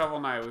 got Shovel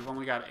Knight. We've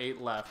only got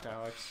 8 left,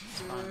 Alex.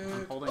 It's fine.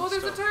 I'm holding Oh,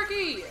 there's still. a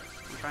turkey!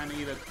 I'm trying to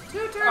eat it. 2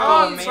 turkeys!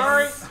 Oh, man.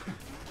 sorry.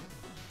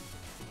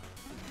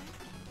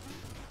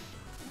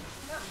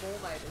 That mole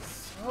knight is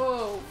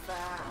so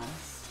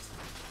fast.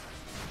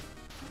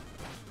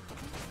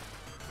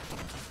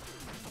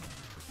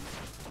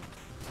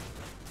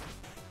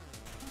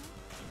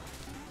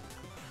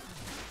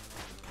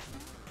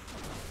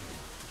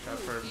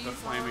 for the he's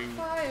flaming on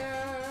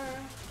fire.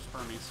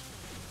 spermies.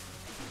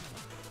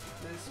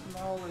 This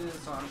mole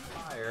is on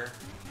fire.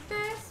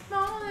 This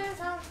mole is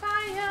on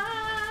fire.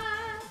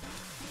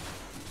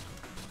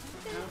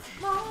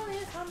 This mole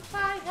is on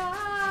fire.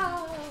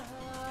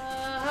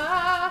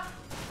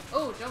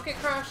 Oh, don't get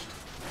crushed.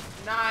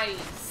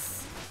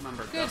 Nice.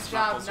 Remember, Good dust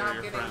job knuckles are not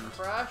your getting friend.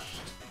 crushed.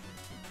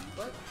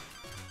 What?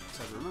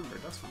 So remember,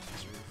 dust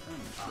knuckles are your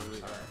friend. Oh,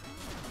 Really sorry. are.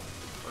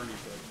 Bernie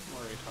did.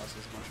 Or he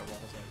tosses a bunch of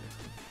walls at you.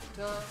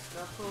 Dust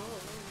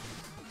knuckles.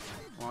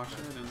 Watch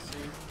it and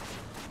see.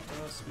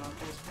 Dust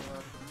knuckles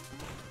blood.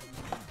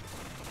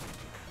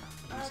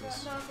 I got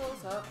Jesus.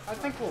 knuckles up. I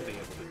think we'll be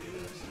able to do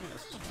this.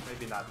 Yes.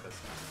 Maybe not this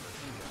time, but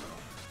in general.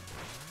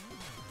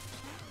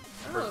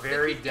 I don't know, We're if they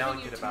very keep giving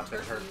you delicate two about the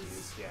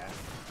turkeys. Yeah.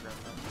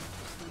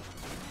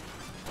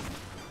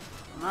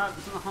 Not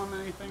on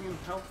anything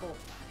helpful.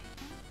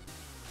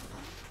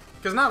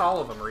 Because not all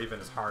of them are even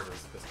as hard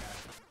as this guy.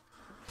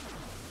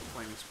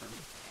 Flaming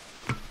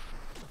spring.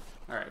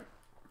 Alright.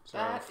 So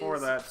That for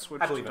is that,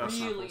 switch I to believe dust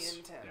Really knuckles.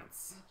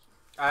 intense.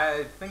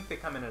 I think they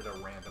come in at a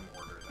random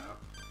order, though.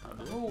 Oh,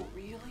 do they? Oh,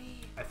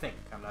 really? I think.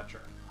 I'm not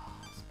sure.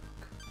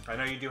 I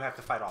know you do have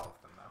to fight all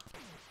of them,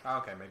 though. Oh,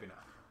 okay, maybe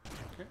not.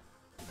 Okay.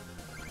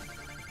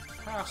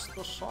 Pass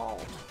the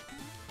salt.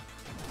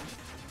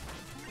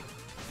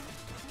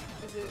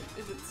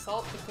 Is it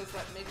salt because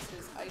that makes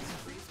his ice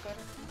freeze better?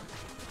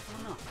 I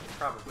don't know.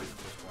 Probably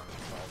just one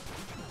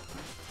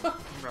insult.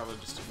 Probably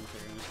just didn't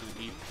care. I'm just gonna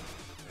eat.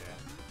 Yeah.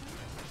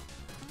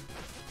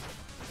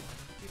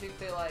 Do you think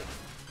they like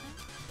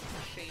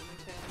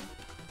shamed him?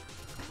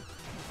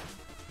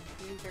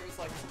 Do you think there was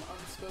like some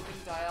unspoken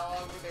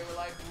dialogue where they were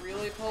like,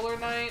 really, Polar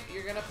Knight?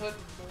 You're gonna put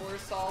more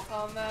salt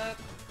on that?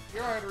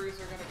 Your arteries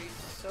are gonna be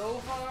so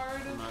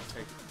hard. I'm gonna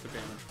take the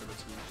damage for the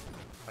team.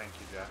 Thank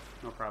you, Jeff.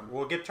 No problem.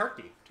 We'll get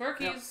turkey.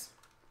 Turkeys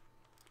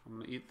I'm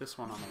gonna eat this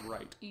one on the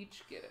right.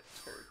 each get a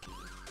turkey.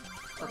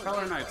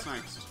 Propeller wait, Knight's what?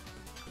 next.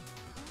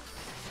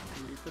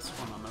 I'm gonna eat this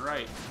one on the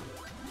right.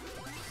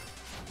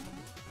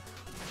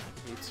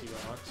 Hates you,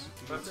 Alex.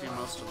 He hates you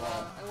most of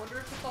all. I wonder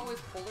if it's always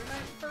Polar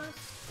Knight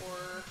first,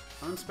 or...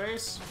 I'm in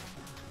space?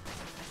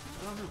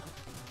 I don't know.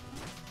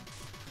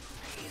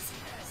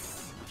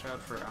 Craziness. Watch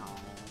out for background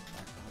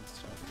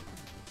stuff.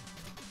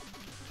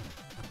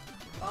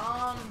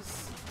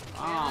 Bombs!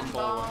 Bomb Cannon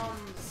bowling.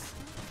 bombs!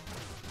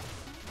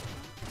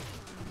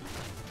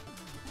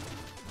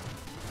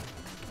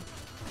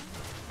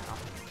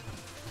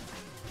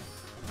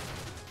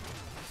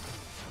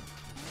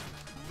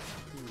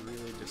 He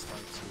really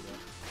dislikes you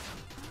though.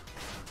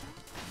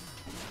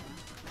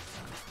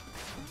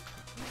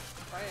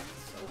 Trying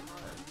so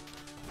hard.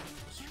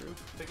 It's true.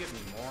 If they give me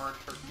more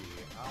turkey,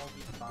 I'll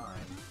be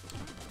fine.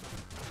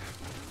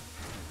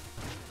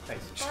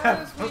 Thanks, As far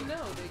as Jeff. we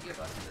know, they give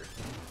us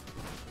turkey.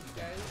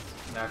 You guys?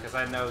 No, because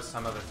I know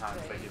some of the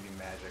times they give you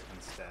magic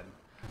instead.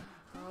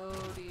 Oh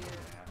dear.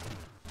 Yeah.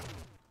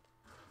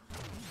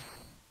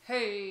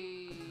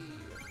 Hey!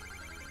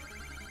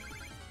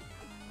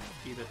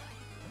 Eat it.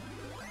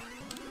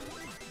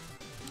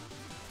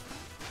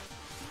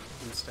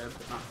 Instead,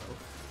 but not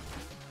both.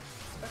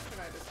 Spectre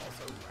Knight is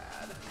also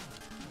rad.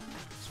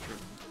 It's true.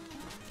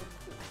 What a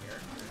cool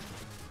character.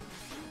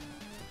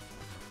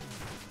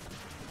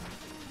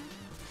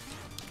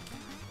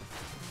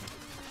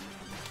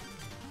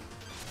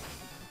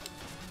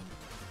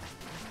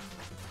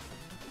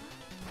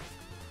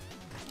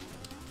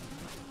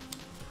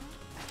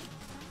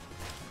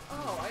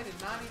 Oh, I did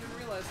not even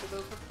realize that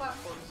those were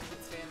platforms you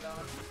could stand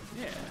on.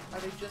 Yeah. Are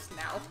they just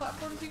now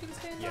platforms you can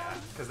stand Yeah, on?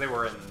 because they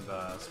were in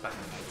the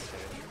Spectre Knight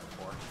stage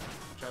before.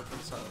 Watch out for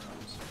the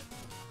Salamanders.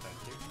 Thank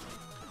you.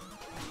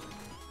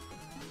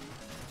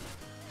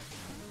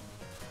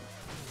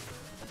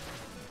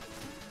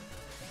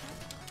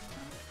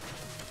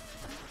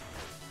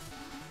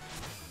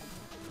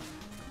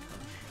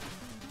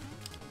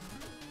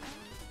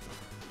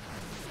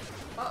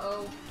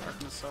 Uh-oh.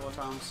 Darkness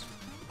Solitons.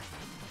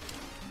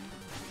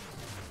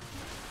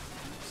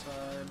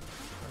 Side,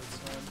 right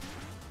side,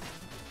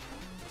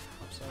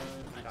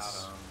 upside, nice.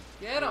 Got him.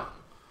 Get him!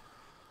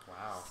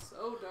 Wow. So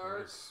Or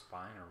dark. his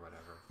spine or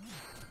whatever.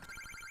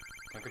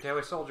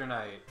 Tinkertailor Soldier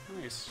Knight.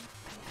 Nice.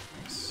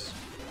 Nice.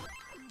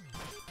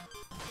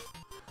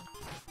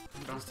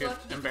 Don't still get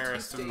have to do the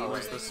embarrassed and two-stage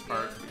lose thing this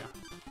part. again. Yeah.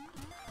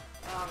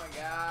 Oh my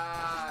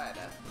god.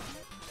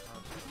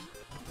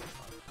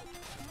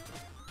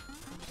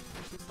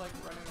 He's like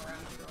running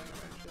around throwing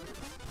wrenches.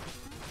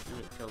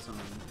 Maybe it kills him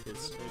in his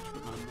stage,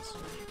 but not in this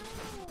stage.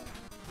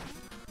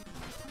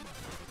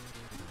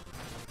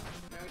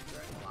 Now he's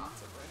throwing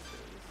lots of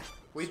wrenches.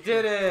 We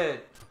did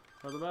it!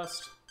 For the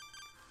best.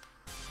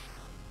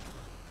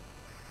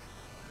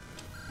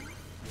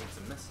 Needs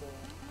a missile.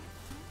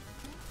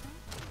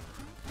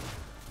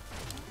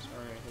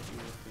 Sorry, I hit you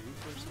with the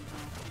anchor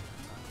somehow.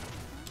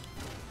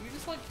 You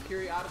just like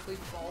periodically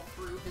fall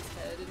through his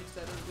head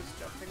instead of just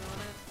jumping on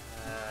it.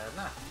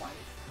 Not quite.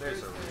 There's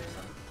a There's the-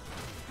 reason.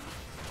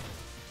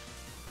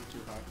 You're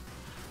too high.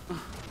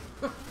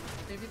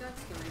 Maybe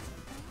that's the reason.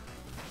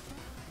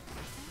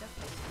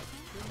 Definitely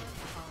too much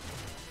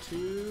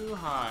Too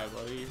high,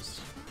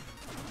 buddies.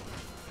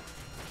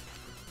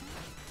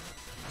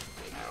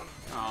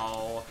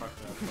 Oh, I fucked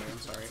it up. I'm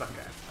sorry. It's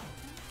okay.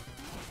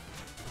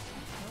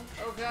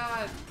 Oh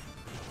god.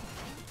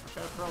 Watch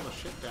out for all the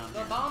shit down The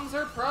here. bombs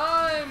are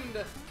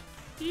primed!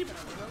 Beep. I'm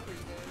gonna run over you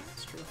guys.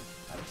 It's true.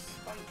 Out of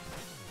spite.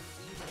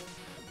 Evil.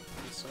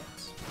 It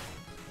sucks.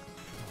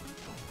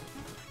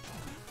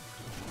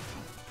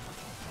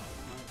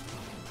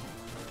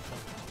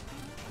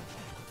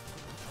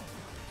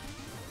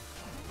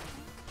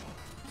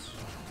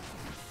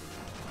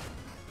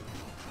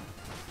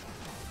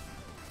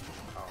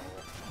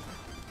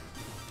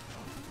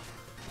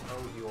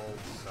 Oh, you old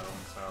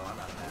so-and-so. I'm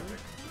not magic.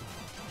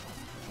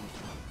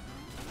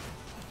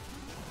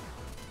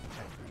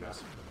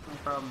 Just no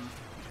problem.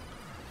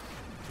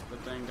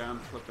 Put the thing down,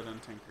 flip it,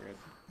 and tinker it.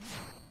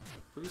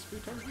 Please be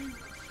turkey.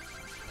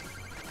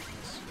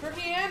 Nice.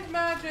 Turkey and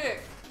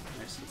magic!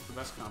 Nice. It's the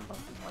best combo.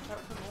 Watch out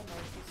for Null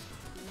Knight.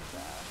 He's too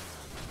fast.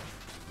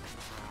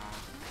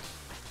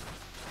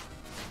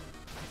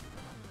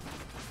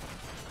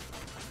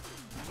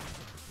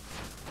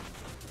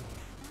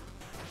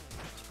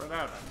 Spread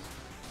out.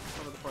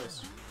 All over the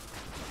place.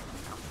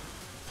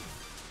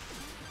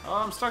 Oh,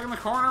 I'm stuck in the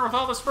corner with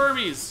all the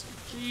spermies.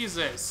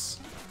 Jesus.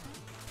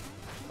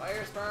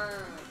 Fire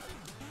sperm!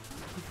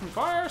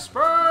 Fire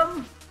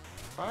sperm.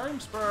 Firing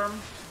sperm.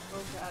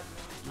 Oh god,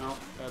 no. No,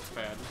 that's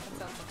bad.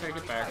 That sounds like Take a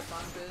it back.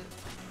 Python bid.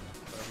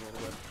 A little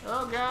bit.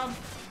 Oh god.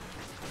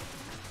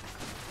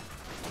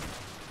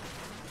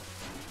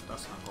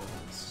 Dust knuckles.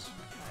 Nice.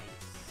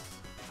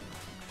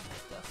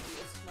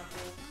 Dustiest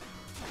knuckles.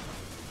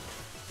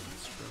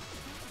 That's true.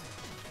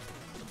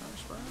 Fire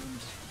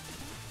sperms.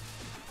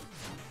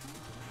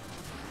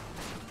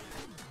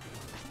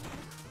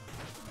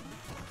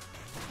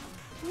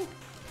 Woo.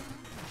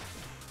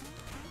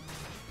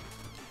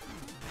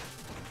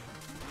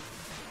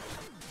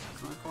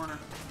 In the corner.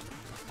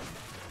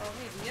 Oh,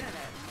 hey, the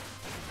internet.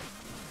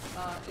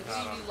 If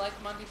any of you like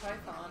Monty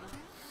Python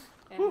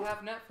and have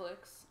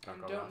Netflix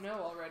and don't know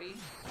already,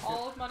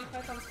 all of Monty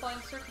Python's Flying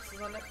Circus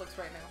is on Netflix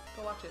right now.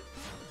 Go watch it.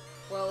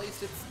 Well, at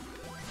least it's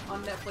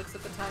on Netflix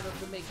at the time of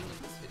the making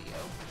of this video.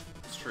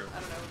 It's true. I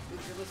don't know,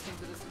 if you're listening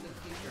to this in the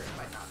future, it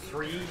might not be.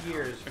 3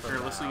 years If from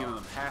you're listening in now.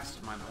 the past,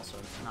 it might also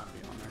not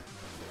be on there.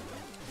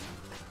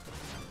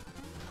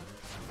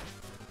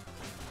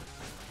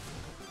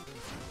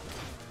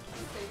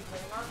 Same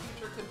thing. Our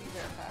future could be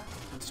their past.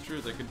 It's true,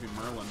 they could be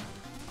Merlin.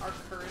 Our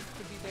current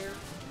could be their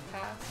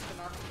past,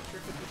 and our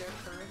future could be their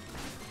current.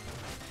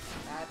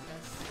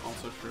 Madness.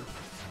 Also true.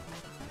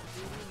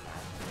 Ooh,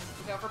 madness.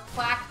 Look out for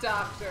Plaque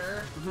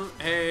Doctor!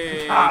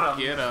 Hey, Got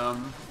him. get him.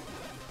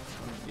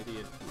 What an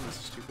idiot. What is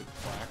a stupid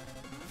plaque?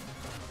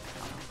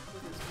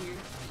 With his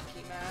weird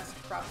geeky mask,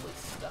 probably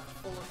stuffed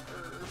full of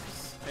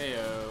herbs.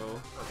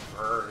 Heyo. Or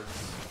birds.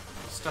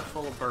 Stuff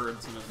full of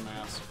birds in his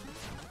mask.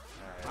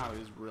 Alright. Wow,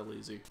 he's real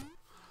easy.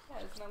 Yeah,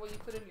 isn't that what you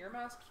put in your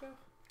mask, Joe?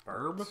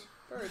 Herb?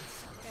 Birds.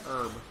 Yeah.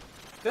 Herb.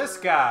 This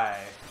guy.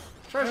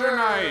 Treasure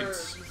Knight!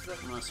 Herbs.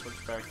 I'm gonna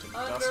switch back to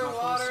Dust Underwater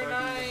Knuckles so I can get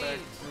Knight. back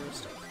to your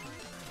stuff.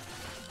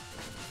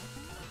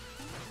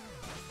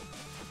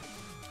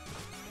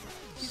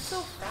 He's so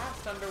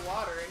fast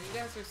underwater, and you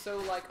guys are so,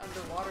 like,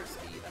 underwater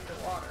speed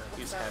underwater. What's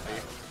He's that heavy.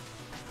 about?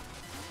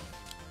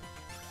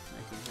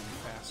 Making him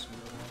fast in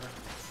the water.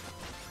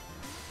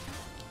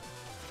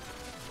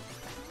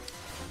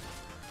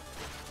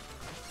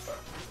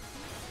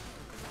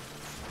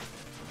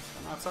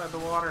 I'm outside the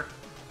water.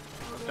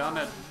 I've done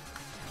it.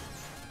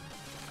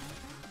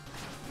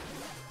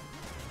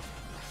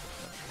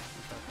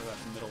 Watch out for that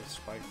middle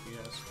spike he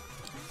has.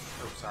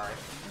 Oh, sorry.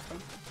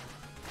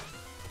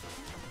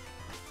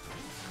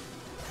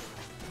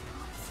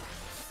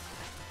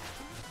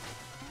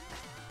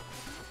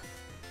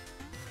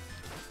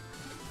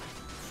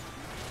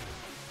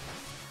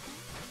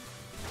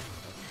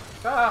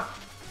 Ah!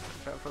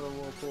 Watch out for the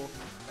whirlpool.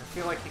 I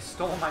feel like he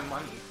stole my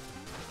money.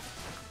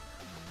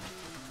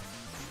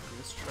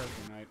 This treasure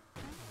knight.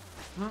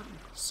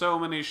 So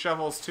many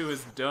shovels to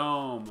his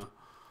dome.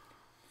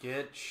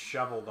 Get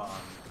shoveled on.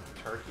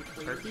 Turkey,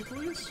 please? Turkey,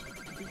 please?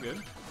 Be good.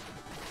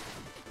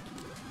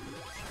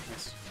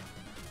 Nice.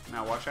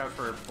 Now watch out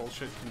for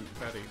bullshit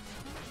confetti.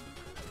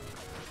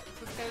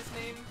 What's this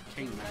guy's name?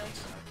 King Knight.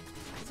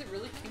 Is it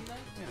really King Knight?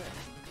 Yeah.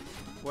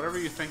 Whatever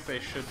you think they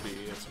should be,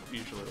 it's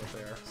usually what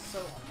they are. So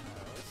on the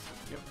nose.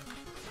 Yep.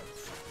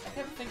 I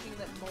kept thinking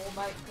that Mole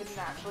Knight couldn't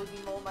actually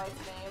be Mole Knight's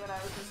name, and I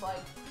was just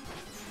like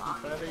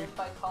mocking Confetti. him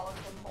by calling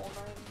him Mole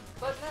Knight.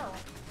 But no.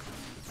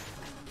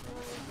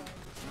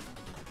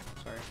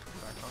 Sorry.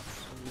 Back off.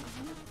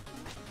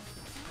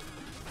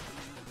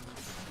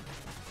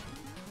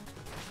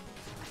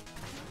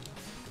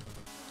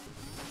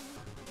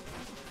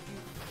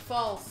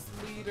 False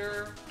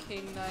leader,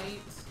 King Knight.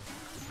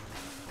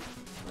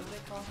 What do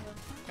they call him?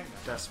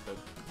 Despot.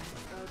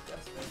 Oh,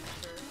 despot,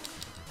 sure.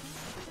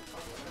 People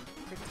call him a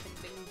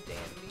pretending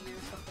dandy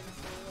or something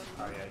silly.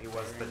 Oh yeah, he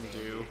was the Do.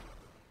 dandy.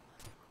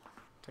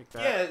 Take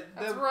that. Yeah,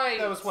 That's right.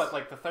 That was what,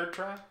 like the third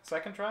try?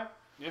 Second try?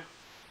 Yeah.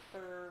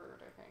 Third,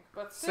 I think.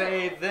 But still.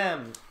 Say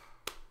them.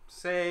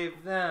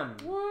 Save them.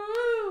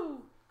 Woo!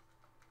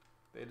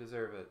 They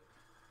deserve it.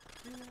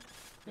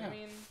 Yeah. I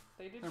mean,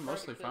 they did They're try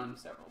mostly to kill fun. you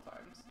several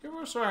times. Give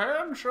us a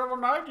hand, Shovel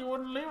Knight. You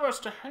wouldn't leave us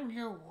to hang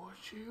here,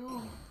 would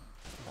you?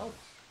 Help.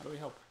 How do we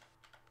help?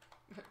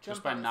 Just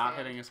Jump by on his not hand.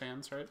 hitting his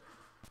hands, right?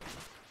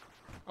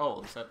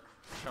 Oh, is that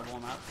shovel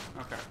him out?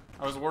 Okay.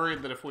 I was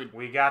worried that if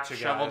we got you,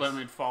 shoveled guys. him,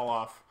 he'd fall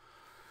off.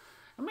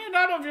 I may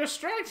not have your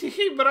strength,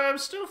 but I am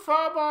still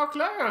far more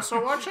clever, so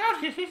watch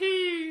out,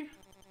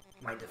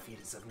 My defeat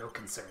is of no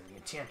concern. The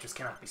enchantress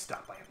cannot be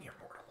stopped by a mere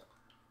mortal.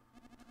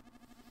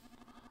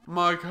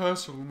 My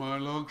castle, my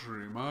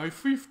luxury, my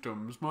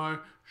fiefdoms, my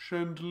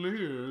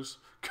chandeliers.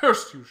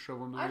 Curse you,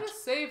 Shovel I Knight.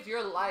 just saved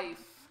your life.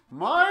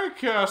 My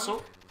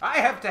castle. I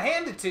have to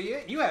hand it to you.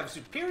 You have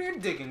superior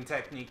digging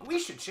technique. We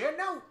should share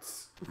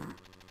notes.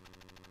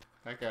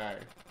 That guy.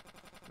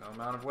 No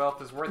amount of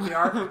wealth is worth the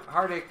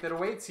heartache that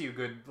awaits you,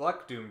 good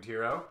luck, doomed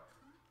hero.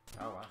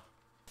 Oh,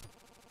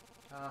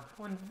 wow.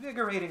 How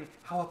invigorating,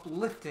 how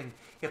uplifting.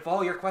 If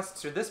all your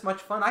quests are this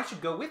much fun, I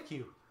should go with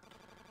you.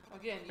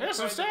 Again, you There's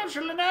tried to-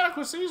 substantial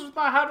inadequacies with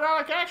my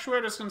hydraulic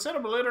actuators.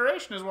 Considerable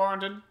iteration is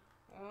warranted.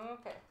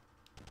 Okay.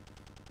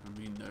 I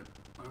mean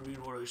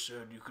what I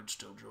said. You could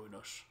still join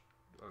us.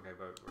 Okay,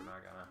 but we're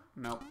not gonna.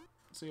 Nope.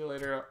 See you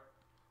later,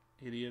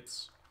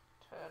 idiots.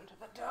 Turn to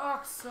the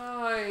dark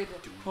side.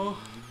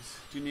 Oh,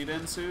 do you need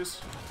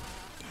ensues?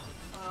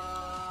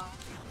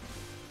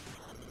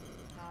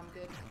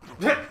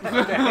 No, I'm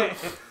good.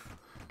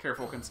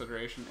 Careful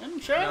consideration.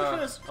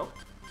 Enchantress! Oh.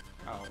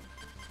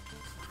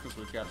 Because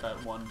we've got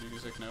that one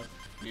music note.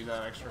 Need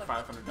that extra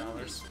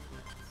 $500.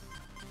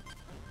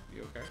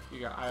 You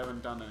okay? I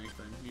haven't done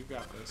anything. You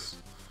got this.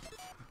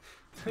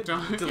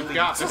 You've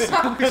got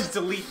this.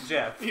 Delete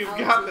Jeff. You've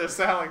got this,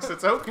 Alex.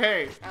 It's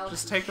okay. Alex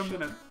Just is take him shit.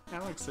 to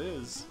Alex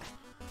is.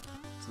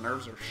 His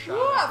nerves are shot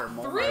Ooh, after a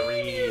more 3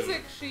 read.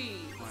 music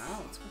sheets.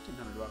 Wow, it's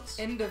 $1,500.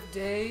 End of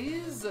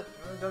days.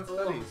 I've done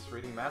studies.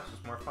 Reading maps was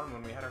more fun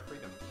when we had our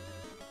freedom.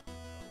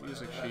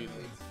 Music sheet.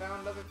 He's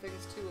found other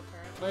things too,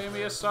 apparently. Play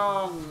me a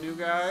song, new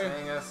guy.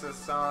 Sing us a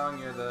song.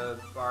 You're the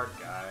bard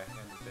guy in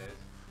the days.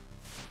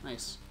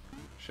 Nice.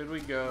 Should we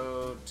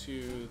go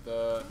to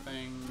the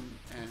thing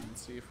and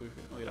see if we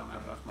don't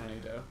have enough money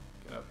to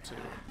get up to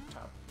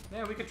top?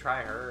 Yeah, we could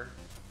try her.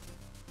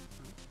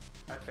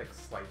 I fix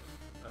slight.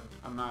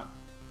 I'm not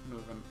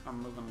moving.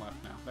 I'm moving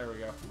left now. There we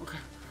go. Okay.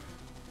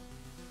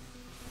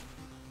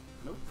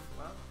 Nope.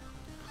 Well,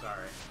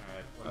 sorry.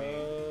 All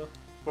right.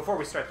 Before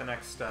we start the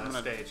next stage, I'm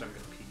gonna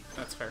pee.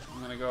 That's fair.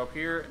 I'm gonna go up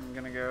here and I'm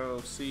gonna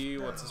go see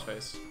what's his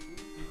face.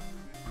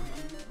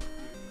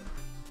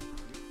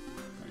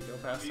 I'm gonna go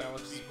past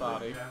Alex's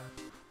body.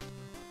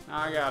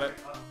 I got it.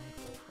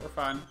 We're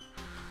fine.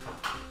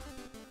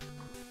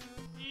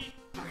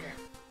 Okay.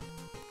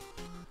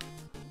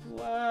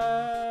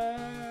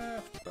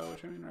 Left. By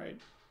which I mean right.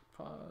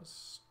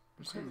 Pause.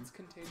 It's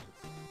contagious.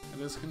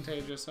 It is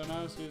contagious, so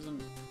now it's using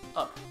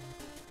up.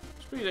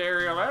 Speed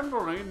aerial and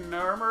will need an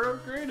armor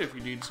upgrade if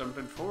you need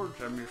something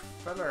forged. I'm your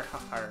feather.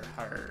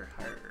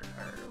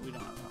 We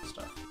don't have enough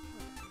stuff.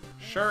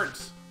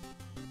 Shirts.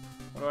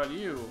 What about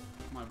you,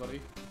 my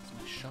buddy? It's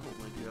my shovel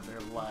blade you have there,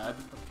 lad.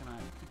 What can I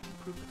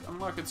improve it?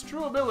 Unlock its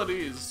true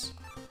abilities.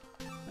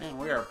 Man,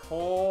 we are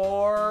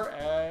poor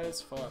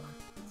as fuck.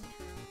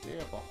 Dig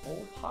up a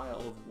whole pile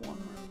of one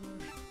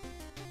revolution.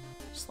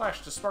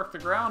 Slash to spark the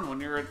ground when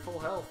you're at full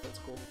health. That's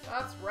cool.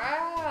 That's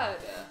rad.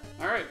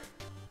 Alright.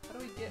 How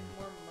do we get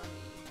more money?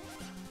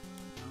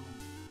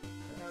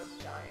 I know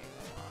it's dying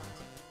a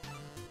lot.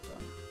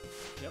 Done.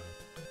 Yep.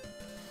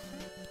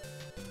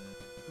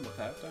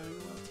 Without dying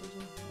a lot,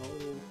 Susan?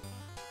 Oh.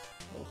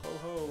 Oh ho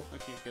ho. I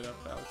can't get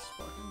up, Alex.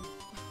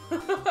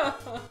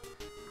 Fucking.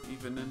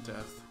 Even in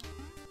death.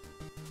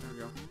 There we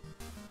go.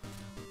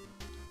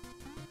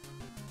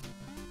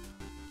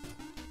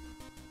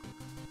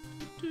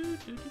 A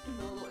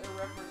little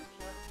irreverent,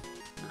 Jeff.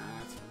 Nah,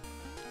 that's fine.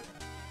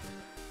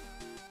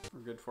 We're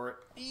good for it.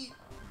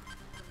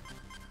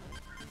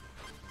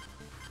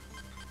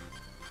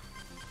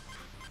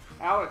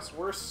 Alex,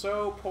 we're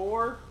so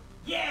poor.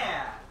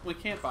 Yeah! We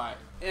can't buy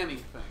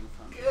anything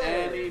from Good.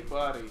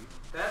 anybody.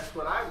 That's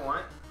what I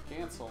want.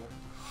 Cancel.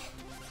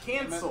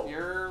 Cancel.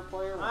 Your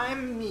player one.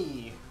 I'm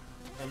me.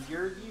 And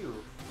you're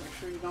you. Make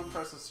sure you don't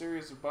press a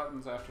series of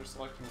buttons after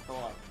selecting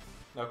co-op.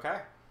 Okay.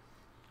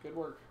 Good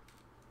work.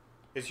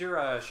 Is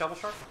your shovel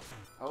sharp?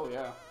 Oh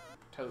yeah.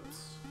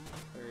 Totes.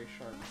 Very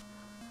sharp.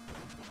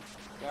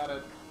 Got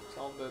it.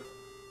 Solved it.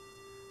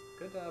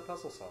 Good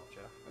puzzle solve,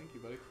 Jeff. Thank you,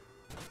 buddy.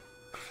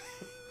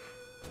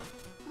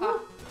 Ha!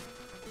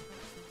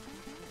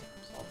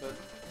 Solved it.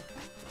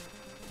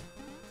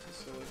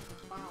 Silly.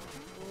 Wow. I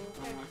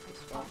Okay. don't like this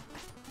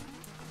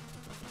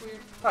stuff. Weird.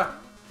 Huh.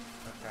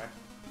 Okay.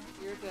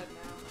 You're dead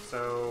now.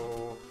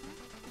 So...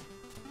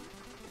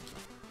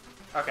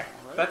 Okay,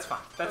 Alright. that's fine.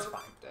 That's Oh,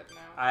 fine. Dead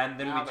now. And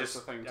then Now we there's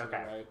just... the thing to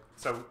okay. the right.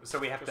 So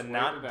we have Just to wait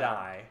not it out.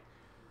 die.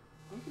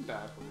 We can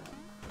die if we want.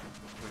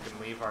 We can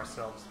leave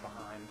ourselves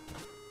behind.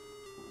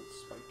 Let's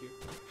spike you.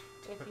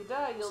 If you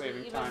die, you'll Save be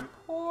your even time.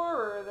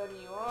 poorer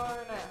than you are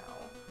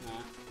now.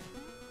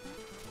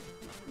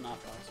 Nah. not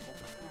possible.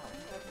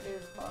 That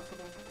is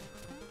possible.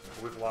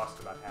 We've lost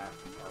about half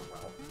our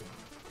wealth.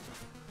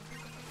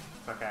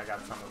 It's okay, I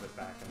got some of it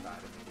back and died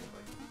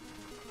immediately.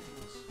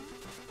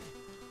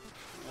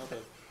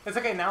 Okay. It's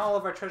okay, now all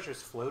of our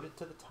treasures floated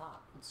to the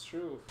top. It's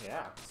true.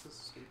 Yeah. This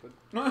is stupid.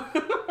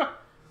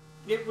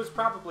 It was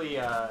probably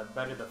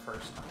better the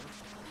first time.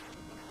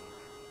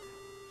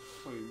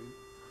 What do you mean?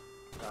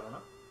 I don't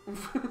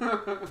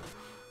know.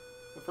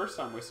 The first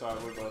time we saw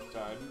it, we both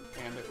died,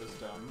 and it was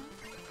dumb.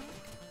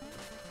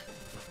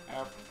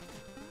 Ow.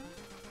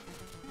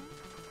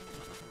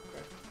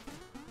 Okay.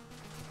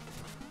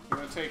 You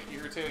want to take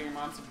irritating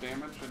amounts of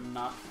damage and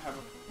not have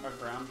a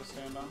ground to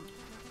stand on?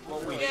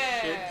 What we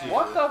Yeah. should do.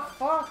 What the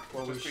fuck?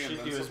 What Just we be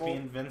should do is invincible? be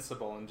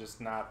invincible and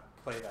just not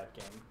play that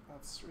game.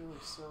 That's really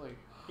silly.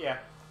 Yeah.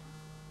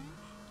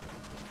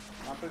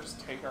 Why don't they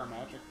just take our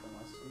magic from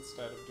us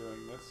instead of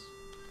doing this?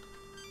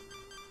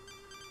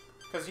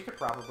 Because you could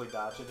probably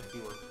dodge it if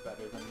you were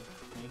better than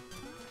me.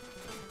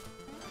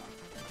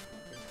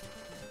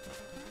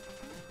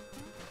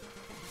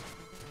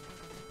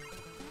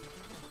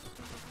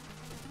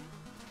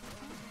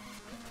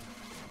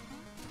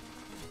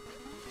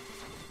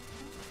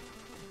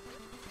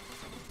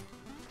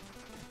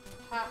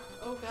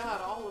 Oh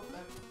god, all of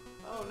them.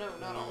 Oh no,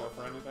 not Wanna all go of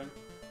for them. anything?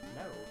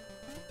 No.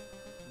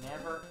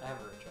 Never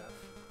ever, Jeff.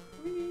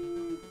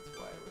 Whee! That's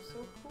why we're so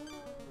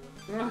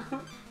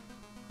cool.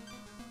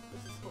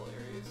 This is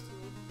hilarious to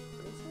me.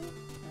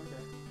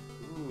 Okay.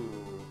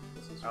 Ooh.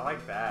 This is I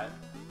like that.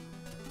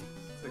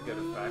 It's a good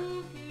effect.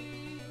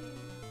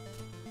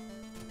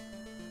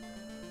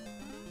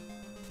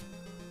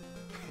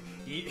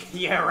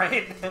 Yeah,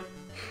 right?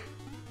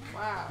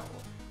 Wow.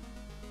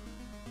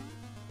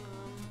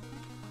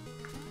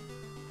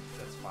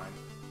 That's fine.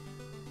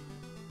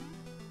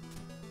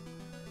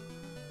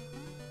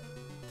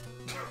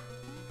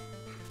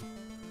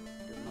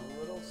 Getting a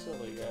little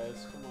silly,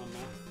 guys. Come on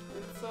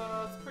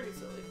now. It's pretty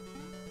silly.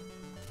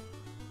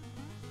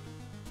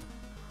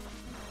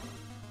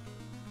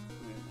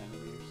 Maybe an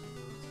enemy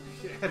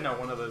or something. No,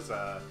 one of those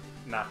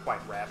not quite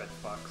rabbit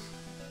fucks.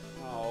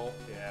 Oh,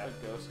 Yeah. a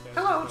ghost guy.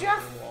 Hello, sitting Jeff!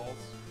 over the walls.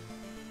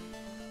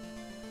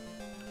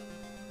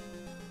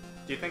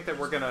 Do you think that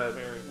we're gonna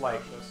Very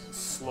like cautious.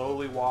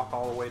 slowly walk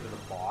all the way to the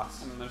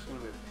boss? And then there's gonna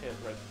be a pit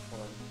right before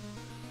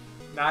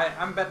him. No,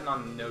 I'm betting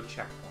on no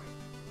checkpoint,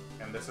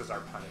 and this is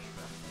our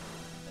punishment.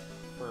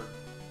 For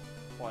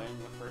playing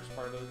the first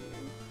part of the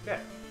game. Yeah.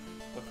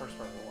 The first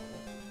part of the level.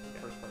 The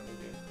Yeah. first part of the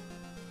game.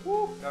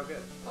 Woo! Oh,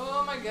 good.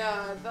 Oh my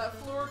god, that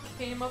floor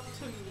came up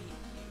to meet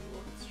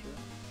you. That's true.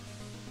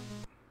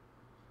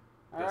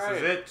 This Alright.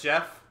 is it,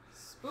 Jeff.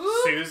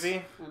 Spooked!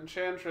 Susie.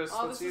 Enchantress,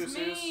 Oh, that's this you, is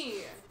Suze.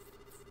 me!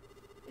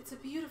 It's a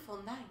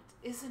beautiful night,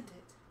 isn't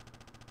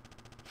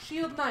it?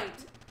 Shield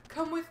Knight,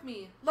 come with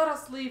me. Let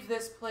us leave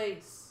this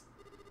place.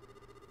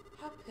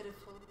 How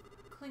pitiful,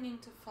 clinging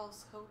to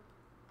false hope,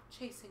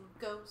 chasing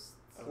ghosts.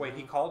 Wait,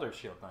 he called her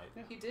Shield Knight.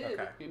 He did.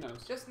 Okay. He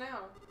knows. Just now.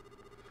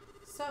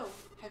 So,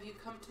 have you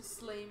come to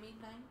slay me,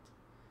 Knight?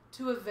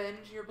 To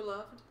avenge your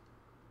beloved?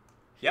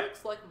 She Yep.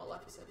 looks like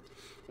Maleficent.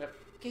 Yep.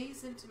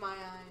 Gaze into my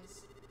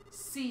eyes.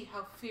 See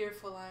how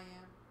fearful I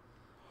am.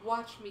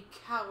 Watch me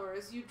cower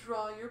as you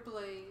draw your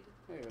blade.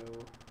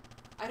 Ew.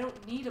 I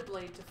don't need a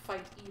blade to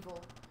fight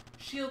evil.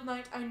 Shield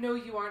Knight, I know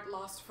you aren't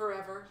lost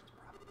forever.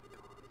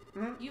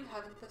 You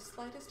haven't the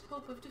slightest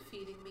hope of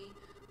defeating me,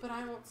 but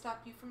I won't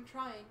stop you from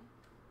trying.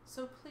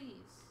 So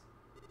please,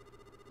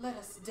 let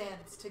us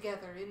dance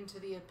together into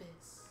the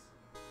abyss.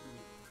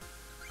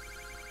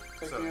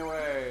 Take me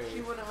away.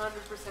 She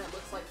 100%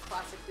 looks like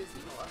classic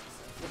Disney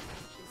Maleficent.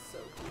 She's so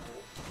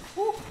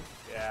cool.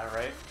 Yeah,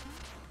 right.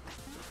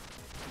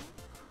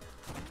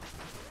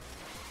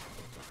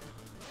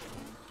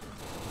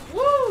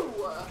 Woo!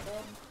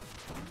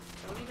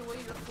 Don't need to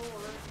wait your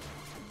floor.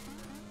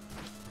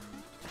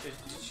 Did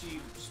she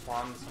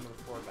spawn some of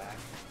the floor back?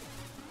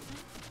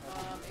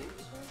 Maybe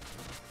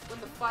when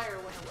the fire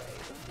went away,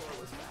 the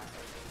floor was back,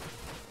 I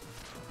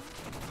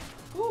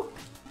think. Woo!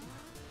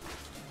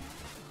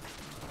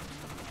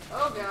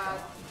 Oh god.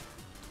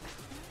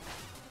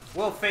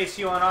 We'll face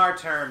you on our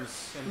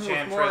terms, With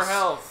Enchantress. more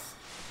health.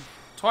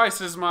 Twice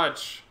as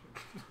much.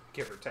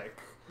 Give or take.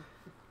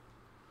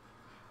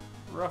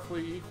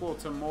 Roughly equal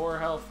to more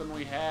health than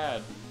we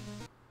had.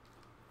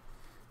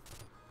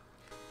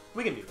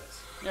 We can do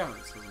this. Yeah,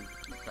 this isn't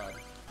bad, really.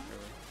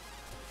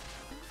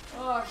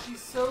 Oh,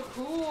 she's so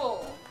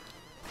cool.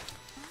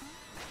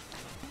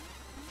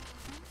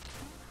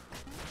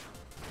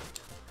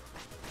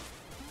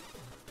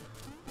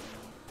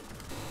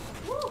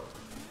 Woo!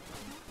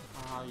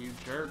 Ah, you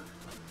jerk.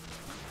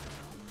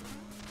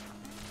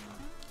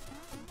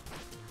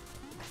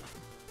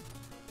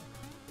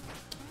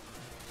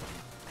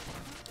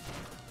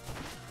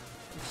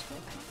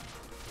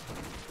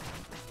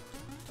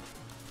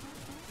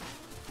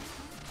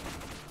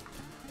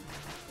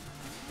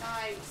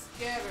 Nice,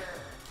 get her.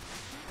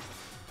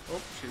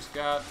 Oh, she's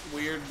got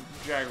weird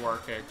jaguar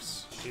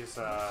kicks. She's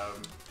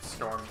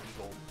Storm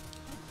Eagle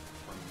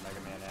from Mega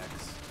Man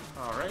X.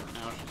 Alright,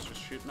 now she's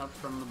just shooting up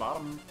from the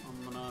bottom.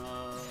 I'm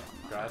not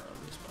Drive.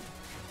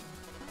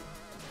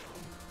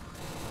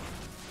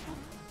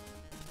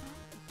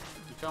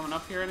 You coming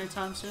up here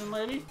anytime soon,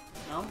 lady?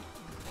 No?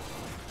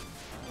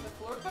 The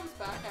floor comes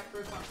back after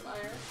it's on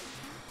fire.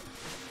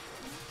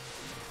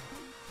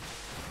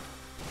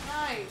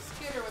 Nice!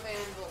 Get her with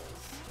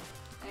anvils.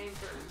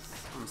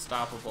 Anchors.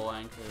 Unstoppable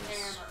anchors.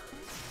 Hammers.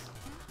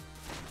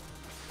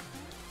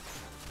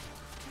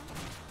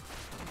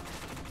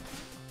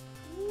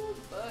 Ooh,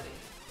 buddy.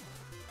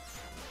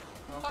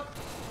 Oh, Up.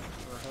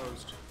 we're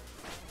hosed.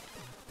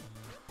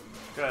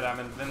 Good, I'm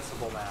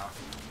invincible now.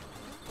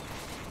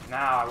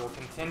 Now I will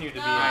continue to be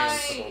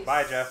Nice. invincible.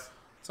 Bye, Jeff.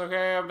 It's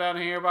okay, I'm down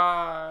here,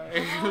 bye!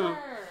 Hammer.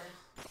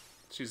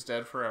 She's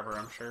dead forever,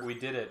 I'm sure. We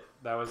did it.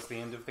 That was the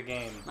end of the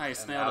game.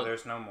 Nice, and nailed now it.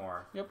 there's no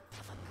more. Yep.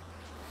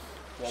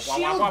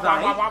 Shield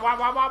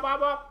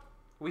knight?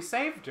 We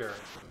saved her.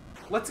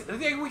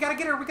 We gotta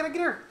get her. We gotta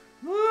get her.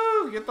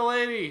 Woo! Get the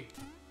lady!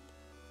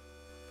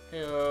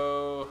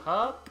 Hey-oh,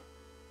 hop.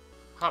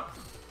 Hop.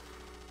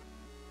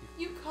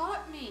 You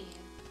caught me.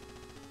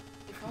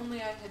 If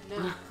only I had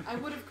known, I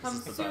would have come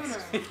This is the sooner.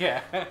 best.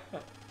 Yeah.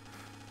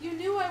 You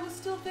knew I was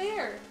still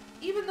there,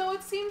 even though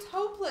it seemed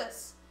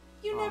hopeless.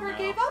 You Oh, never no.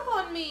 gave up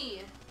on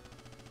me.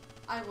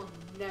 I will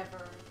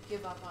never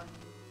give up on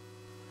you.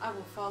 I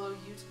will follow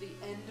you to the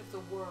end of the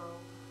world.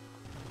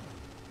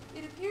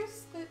 It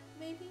appears that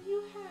maybe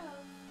you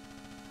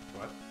have.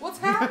 What? What's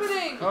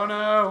happening? Oh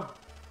no!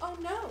 Oh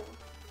no.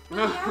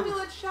 When the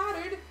amulet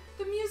shattered,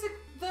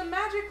 the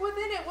magic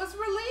within it was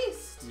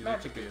released.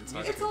 Magic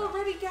inside. It's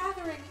already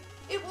gathering.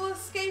 It will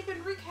escape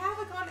and wreak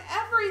havoc on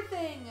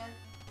everything.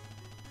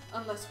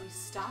 Unless we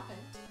stop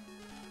it.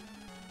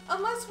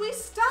 Unless we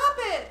stop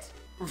it!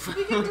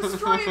 We can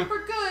destroy it for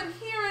good,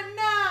 here and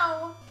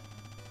now.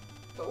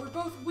 But we're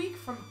both weak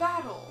from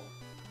battle.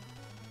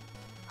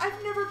 I've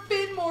never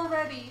been more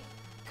ready.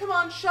 Come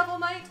on, Shovel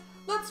Knight.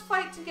 Let's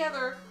fight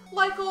together,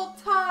 like old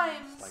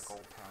times. Like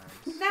old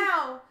times.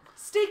 Now,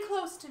 stay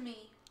close to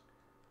me.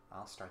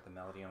 I'll start the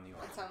melody on the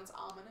organ. That sounds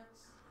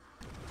ominous.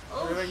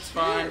 Oh, Everything's shoot.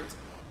 fine.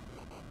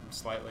 I'm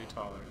slightly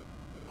taller.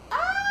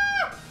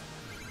 Ah!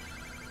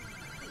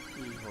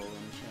 Evil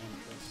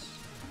enchantress.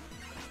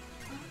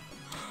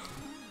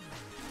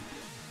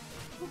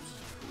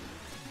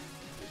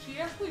 Did she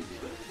actually do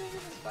anything in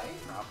this fight?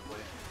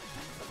 Probably.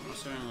 I'm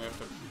assuming we have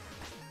to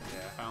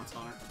Yeah. bounce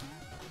on her.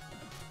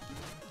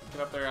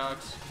 Get up there,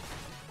 Alex.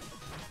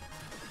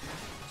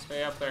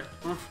 Stay up there.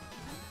 Almost.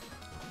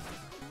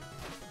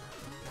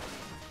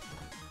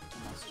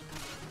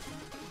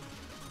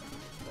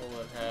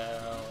 Bullet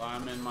hell.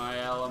 I'm in my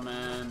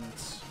element.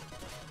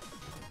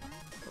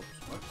 Oops,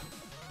 what?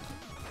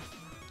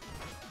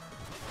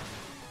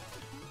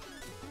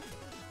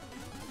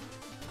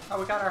 Oh,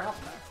 we got our health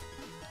back.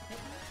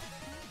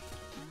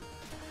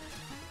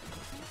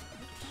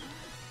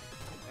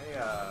 Hey,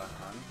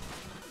 hon.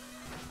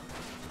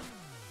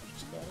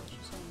 Just got it.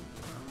 She's on.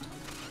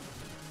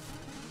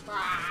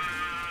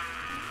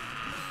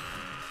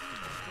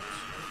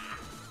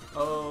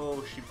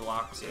 Oh, she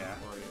blocks it Yeah.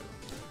 for you.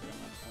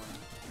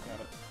 Got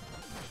it.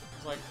 I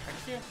was like, I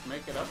can't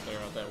make it up there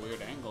at that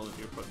weird angle that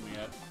you're putting me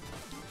at.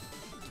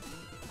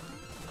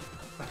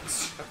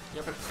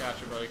 Yep,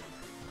 gotcha, buddy.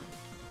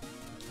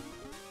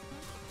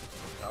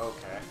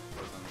 Okay.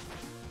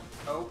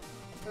 Oh,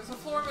 There's a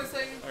floor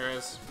missing. There it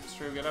is. It's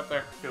true, get up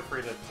there. feel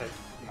free to take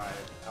my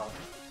health.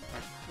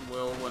 I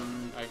will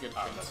when I get a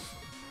Oh, chance.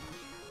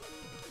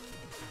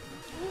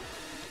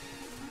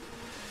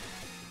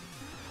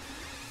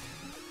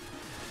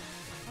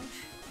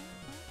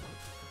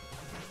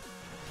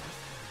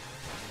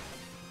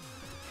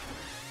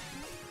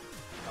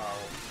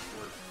 Oh,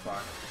 we're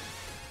fucked.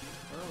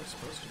 Where are we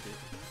supposed to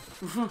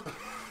be?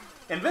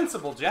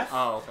 Invincible, Jeff?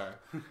 Oh, okay.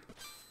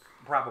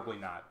 Probably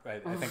not. I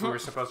think we were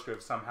supposed to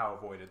have somehow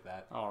avoided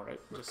that. Alright,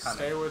 just kinda-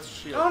 stay with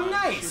Shield Oh, Knight.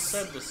 nice! She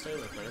said to stay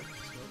with her, so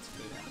let's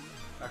do that.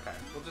 Okay,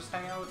 we'll just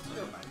hang out with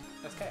Shield Knight.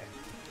 That's okay.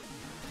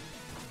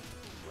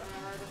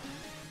 Rad.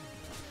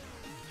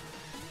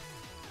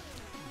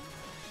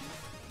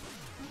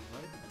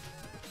 Right?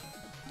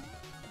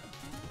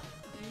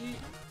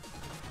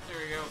 There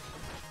we go.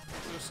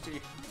 Boosty.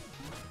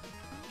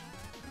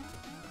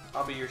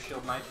 I'll be your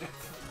Shield Knight.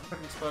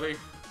 Thanks, buddy.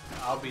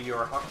 I'll be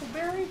your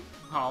Huckleberry?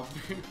 I'll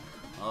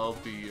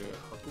be a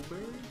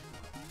Huckleberry.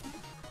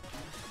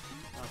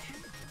 Ouch.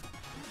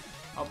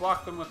 I'll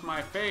block them with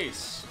my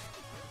face.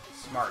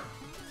 Smart.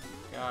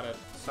 Got it.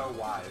 So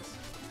wise.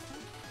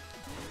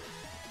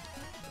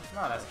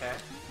 Come on, SK.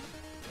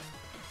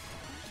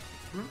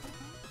 I'm a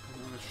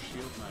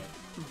Shield Knight.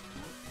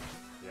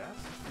 Yes?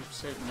 You've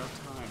saved no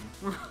time.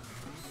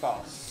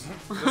 False.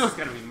 This is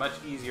going to be much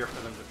easier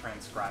for them to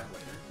transcribe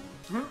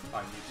later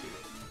on YouTube.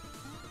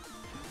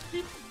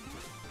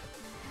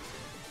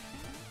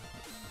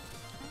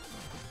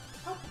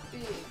 How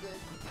big do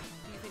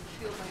you think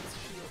Shield Knight's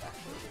shield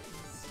actually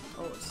is?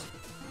 Oh, it's,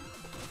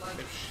 Like,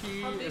 if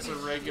she how big is a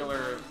Shield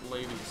regular Knight?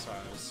 lady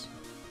size,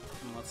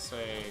 and let's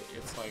say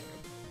it's like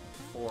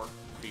 4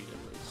 feet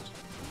at least.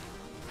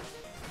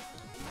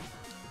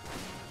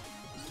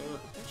 Stay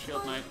with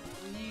Shield Knight.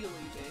 Really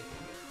big.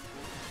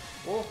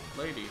 Oh,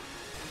 lady.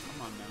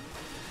 Come on now.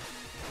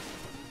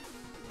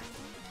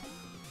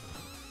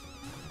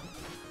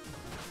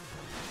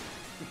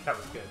 That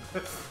was good.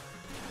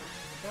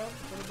 Yeah,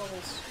 little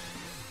bubbles.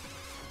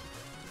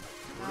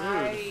 Rude.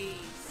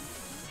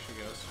 Nice. There she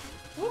goes.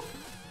 Whoop.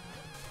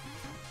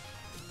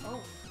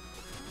 Oh.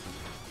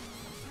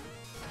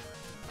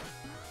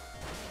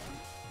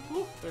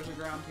 Ooh, there's a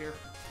ground here.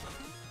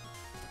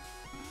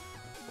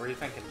 Where are you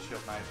thinking,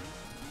 Shield Knight?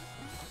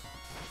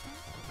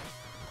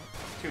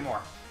 2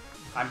 more.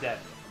 I'm dead.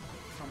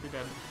 Don't be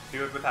dead.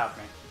 Do it without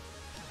me.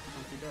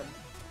 Don't be dead.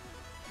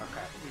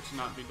 Okay. You should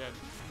not be dead.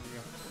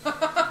 There you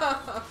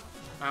go.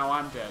 Now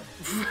I'm dead.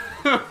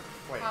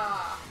 Wait.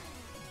 Ah.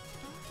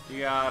 You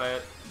got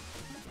it.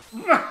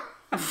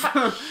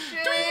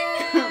 Shit.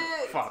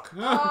 Fuck.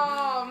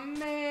 Oh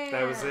man.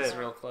 That was It's it.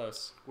 real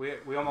close.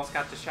 We almost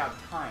got to shout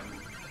time.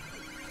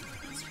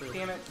 It's true.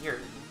 Damn it. Here.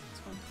 It's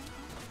fine.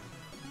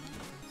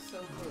 So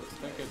I close.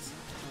 don't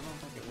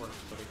think it works,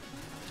 but it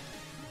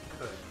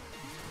Good.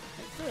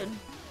 could.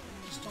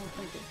 I just don't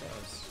think it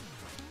does.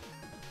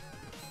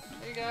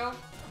 There you go.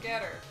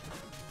 Get her.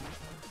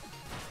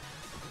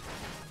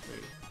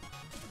 Wait.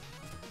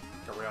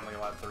 Are we only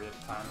allowed 3 at a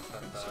time? Is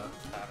that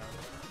the pattern?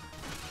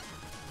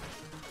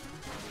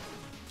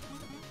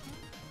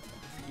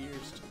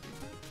 Appears to be.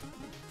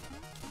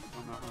 I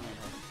don't know how many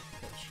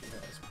hits she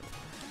has, but it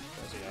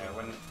does Yeah, feel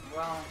when... like-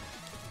 Well,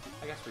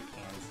 I guess we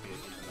can see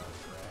it even though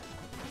it's red.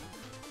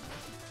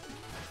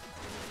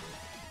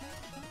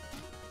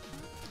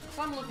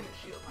 So I'm looking at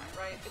Shield Knight,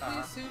 right? If we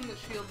assume that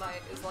Shield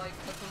Knight is like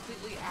a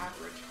completely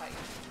average height,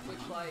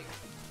 which like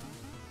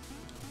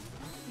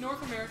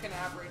North American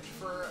average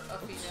for a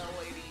female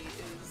lady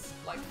is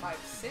like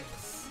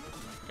 5'6".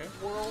 Okay.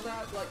 World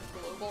like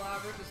global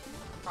average is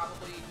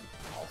probably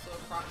also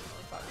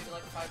approximately maybe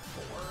like 5'4"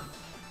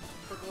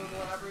 for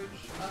global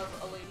average of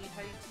a lady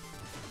height.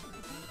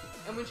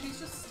 And when she's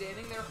just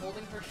standing there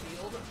holding her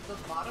shield, the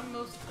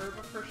bottommost curve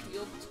of her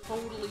shield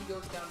totally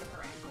goes down to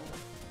her ankle.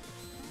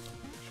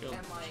 Shield,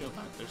 And, like- shield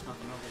Knight, there's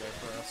nothing over there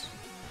for us.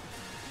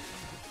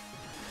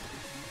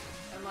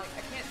 And like,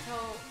 I can't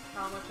tell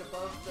how much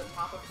above the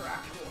top of her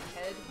actual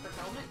head her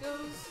helmet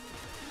goes,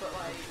 but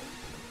like,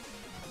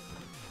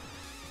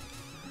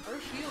 her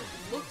shield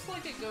looks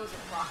like it goes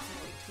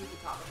approximately to the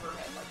top of her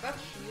head. Like, that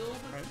shield,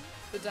 Right?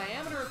 the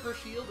diameter of her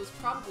shield is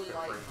probably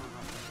like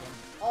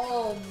Free.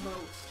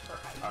 almost her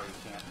height. Oh, you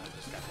can't. I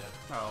just got hit.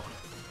 Oh,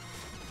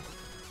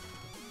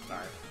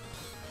 Sorry.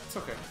 it's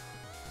okay.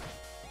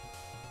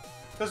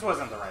 This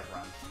wasn't the right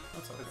run.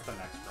 That's okay. It's the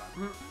next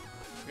run.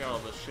 We got all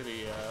the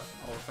shitty,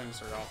 all the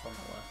things are off on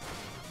the left.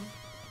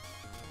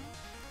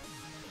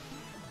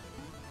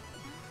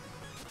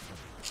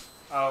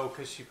 Oh,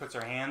 because she puts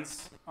her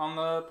hands on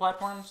the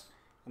platforms?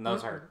 And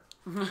those hurt.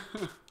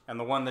 And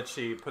the one that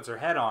she puts her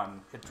head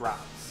on, it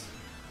drops.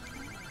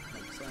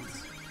 Makes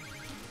sense.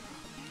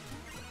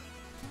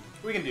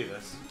 We can do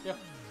this. Yeah.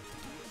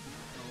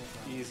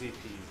 Easy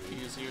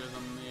peasy. Easier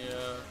than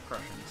the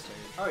crushing stage.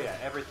 Oh yeah,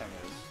 everything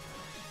is.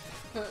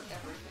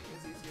 Everything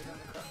is easier than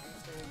the crushing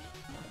stage.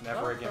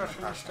 Never Oh, again the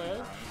crushing crushing stage.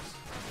 times.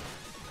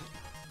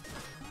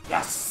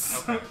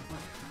 Yes! Okay.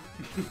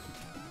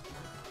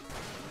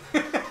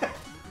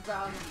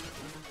 Value.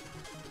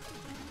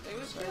 They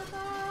was Sorry. Shield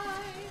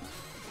Knight.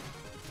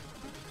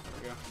 There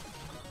we go.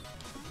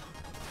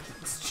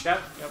 Thanks,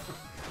 Jeff. Yep.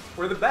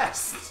 We're the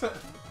best.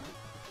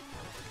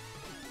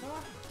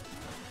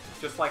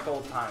 Just like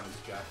old times,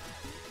 Jeff.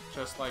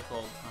 Just like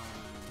old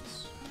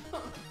times.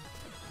 There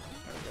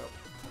we go.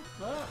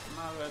 Ah,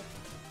 not it.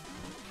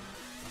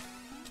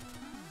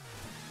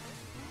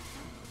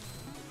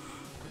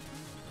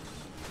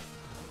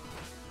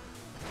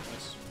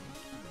 Nice.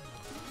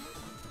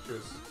 She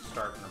was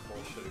starting her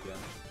bullshit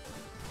again.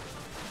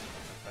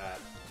 Like that.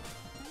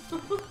 I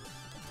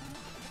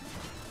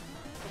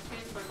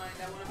changed my mind.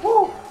 I want to be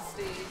Woo! on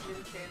stage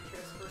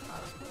Enchantress for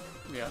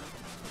cosplay. Yeah.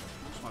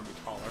 Just want to be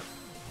taller.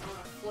 I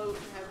want to float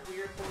and have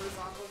weird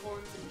horizontal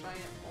horns and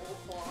giant mole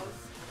claws.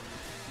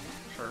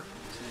 Sure.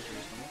 Seems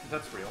reasonable.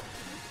 That's real.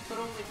 But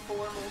only 4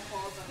 mole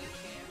claws on each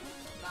hand,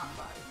 not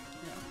 5.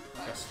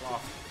 Yeah. Like a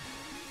sloth.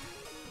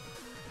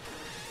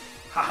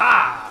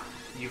 Haha!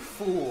 You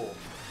fool!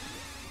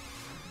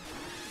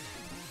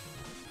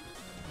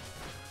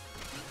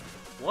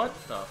 What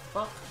the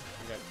fuck?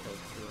 I got killed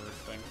through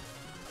everything.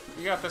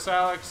 You got this,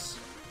 Alex.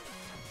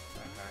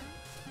 Okay.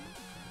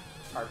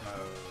 Hard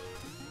mode.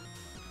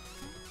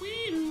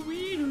 Wee-doo,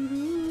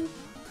 wee-doo-doo.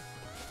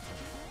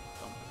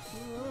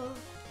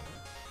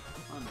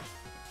 Fun.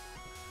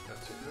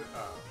 That's a good.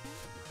 Oh.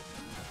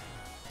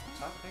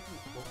 Stop taking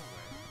the floor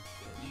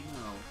away.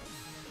 No.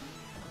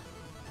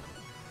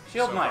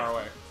 Shield So Knight. far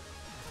away.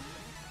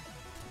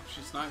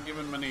 She's not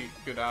given many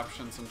good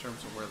options in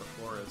terms of where the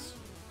floor is.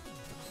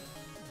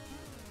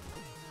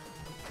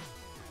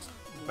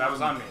 That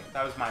was on me.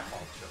 That was my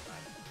fault, Shield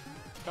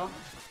Knight. Don't.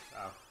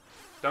 Oh.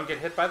 Don't get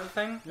hit by the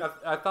thing?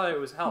 I thought it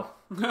was health.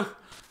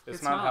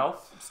 It's not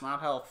health? It's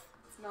not health.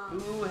 It's not.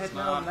 Who had It's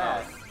known not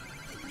that?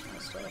 health.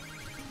 Nice stuff.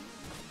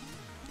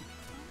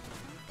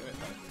 Get it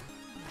back.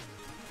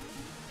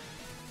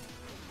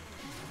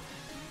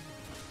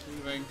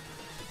 leaving.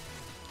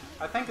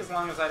 I think as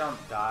long as I don't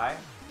die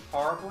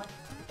horribly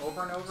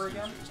over and over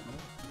again, Seems reasonable.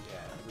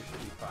 yeah, we should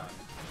be fine.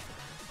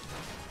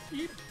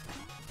 Yeet.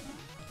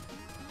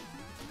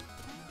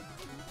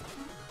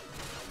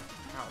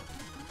 Ow.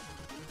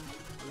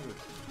 Rude.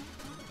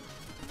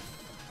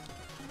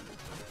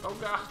 Oh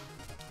god.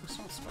 Please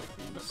don't spike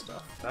me into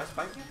stuff. Did I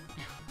spike you?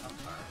 I'm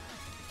sorry.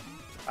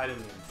 I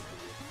didn't even see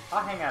you.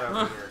 I'll hang out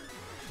over here.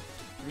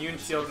 You and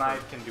Shield Knight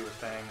can do a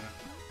thing.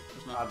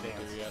 There's I'll nothing to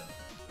dance. do yet.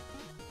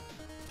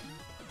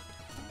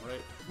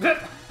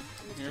 Alright.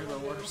 You're the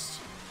worst.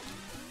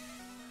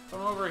 If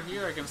I'm over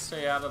here, I can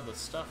stay out of the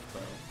stuff, though.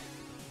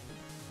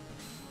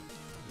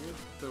 You're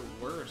the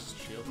worst,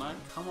 Shield Knight.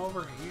 Come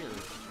over here.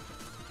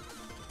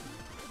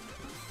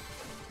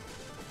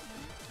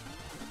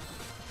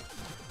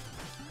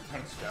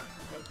 Thanks, Jeff.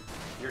 Yep.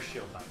 You're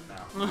Shield Knight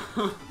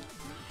now.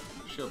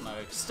 Shield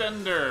Knight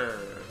Extender!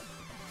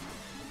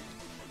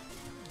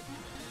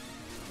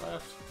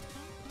 Left.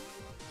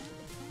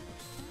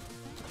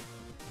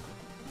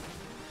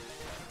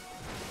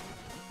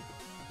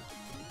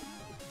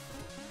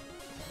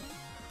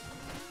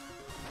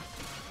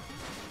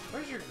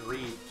 Where's your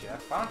greed,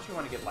 Jeff? Why don't you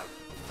want to get like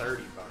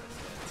 30 bonus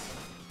hits?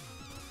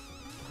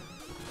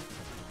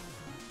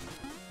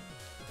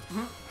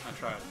 I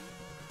tried.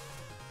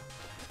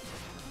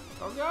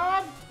 Oh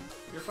god!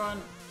 You're fine.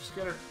 Just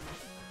get her.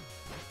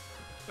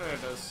 There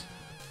it is.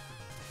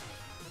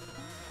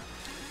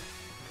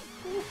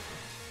 Ooh.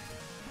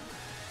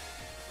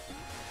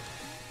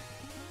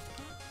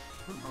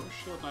 Oh,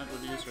 Shield Knight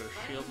would use her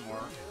shield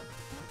more.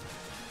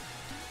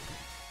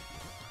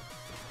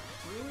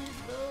 Really?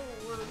 No,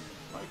 we're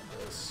like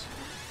this.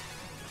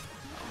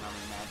 I don't have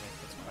any magic.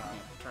 That's why I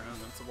can't turn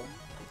invincible.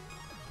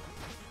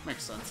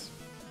 Makes sense.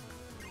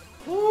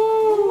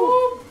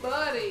 Ooh,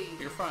 buddy.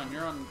 You're fine.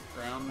 You're on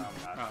ground. No,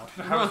 I'm not.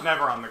 Oh. I was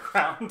never on the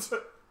ground.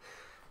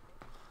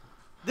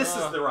 This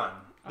is the run.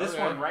 This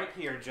okay. one right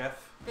here,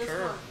 Jeff. This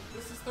Sure. one.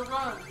 This is the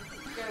run.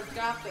 You guys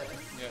got this.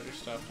 Yeah, your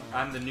stuff. Don't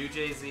I'm the new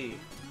Jay-Z.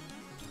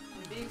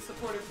 I'm being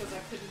supportive because I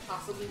couldn't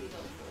possibly be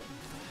helpful.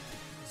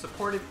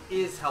 Supportive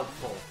is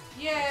helpful.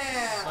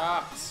 Yeah!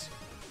 Sucks.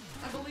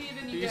 I believe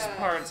in you These guys.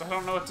 parts, I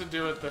don't know what to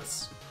do with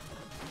this.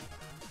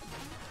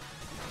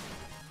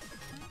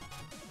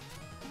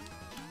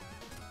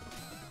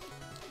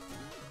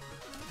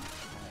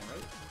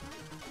 Alright.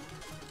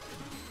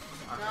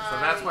 Okay, so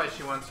that's why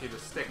she wants you to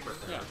stick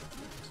with her. Yeah.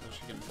 So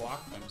she can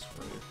block things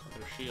for you with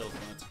her shield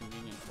when it's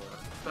convenient for her.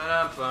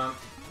 Ba-dum-bum.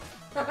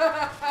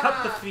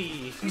 Cut the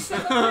feed. He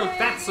said the thing!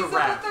 That's He a said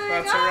wrap. the thing!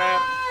 That's a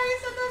wrap. Ah, he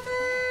said the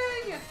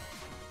thing!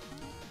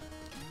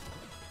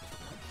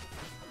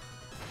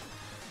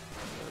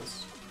 There it is.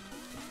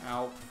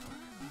 Ow.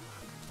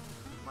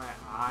 My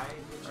eye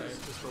itches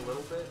Right. just a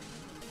little bit.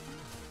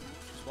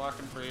 She's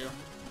walking for you.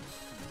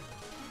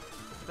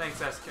 Thanks,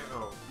 SK.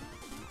 Oh.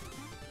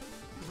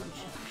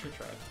 She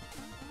tried.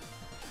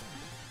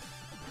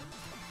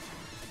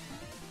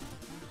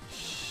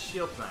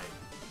 Shield Knight,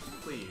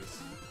 please.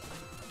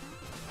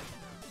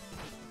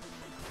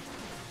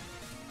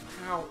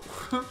 Ow.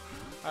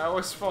 I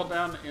always fall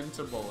down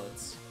into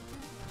bullets.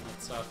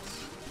 That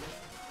sucks.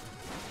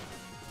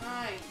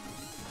 Nice.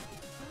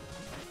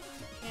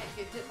 Can't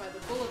get hit by the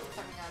bullets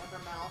coming out of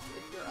her mouth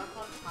if you're up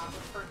on top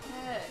of her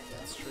head.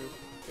 That's true.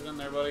 Get in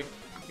there, buddy.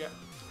 Yeah.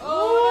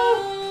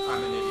 Oh!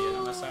 I'm an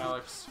idiot. Miss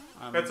Alex.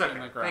 I'm That's in okay.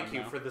 the ground Thank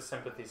you now. for the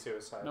sympathy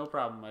suicide. No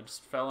problem. I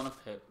just fell in a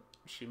pit.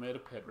 She made a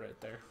pit right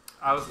there.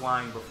 I was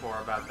lying before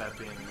about that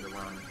being the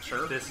run.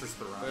 Sure. This is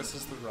the run. This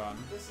is the run.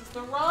 This is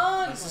the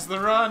run! This is the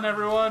run,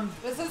 everyone!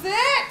 This is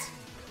it!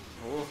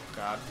 Oh,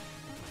 God.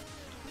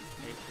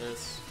 Hate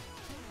this.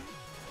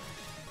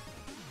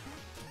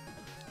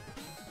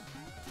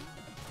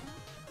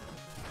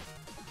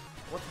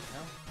 What the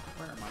hell?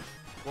 Where am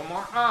I? One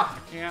more. Ah!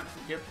 I can't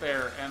get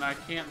there, and I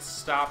can't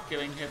stop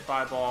getting hit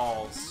by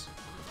balls.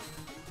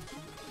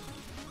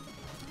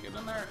 Get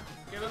in there.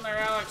 Get in there,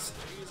 Alex.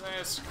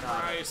 Jesus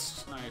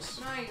Christ. Nice.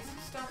 Nice.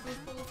 Stop those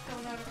bullets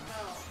coming out of her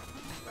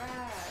mouth.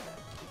 Rad.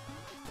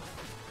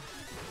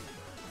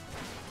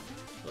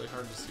 It's really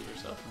hard to see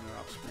yourself when you're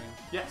off screen.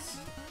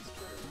 Yes. That's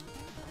true.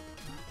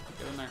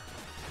 Get in there.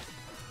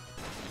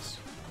 Nice.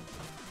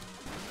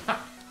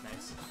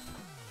 Nice.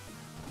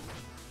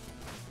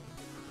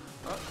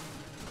 Oh.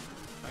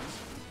 Nice.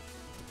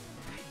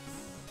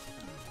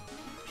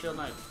 Shield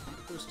Knight.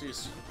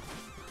 Boosties.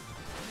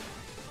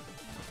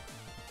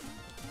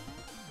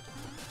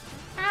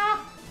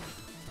 Ah!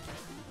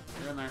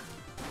 You're in there.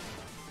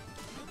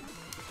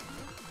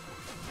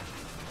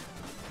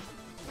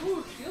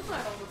 Ooh, Shield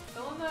Knight almost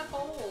fell in that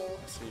hole.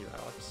 I see you,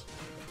 Alex.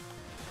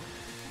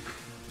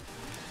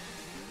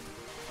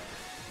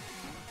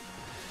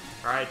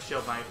 Alright,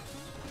 Shield Knight.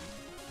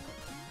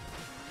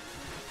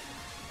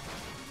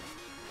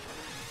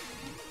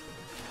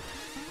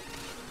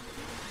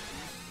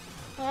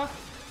 Ah.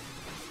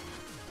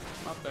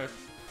 Up there.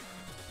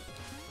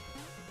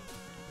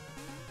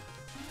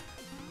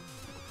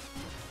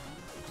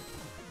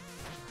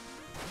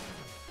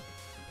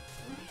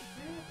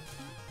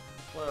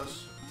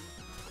 Close.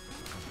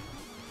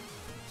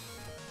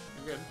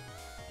 You're good.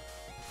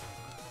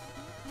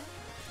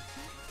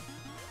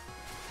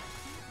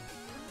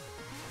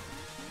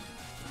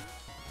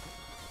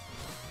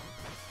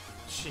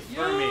 She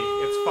threw me.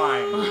 It's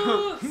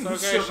fine. It's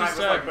okay, Shield she's Knight was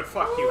dead. like, but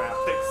fuck you,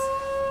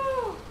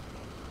 Alex.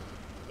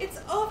 It's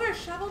over,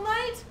 Shovel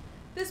Knight!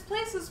 This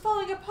place is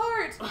falling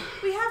apart!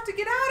 We have to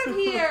get out of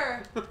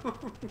here!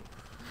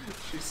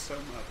 She's so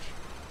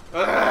much.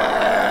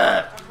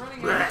 I'm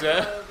running out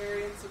Dead. of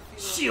variants of female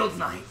Shield voices.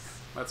 Knight.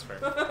 That's fair.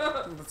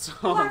 That's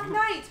all. Black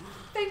Knight!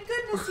 Thank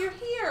goodness you're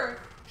here!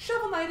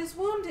 Shovel Knight is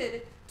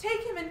wounded!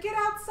 Take him and get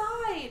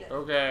outside!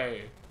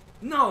 Okay.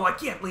 No, I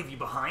can't leave you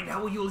behind.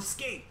 How will you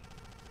escape?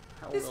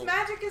 How This will-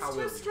 magic is how too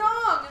will you?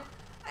 strong!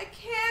 I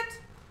can't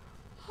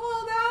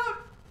hold out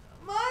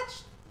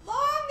much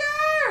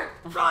longer!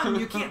 Run!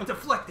 You can't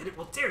deflect it. It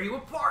will tear you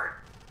apart.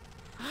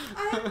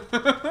 I'm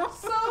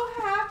so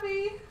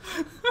happy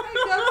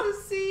I got to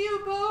see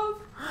you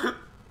both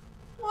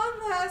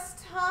one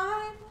last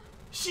time.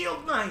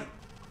 Shield Knight.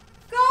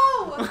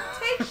 Go!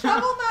 Take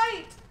Shovel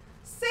Knight!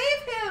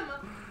 Save him!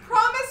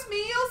 Promise me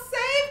you'll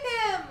save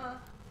him!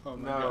 Oh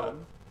my No. god.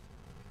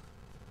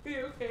 Are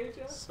you okay,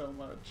 Jeff? So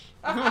much.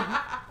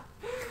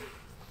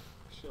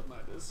 Shield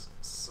Knight is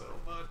so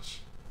much.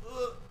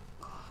 Ugh.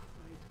 Ah,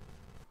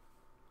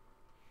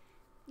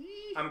 Knight.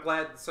 I'm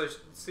glad. So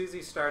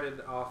Susie started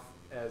off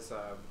as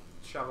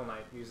Shovel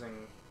Knight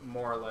using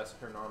more or less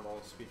her normal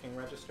speaking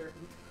register,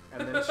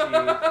 and then she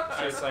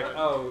was like,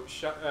 "Oh,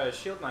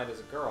 Shield Knight is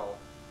a girl.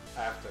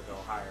 I have to go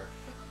higher."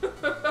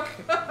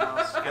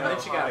 And then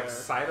she got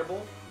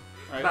excitable.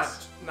 Right?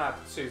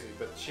 Not Susie,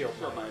 but Shield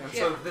Shield Knight. Knight. And Yeah.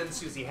 so then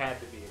Susie had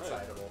to be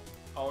excitable.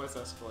 Always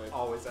escalate.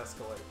 Always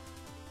escalate.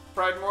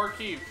 Pridemore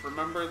Keep.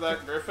 Remember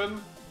that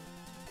griffin?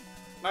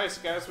 Nice,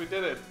 guys. We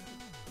did it.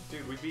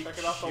 Dude, we beat Check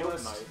it off the Shield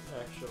list. Knight,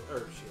 actually. Or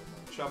Shield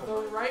Knight. Shovel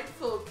The Knight.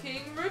 rightful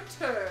king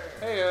returns.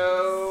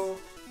 Heyo.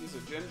 He's a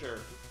ginger.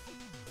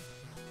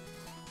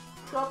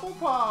 Truffle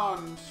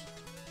Pond.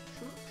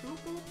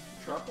 Truffle?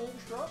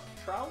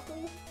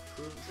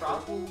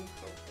 Trouble?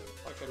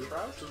 Like a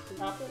trout?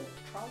 Apple?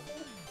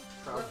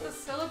 Trouble? Let the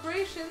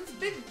celebrations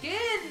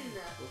begin!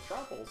 With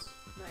truffles.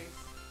 Nice.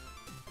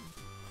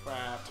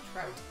 Fat.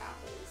 Trout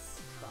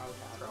apples. Trout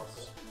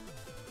apples.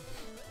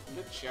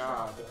 Good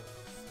job.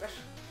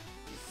 Special.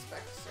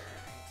 Spectre.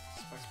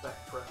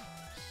 Spectra.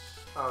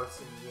 Oh, it's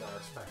in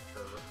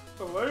Spectra.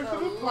 The life The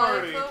of the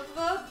party. life of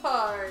the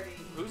party.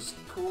 Who's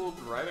cool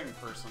writing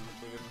person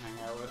that we didn't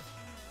hang out with?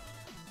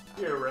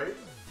 Yeah, right?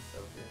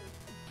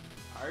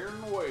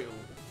 Iron Whale.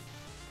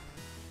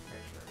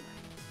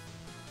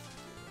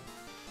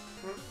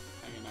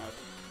 Hanging out.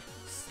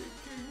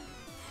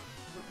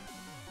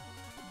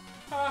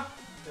 Ha!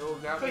 Ill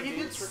But gotten he did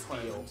deeds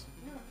reclaimed. steal.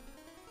 Yeah.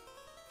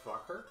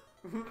 Fuck her.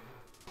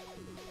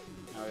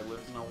 Now he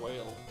lives in a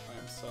whale by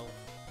himself.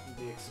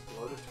 The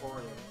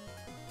Explodatorium.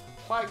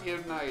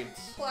 Plague Knight.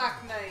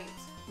 Black Knight.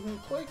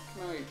 Plague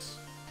Knight.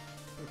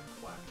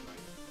 Black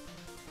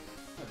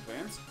Knight.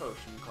 Advanced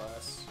Potion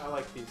class. I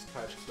like these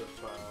types of,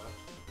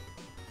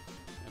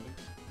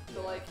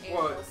 The like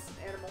Well,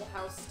 animal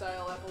house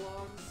style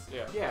epilogues.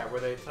 Yeah. yeah,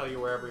 where they tell you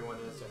where everyone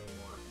is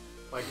anymore.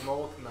 Like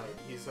Molk Knight,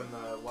 he's in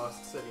the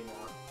Lost City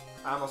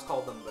now. I almost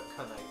called him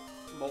the Knight.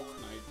 Molk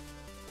Knight.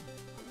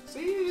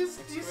 See, he's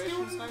Excavations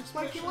doing and like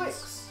he excavations.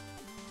 likes.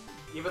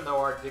 Even though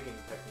our digging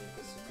technique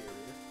is superior.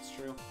 It's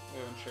true. We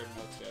haven't shared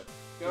notes yet.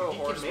 Go, He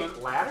horseman. can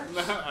make ladders?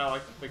 I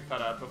like that they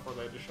cut out before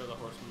they had to show the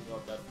horseman go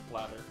up that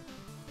ladder.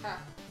 Ha.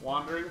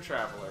 Wandering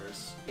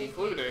travelers,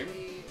 including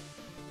AKA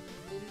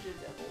Ninja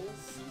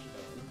Devils.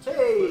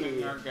 Hey!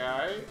 including our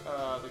guy,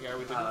 the guy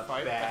we didn't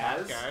fight, the hat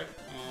Baz. guy,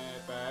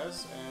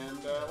 Baz, and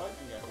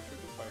Lightning guy, which we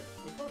did fight.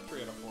 We fought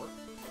 3 out of 4.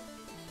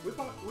 We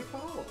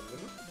fought all of them,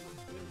 didn't we?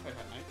 We didn't fight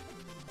Hat Knight.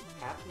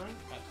 Hat Knight?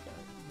 Hat guy.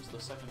 Who's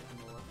the second from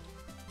the left.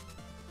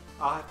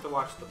 I'll have to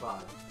watch the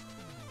VOD.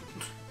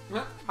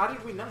 How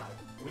did we not?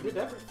 We did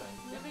everything.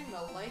 Living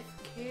the life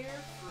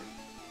carefree.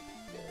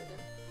 Good.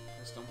 I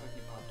just don't think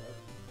he popped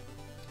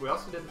up. We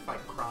also didn't fight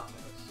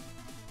Kratos.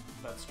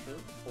 That's true.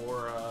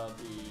 Or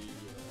the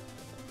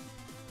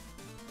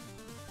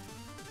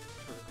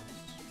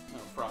turtles. No,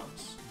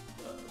 frogs.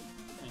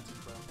 Fancy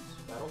frogs.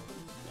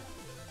 Battletoads?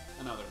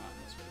 Yeah. No, they're not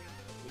in this version.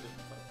 We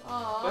didn't fight them.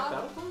 Aww.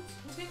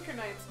 Battletoads? Tinker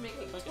Knight's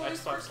making I think toys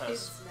Xbox for has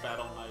kids now.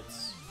 Battle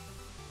Knights,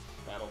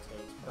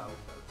 Battletoads,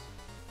 Battletoads.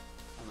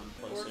 and then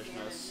PlayStation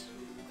has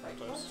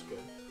That's Kratos. good.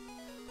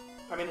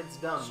 I mean, it's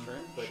dumb,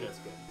 Strange but shit. it's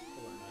good.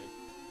 Cooler Knight.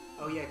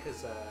 Oh yeah,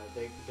 because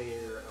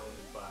they're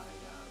owned by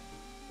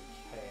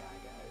the KI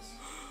guys.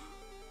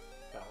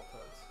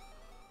 Battletoads.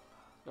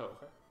 Oh,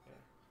 okay.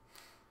 Yeah.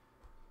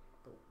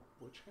 The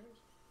which hairs?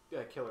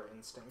 Yeah, Killer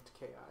Instinct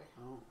KI.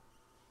 Oh.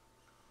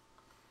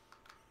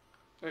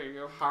 There you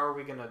go. How are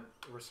we gonna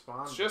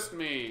respond? It's just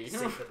me.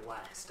 Safe at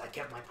last. I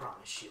kept my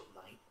promise, Shield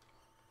Knight.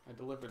 I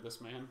delivered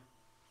this, man.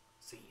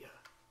 See ya.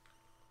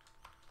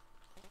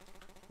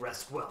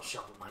 Rest well,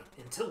 Shovel Knight,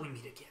 until we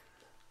meet again.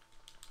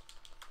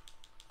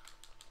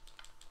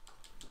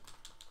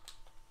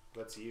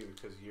 That's you,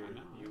 because you I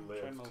know, you I'm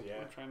lived. trying to, Yeah.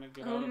 I'm trying to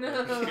get, Oh, out of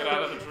no. get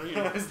out of the dream.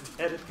 I was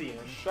dead at the end.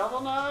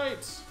 Shovel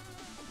Knight!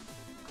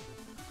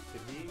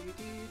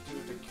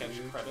 To catch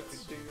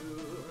credits.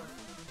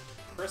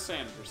 Chris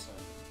Anderson.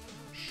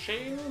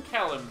 Shane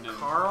Callinan.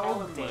 Carl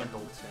Callinan.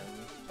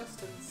 Dandleton.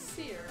 Justin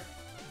Sear.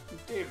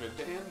 David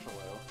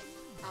D'Angelo.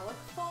 Alec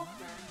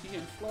Faulkner.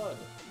 Ian Flood.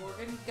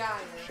 Morgan Geyer.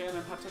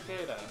 Shannon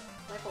Hatakeda.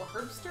 Michael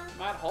Herbster.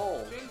 Matt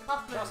Hull. Jane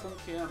Kaufman. Jocelyn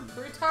Kim.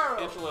 Kurutaro.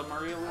 Angela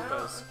Maria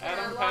Lucas. I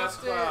Adam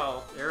lost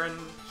Pasquale. Aaron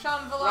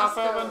Sean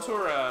Velasco. Rafael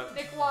Ventura.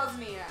 Nick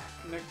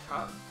Wozniak. Nick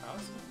Cosmo.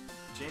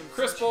 James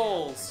Chris Chan.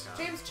 Bowles.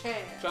 James Chan.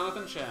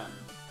 Jonathan Chen.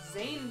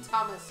 Zane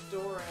Thomas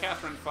Doran.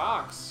 Catherine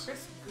Fox.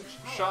 Chris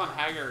Gucciala. Sean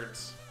Haggard.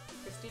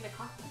 Christina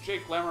Kaufman.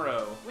 Jake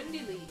Lamoureux. Wendy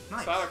Lee.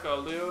 Nice.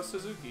 Sadako Leo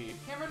Suzuki.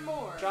 Cameron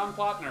Moore. John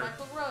Plotner.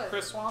 Michael Rudd.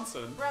 Chris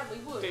Swanson. Bradley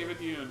Wood. David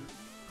Yoon.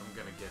 I'm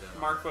gonna get in.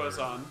 Mark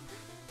Bozon.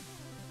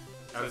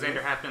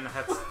 Alexander Hapton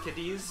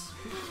Hutskiddies.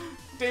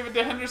 David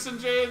DeHenderson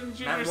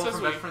Jr. Matt Wolf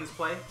from Best Siswy. Friends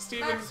Play.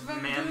 Steven Max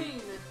Van Man.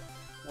 Green.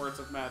 Words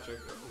of Magic.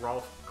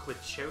 Rolf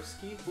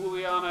Klitschowski.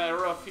 Juliana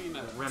Erofina.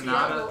 Tiago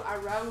Renata.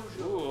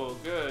 Araujo. Ooh,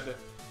 good.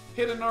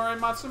 Hidenori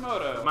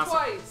Matsumoto.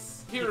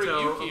 Twice.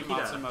 Hiroyuki Okita.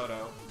 Matsumoto.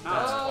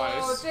 Not Oh,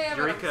 twice. damn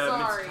it, Yurika I'm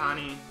sorry. Mitsutani.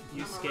 I'm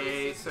a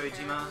Yusuke racist,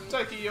 Soejima.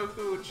 apparently. Taiki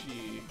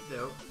Yokuchi.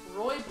 Dope.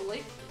 Roy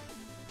Blake.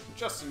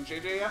 Justin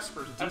J.J. D.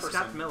 Scott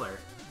Epperson. Miller.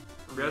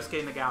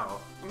 Ryosuke Nagao.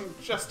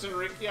 Justin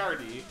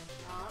Ricciardi.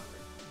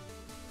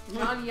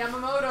 John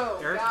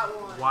Yamamoto. Eric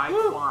Got one. Y.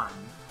 Woo. Kwan.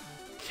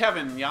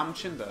 Kevin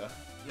Yamchinda.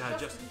 Just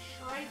Justin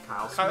Schreiber.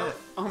 Kyle Kyle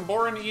Smith.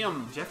 Boren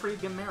Iem. Jeffrey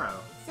Gamero.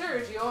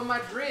 Sergio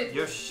Madrid.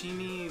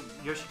 Yoshimi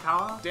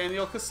Yoshikawa.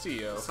 Daniel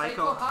Castillo.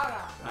 Psycho Psycho.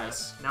 Hara.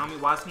 Nice. Naomi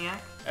Wozniak.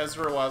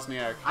 Ezra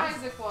Wozniak.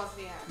 Isaac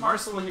Wozniak.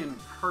 Marceline.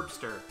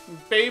 Herbster.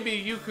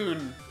 Baby Yukun.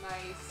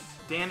 Nice.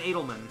 Dan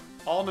Edelman.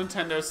 All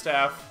Nintendo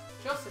staff.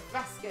 Joseph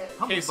Vasquez.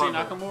 Humble Casey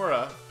Bundle.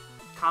 Nakamura.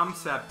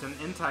 Concept and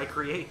Intai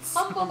Creates.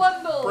 Humble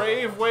Bundle.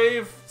 Brave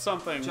Wave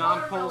something.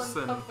 John Watermelon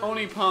Polson. Company.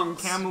 Oni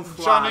Punks.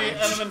 Camouflage. Johnny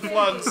Eneman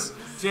Floods.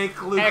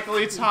 Jake Luke.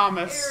 Ackley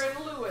Thomas. Aaron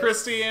Lewis.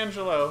 Christy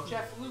Angelo.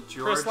 Jeff Luke.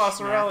 George Chris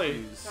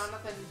Lazzarelli. Matthews.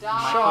 Jonathan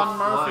Dye. Sean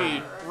Michael Murphy.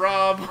 Flood.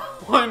 Rob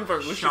Weinberg.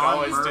 We should Sean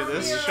always do Murphy.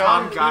 this.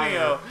 Sean Sean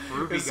Geyer. Cuneo.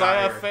 Ruby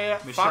Isaiah Geyer.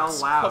 Michelle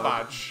Fox Loud.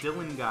 Kovach.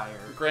 Dylan Geyer.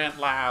 Grant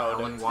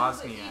Loud. Alan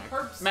Wozniak.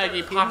 Herbster.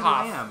 Maggie Katie Pothoff.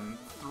 Lamb.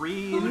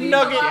 3 Hootie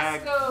Nugget.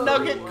 Velasco.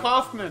 Nugget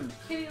Kaufman.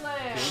 Kitty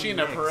Lamb. Shane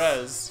Sheena Nix.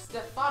 Perez.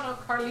 Stefano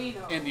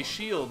Carlino. Andy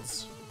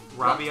Shields.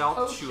 Robbie Nick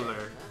Altschuler.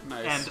 Ocean.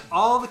 Nice. And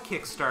all the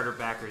Kickstarter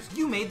backers.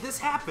 You made this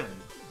happen.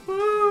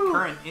 Woo!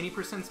 Current any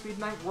 % speed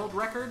night world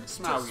record?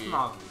 Smoggy. Just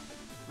Smoggy.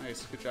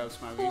 Nice. Good job,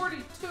 Smoggy.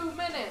 42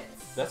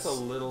 minutes. That's a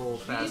little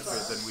faster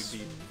Jesus. than we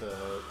beat the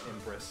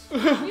Empress.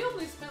 We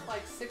only spent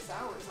like 6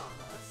 hours on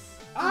this.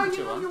 Ah, Too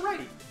you know, long. you're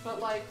right. But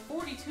like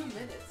 42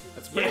 minutes. Is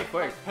That's pretty Yeah.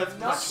 quick. That's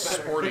Much much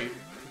better. Sporty.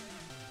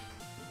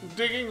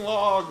 Digging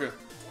log.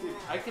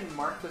 I can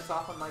mark this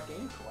off on my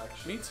game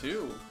collection. Me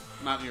too.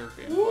 Not your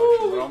game Woo, collection,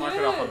 but we I'll mark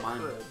did it off it. on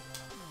mine. Good.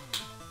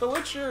 The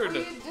Witcher. We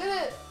did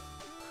it.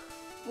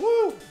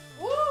 Woo!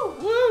 Woo!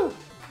 Woo!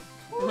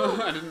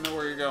 Woo! I didn't know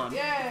where you're going.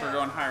 Yeah. If we're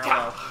going higher or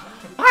low.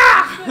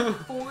 We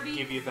spent 43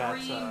 Give you that,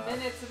 minutes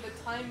in the in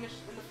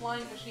the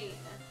flying machine.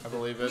 I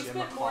believe We it.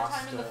 spent more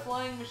time in the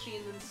flying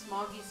machine than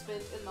Smoggy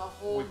spent in the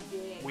whole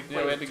game.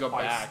 Yeah, we had to go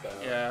back.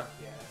 Yeah.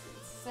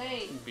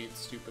 Insane. Beat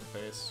stupid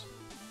face.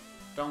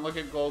 Don't look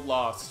at gold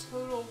lost.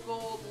 Total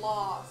gold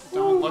lost.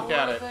 Don't look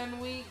at More it. than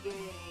we gained.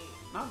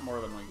 Not more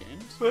than we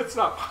gained. That's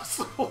not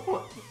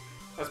possible.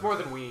 That's more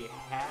than we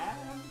had.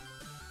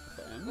 At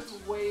the end. That's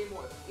way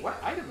more than we What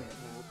had.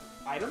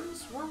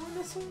 items were we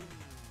missing?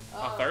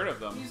 A third of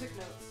them. Music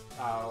notes.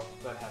 Oh,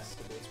 that has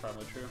to be. That's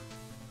probably true.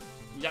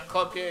 Yacht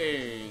Club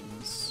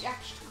Games. Yacht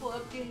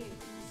Club Games.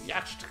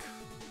 Yacht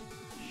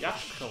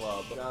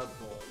Club.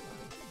 Shovel.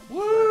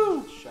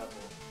 Woo! Shovel.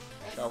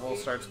 Shovel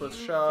starts with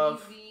SHUVEL.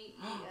 shove.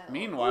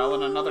 Meanwhile,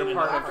 in another Ooh,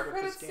 part After of of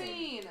credit this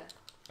game. scene.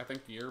 I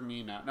think you're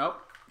me now. Nope.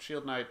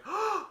 Shield Knight.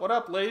 What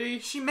up, lady?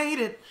 She made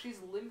it! She's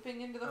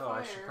limping into the Oh,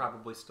 fire. I should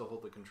probably still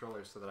hold the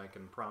controller so that I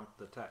can prompt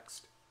the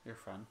text. You're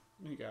fun.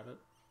 You got it.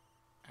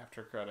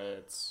 After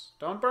credits.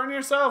 Don't burn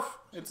yourself.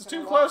 It's She's too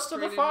gonna close walk to straight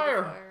the into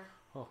fire.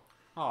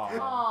 Aw.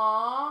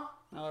 Aww.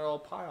 Another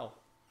old pile.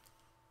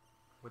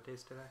 What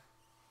days today?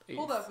 Eight.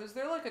 Hold up, is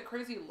there like a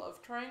crazy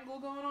love triangle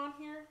going on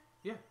here?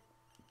 Yeah.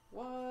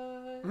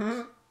 What?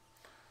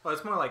 Well,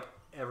 it's more like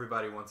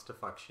everybody wants to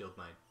fuck Shield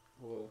Knight.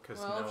 Whoa. Cause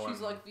Well, no she's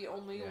one... like the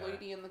only yeah.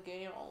 lady in the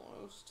game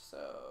almost,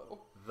 so...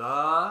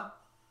 The...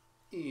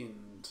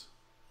 End.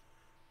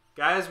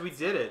 Guys, we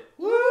did it.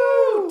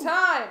 Woo!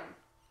 Time!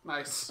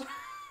 Nice.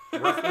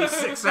 Roughly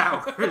 6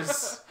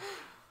 hours.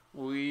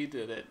 We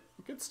did it.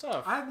 Good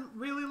stuff. I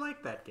really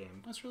like that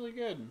game. That's really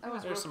good. That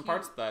was There's real some cute.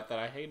 parts of that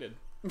I hated.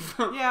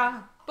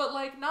 Yeah. But,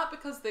 like, not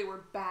because they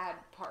were bad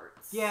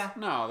parts. Yeah.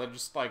 No, they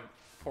just like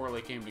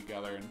poorly came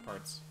together in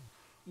parts.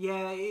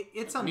 Yeah,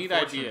 it's Neat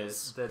unfortunate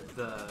ideas. that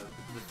the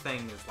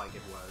thing is like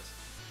it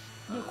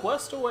was. New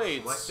quest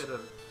awaits.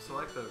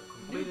 Select a New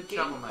completed game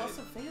Shovel Knight. plus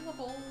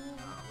available. No, we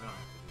don't have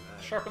to do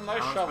that. Sharpen thy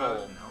Balance shovel.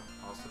 mode?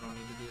 No, also don't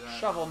need to do that.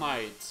 Shovel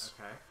Knight.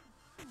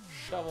 Okay.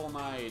 Shovel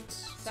Knight.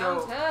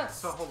 Sound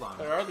test. So hold on.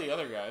 There are the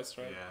other guys,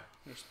 right? Yeah.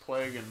 There's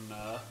Plague and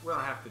We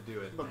don't have to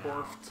do it the now,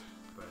 Borft.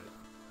 but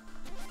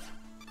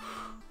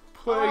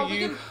Oh, we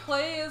Plague. can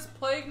play as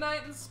Plague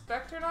Knight and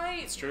Spectre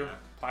Knight. It's true. Yeah.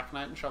 Plague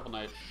Knight and Shovel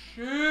Knight.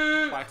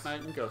 Shit. Plague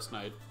Knight and Ghost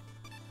Knight.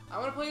 I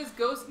want to play as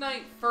Ghost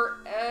Knight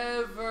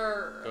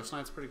forever. Ghost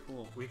Knight's pretty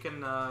cool. we can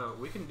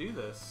do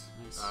this.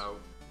 Nice.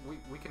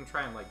 We can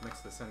try and like mix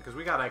this in because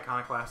we got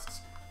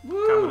iconoclasts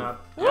Woo! coming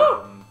up.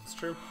 Woo! It's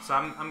true. So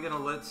I'm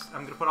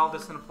gonna put all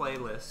this in a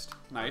playlist.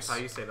 Nice. That's how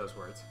you say those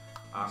words.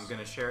 I'm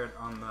gonna share it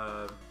on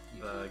the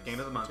Game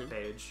of the Month YouTube?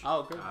 page.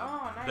 Oh, good.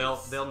 Oh,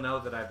 nice. They'll know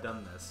that I've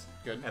done this.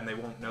 Good. And they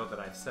won't know that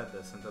I've said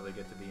this until they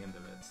get to the end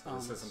of it. So Oh,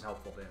 this nice. isn't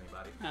helpful to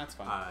anybody. That's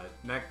fine.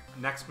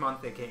 Next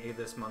month, aka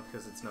this month,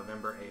 because it's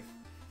November 8th.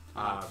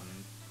 Uh-huh.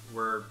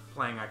 We're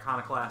playing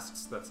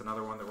Iconoclasts. That's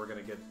another one that we're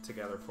gonna get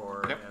together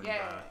for. Yep. And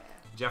Yeah.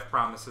 Jeff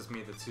promises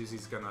me that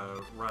Susie's gonna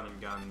run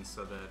and gun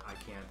so that I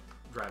can't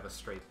drive us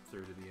straight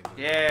through to the end of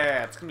it.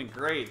 Yeah, it's gonna be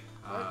great.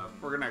 Um,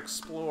 We're gonna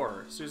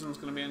explore. Susan's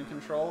gonna be in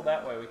control.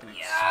 That way we can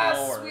Yes,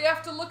 explore. we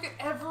have to look at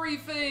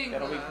everything.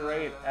 That'll be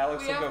great.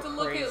 Alex We will have go to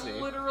look crazy.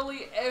 at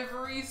literally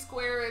every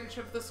square inch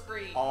of the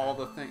screen. All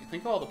the things.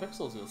 Think of all the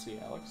pixels you'll see,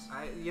 Alex.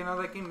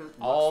 that game looks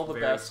All the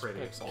very best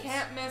pretty. pixels.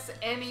 Can't miss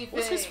anything.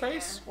 What's his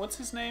face? What's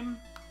his name?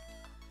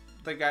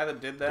 The guy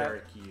that did that?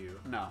 Derek Yu.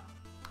 No.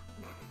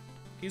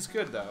 He's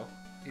good though.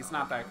 He's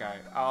not that guy.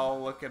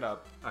 I'll look it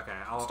up. Okay,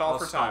 I'll Stall I'll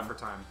for stall time. for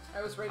time.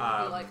 I was ready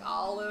to be like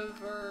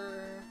Oliver.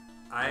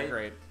 I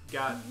Great.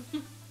 got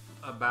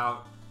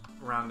about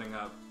rounding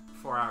up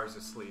 4 hours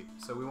of sleep,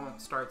 so we won't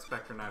start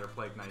Spectre Knight or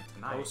Plague Knight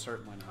tonight. Oh,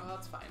 certainly Oh, not.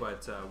 that's fine.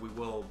 But we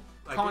will.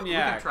 We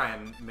Cognac. can try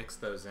and mix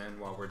those in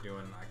while we're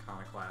doing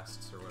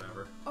Iconoclasts or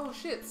whatever. Oh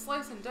shit!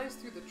 Slice and dice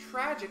through the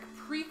tragic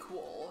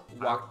prequel.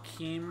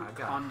 Joaquin I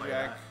gotta play Konjak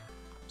that.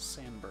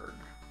 Sandberg.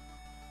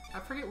 I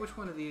forget which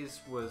one of these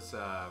was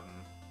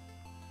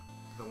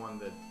the one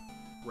that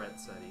Red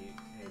said he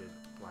hated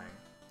playing.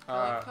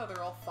 I like how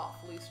they're all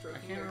thoughtfully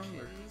stroking can't their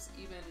remember. chins.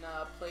 Even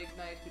Plague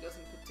Knight, who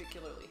doesn't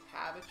particularly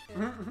have a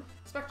chin.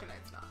 Spectre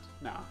Knight's not.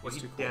 No, Well, he's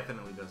he too cool.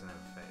 definitely doesn't have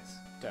a face.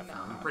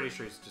 Definitely. No. I'm pretty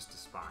sure he's just a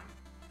spine.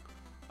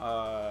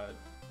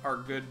 Our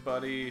good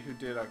buddy who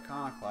did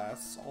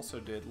Iconoclasts also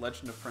did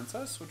Legend of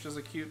Princess, which is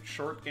a cute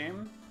short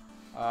game,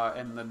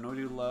 and the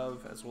Naughty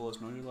Love as well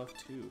as Naughty Love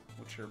 2,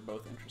 which are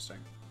both interesting.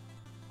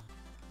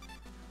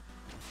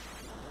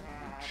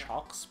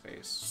 Chalk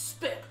Space.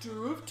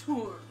 Spectre of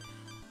Tour.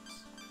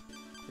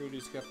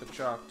 Rudy's got the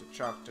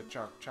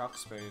chalk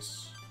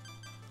space.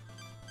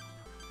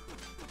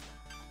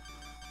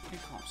 You can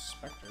call him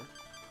Spectre.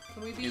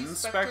 Can we be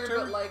Inspector? Spectre,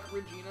 but like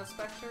Regina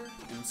Spectre?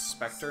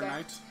 Inspector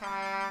Knight.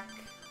 Spectac.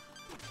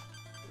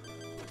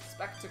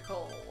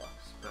 Spectacle.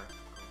 Spectacle.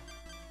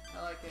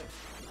 I like it.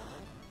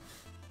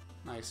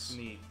 Nice.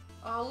 Neat.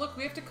 Oh look,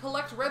 we have to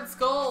collect red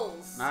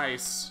skulls.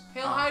 Nice.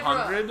 Hail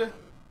Hydra.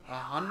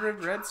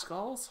 100 red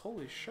skulls?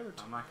 Holy shirt.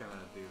 I'm not gonna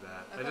do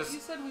that. I thought you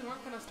said we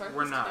weren't gonna start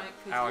We're this not. tonight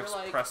because Alex you're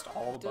like pressed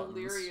all the buttons.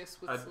 delirious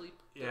with sleep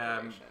Yeah,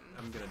 deprivation.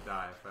 I'm gonna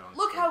die if I don't.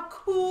 Look sleep. how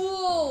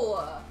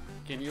cool!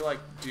 Can you, like,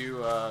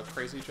 do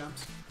crazy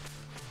jumps?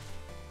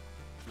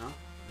 No?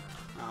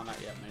 No, not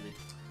yet, maybe.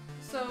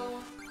 So,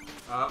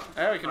 Oh,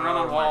 Oh, he can run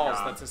on my walls.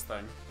 God. That's his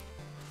thing.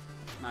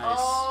 Nice.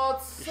 oh,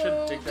 it's You so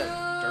should dig good.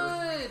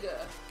 that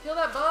dirt. Kill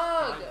that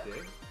bug. I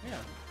dig. Yeah.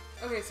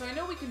 Okay, so I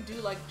know we can do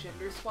like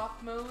gender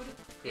swap mode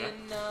Yeah.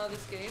 in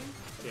this game.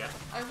 Yeah.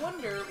 I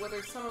wonder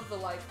whether some of the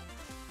like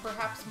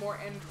perhaps more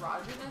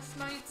androgynous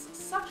knights,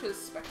 such as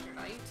Spectre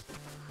Knight,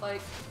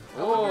 like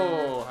I wonder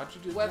Oh, how'd you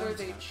do whether that?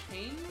 they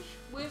change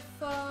with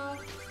the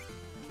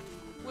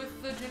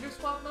gender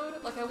swap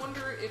mode. Like I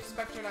wonder if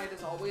Spectre Knight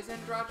is always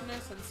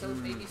androgynous and so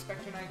maybe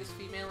Spectre Knight is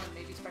female and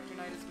maybe Spectre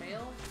Knight is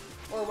male,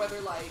 or whether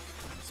like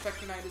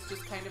Spectre Knight is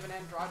just kind of an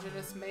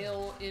androgynous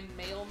male in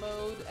male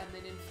mode, and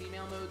then in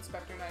female mode,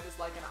 Spectre Knight is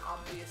like an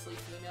obviously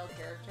female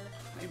character.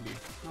 Maybe.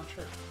 Not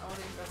sure. I want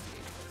to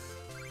investigate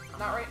this.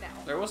 Not right now.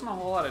 There wasn't a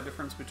whole lot of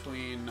difference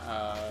between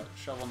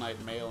Shovel Knight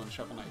male and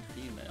Shovel Knight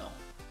female.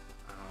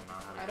 I don't know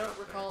how to I do don't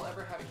that. recall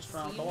ever having Just seen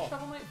run up the wall.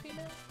 Shovel Knight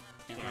female.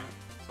 Can't Yeah. remember.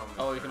 It's only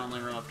Oh, you fair. can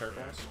only run up dirt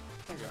Yeah. walls?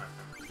 There you go.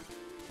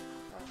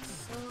 That's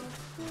so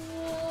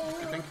cool.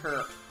 I think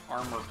her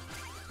armor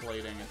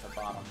plating at the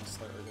bottom is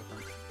slightly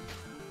different.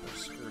 Her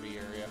skirty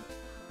area.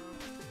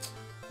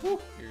 Woo!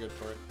 You're good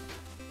for it.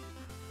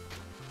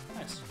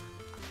 Nice.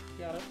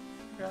 You got it.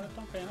 You got it.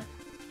 Don't panic.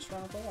 Just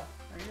run up the wall.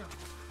 There you go.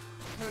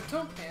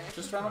 Don't panic.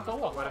 Just run up the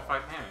wall. What if I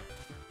panic?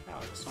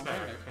 Alex, don't Sorry,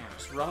 panic. panic.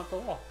 Just run up the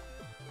wall.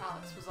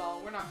 Alex was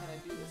all, we're not gonna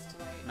do this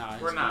tonight. Nah,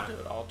 he's We're gonna not. do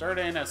it all. Dirt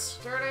anus.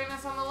 Dirt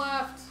anus on the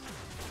left.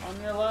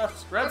 On your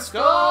left. Red Let's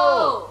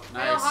skull! go!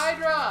 Nice. Hail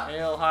Hydra!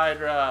 Hail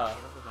Hydra!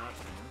 What does that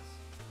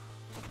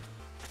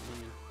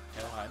mean?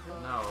 Hail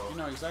Hydra? No. You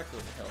know exactly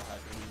what the Hail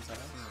Hydra means,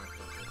 Alex.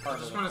 I Part of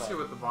just the want to plot. see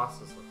what the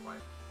bosses look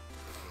like.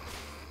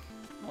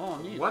 Oh,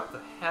 neat. What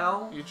the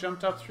hell? You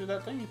jumped up through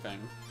that thingy thing.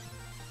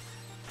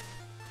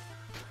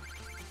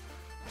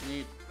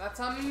 Neat. That's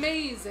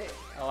amazing.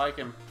 I like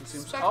him. He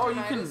seems. Spectre Oh, you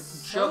Knight can is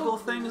so juggle cool.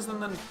 things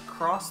and then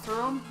cross through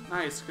them.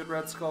 Nice. Good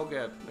Red Skull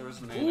get. There was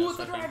an Ooh, anus,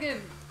 the I think.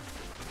 dragon.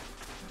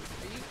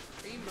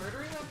 Are you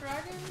murdering that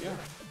dragon? Yeah.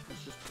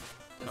 It's just.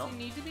 Does Nope. he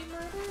need to be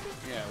murdered?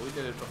 Yeah, we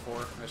did it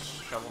before. This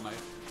Shovel Knight.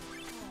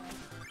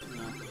 You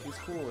know, he's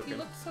cool He looking.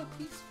 looks so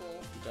peaceful.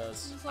 He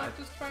does. He's like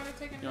just trying to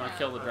take a nap. You want to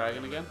kill the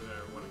dragon again?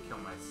 I want to kill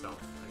myself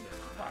again.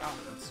 Wow,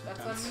 that's That's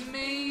intense.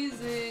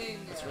 amazing.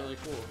 That's really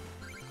cool.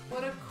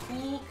 What a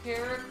cool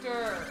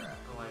character.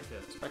 I like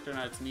it. Spectre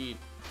Knight's neat.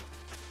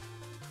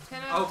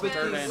 10 Oh, out of but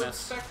 10 these- with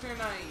Spectre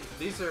Knight.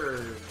 These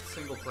are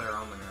single player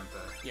only, aren't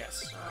they?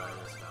 Yes. Yes,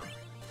 no.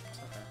 It's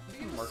okay. You You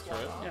can can work through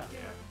it. swap. Yeah. Yeah.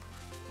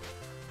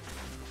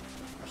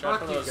 Watch out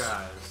for Fuck you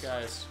those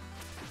guys.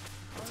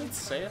 What's it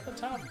say at the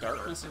top?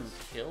 Darkness and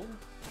kill?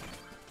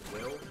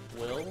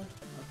 Will?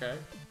 Okay.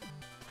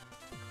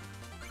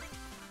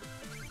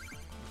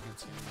 Can't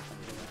see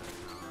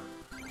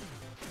anything.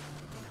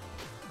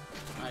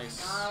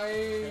 Nice.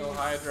 Kill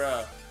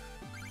Hydra.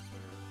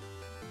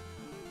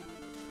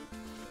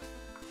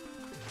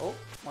 Oh,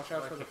 watch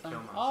out for the thing. kill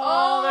myself.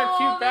 Oh, they're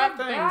cute bat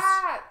they're things.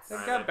 bats. They've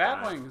Alright, got I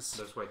bat died. wings.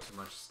 There's way too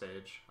much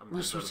stage. I'm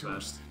There's gonna way go to too bed.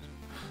 much.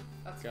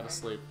 That's Gotta fine.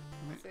 sleep.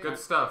 Good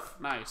stuff.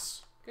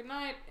 Nice. Good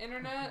night,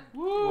 internet.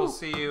 Woo! We'll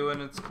see you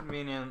when it's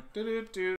convenient. Do-do-do.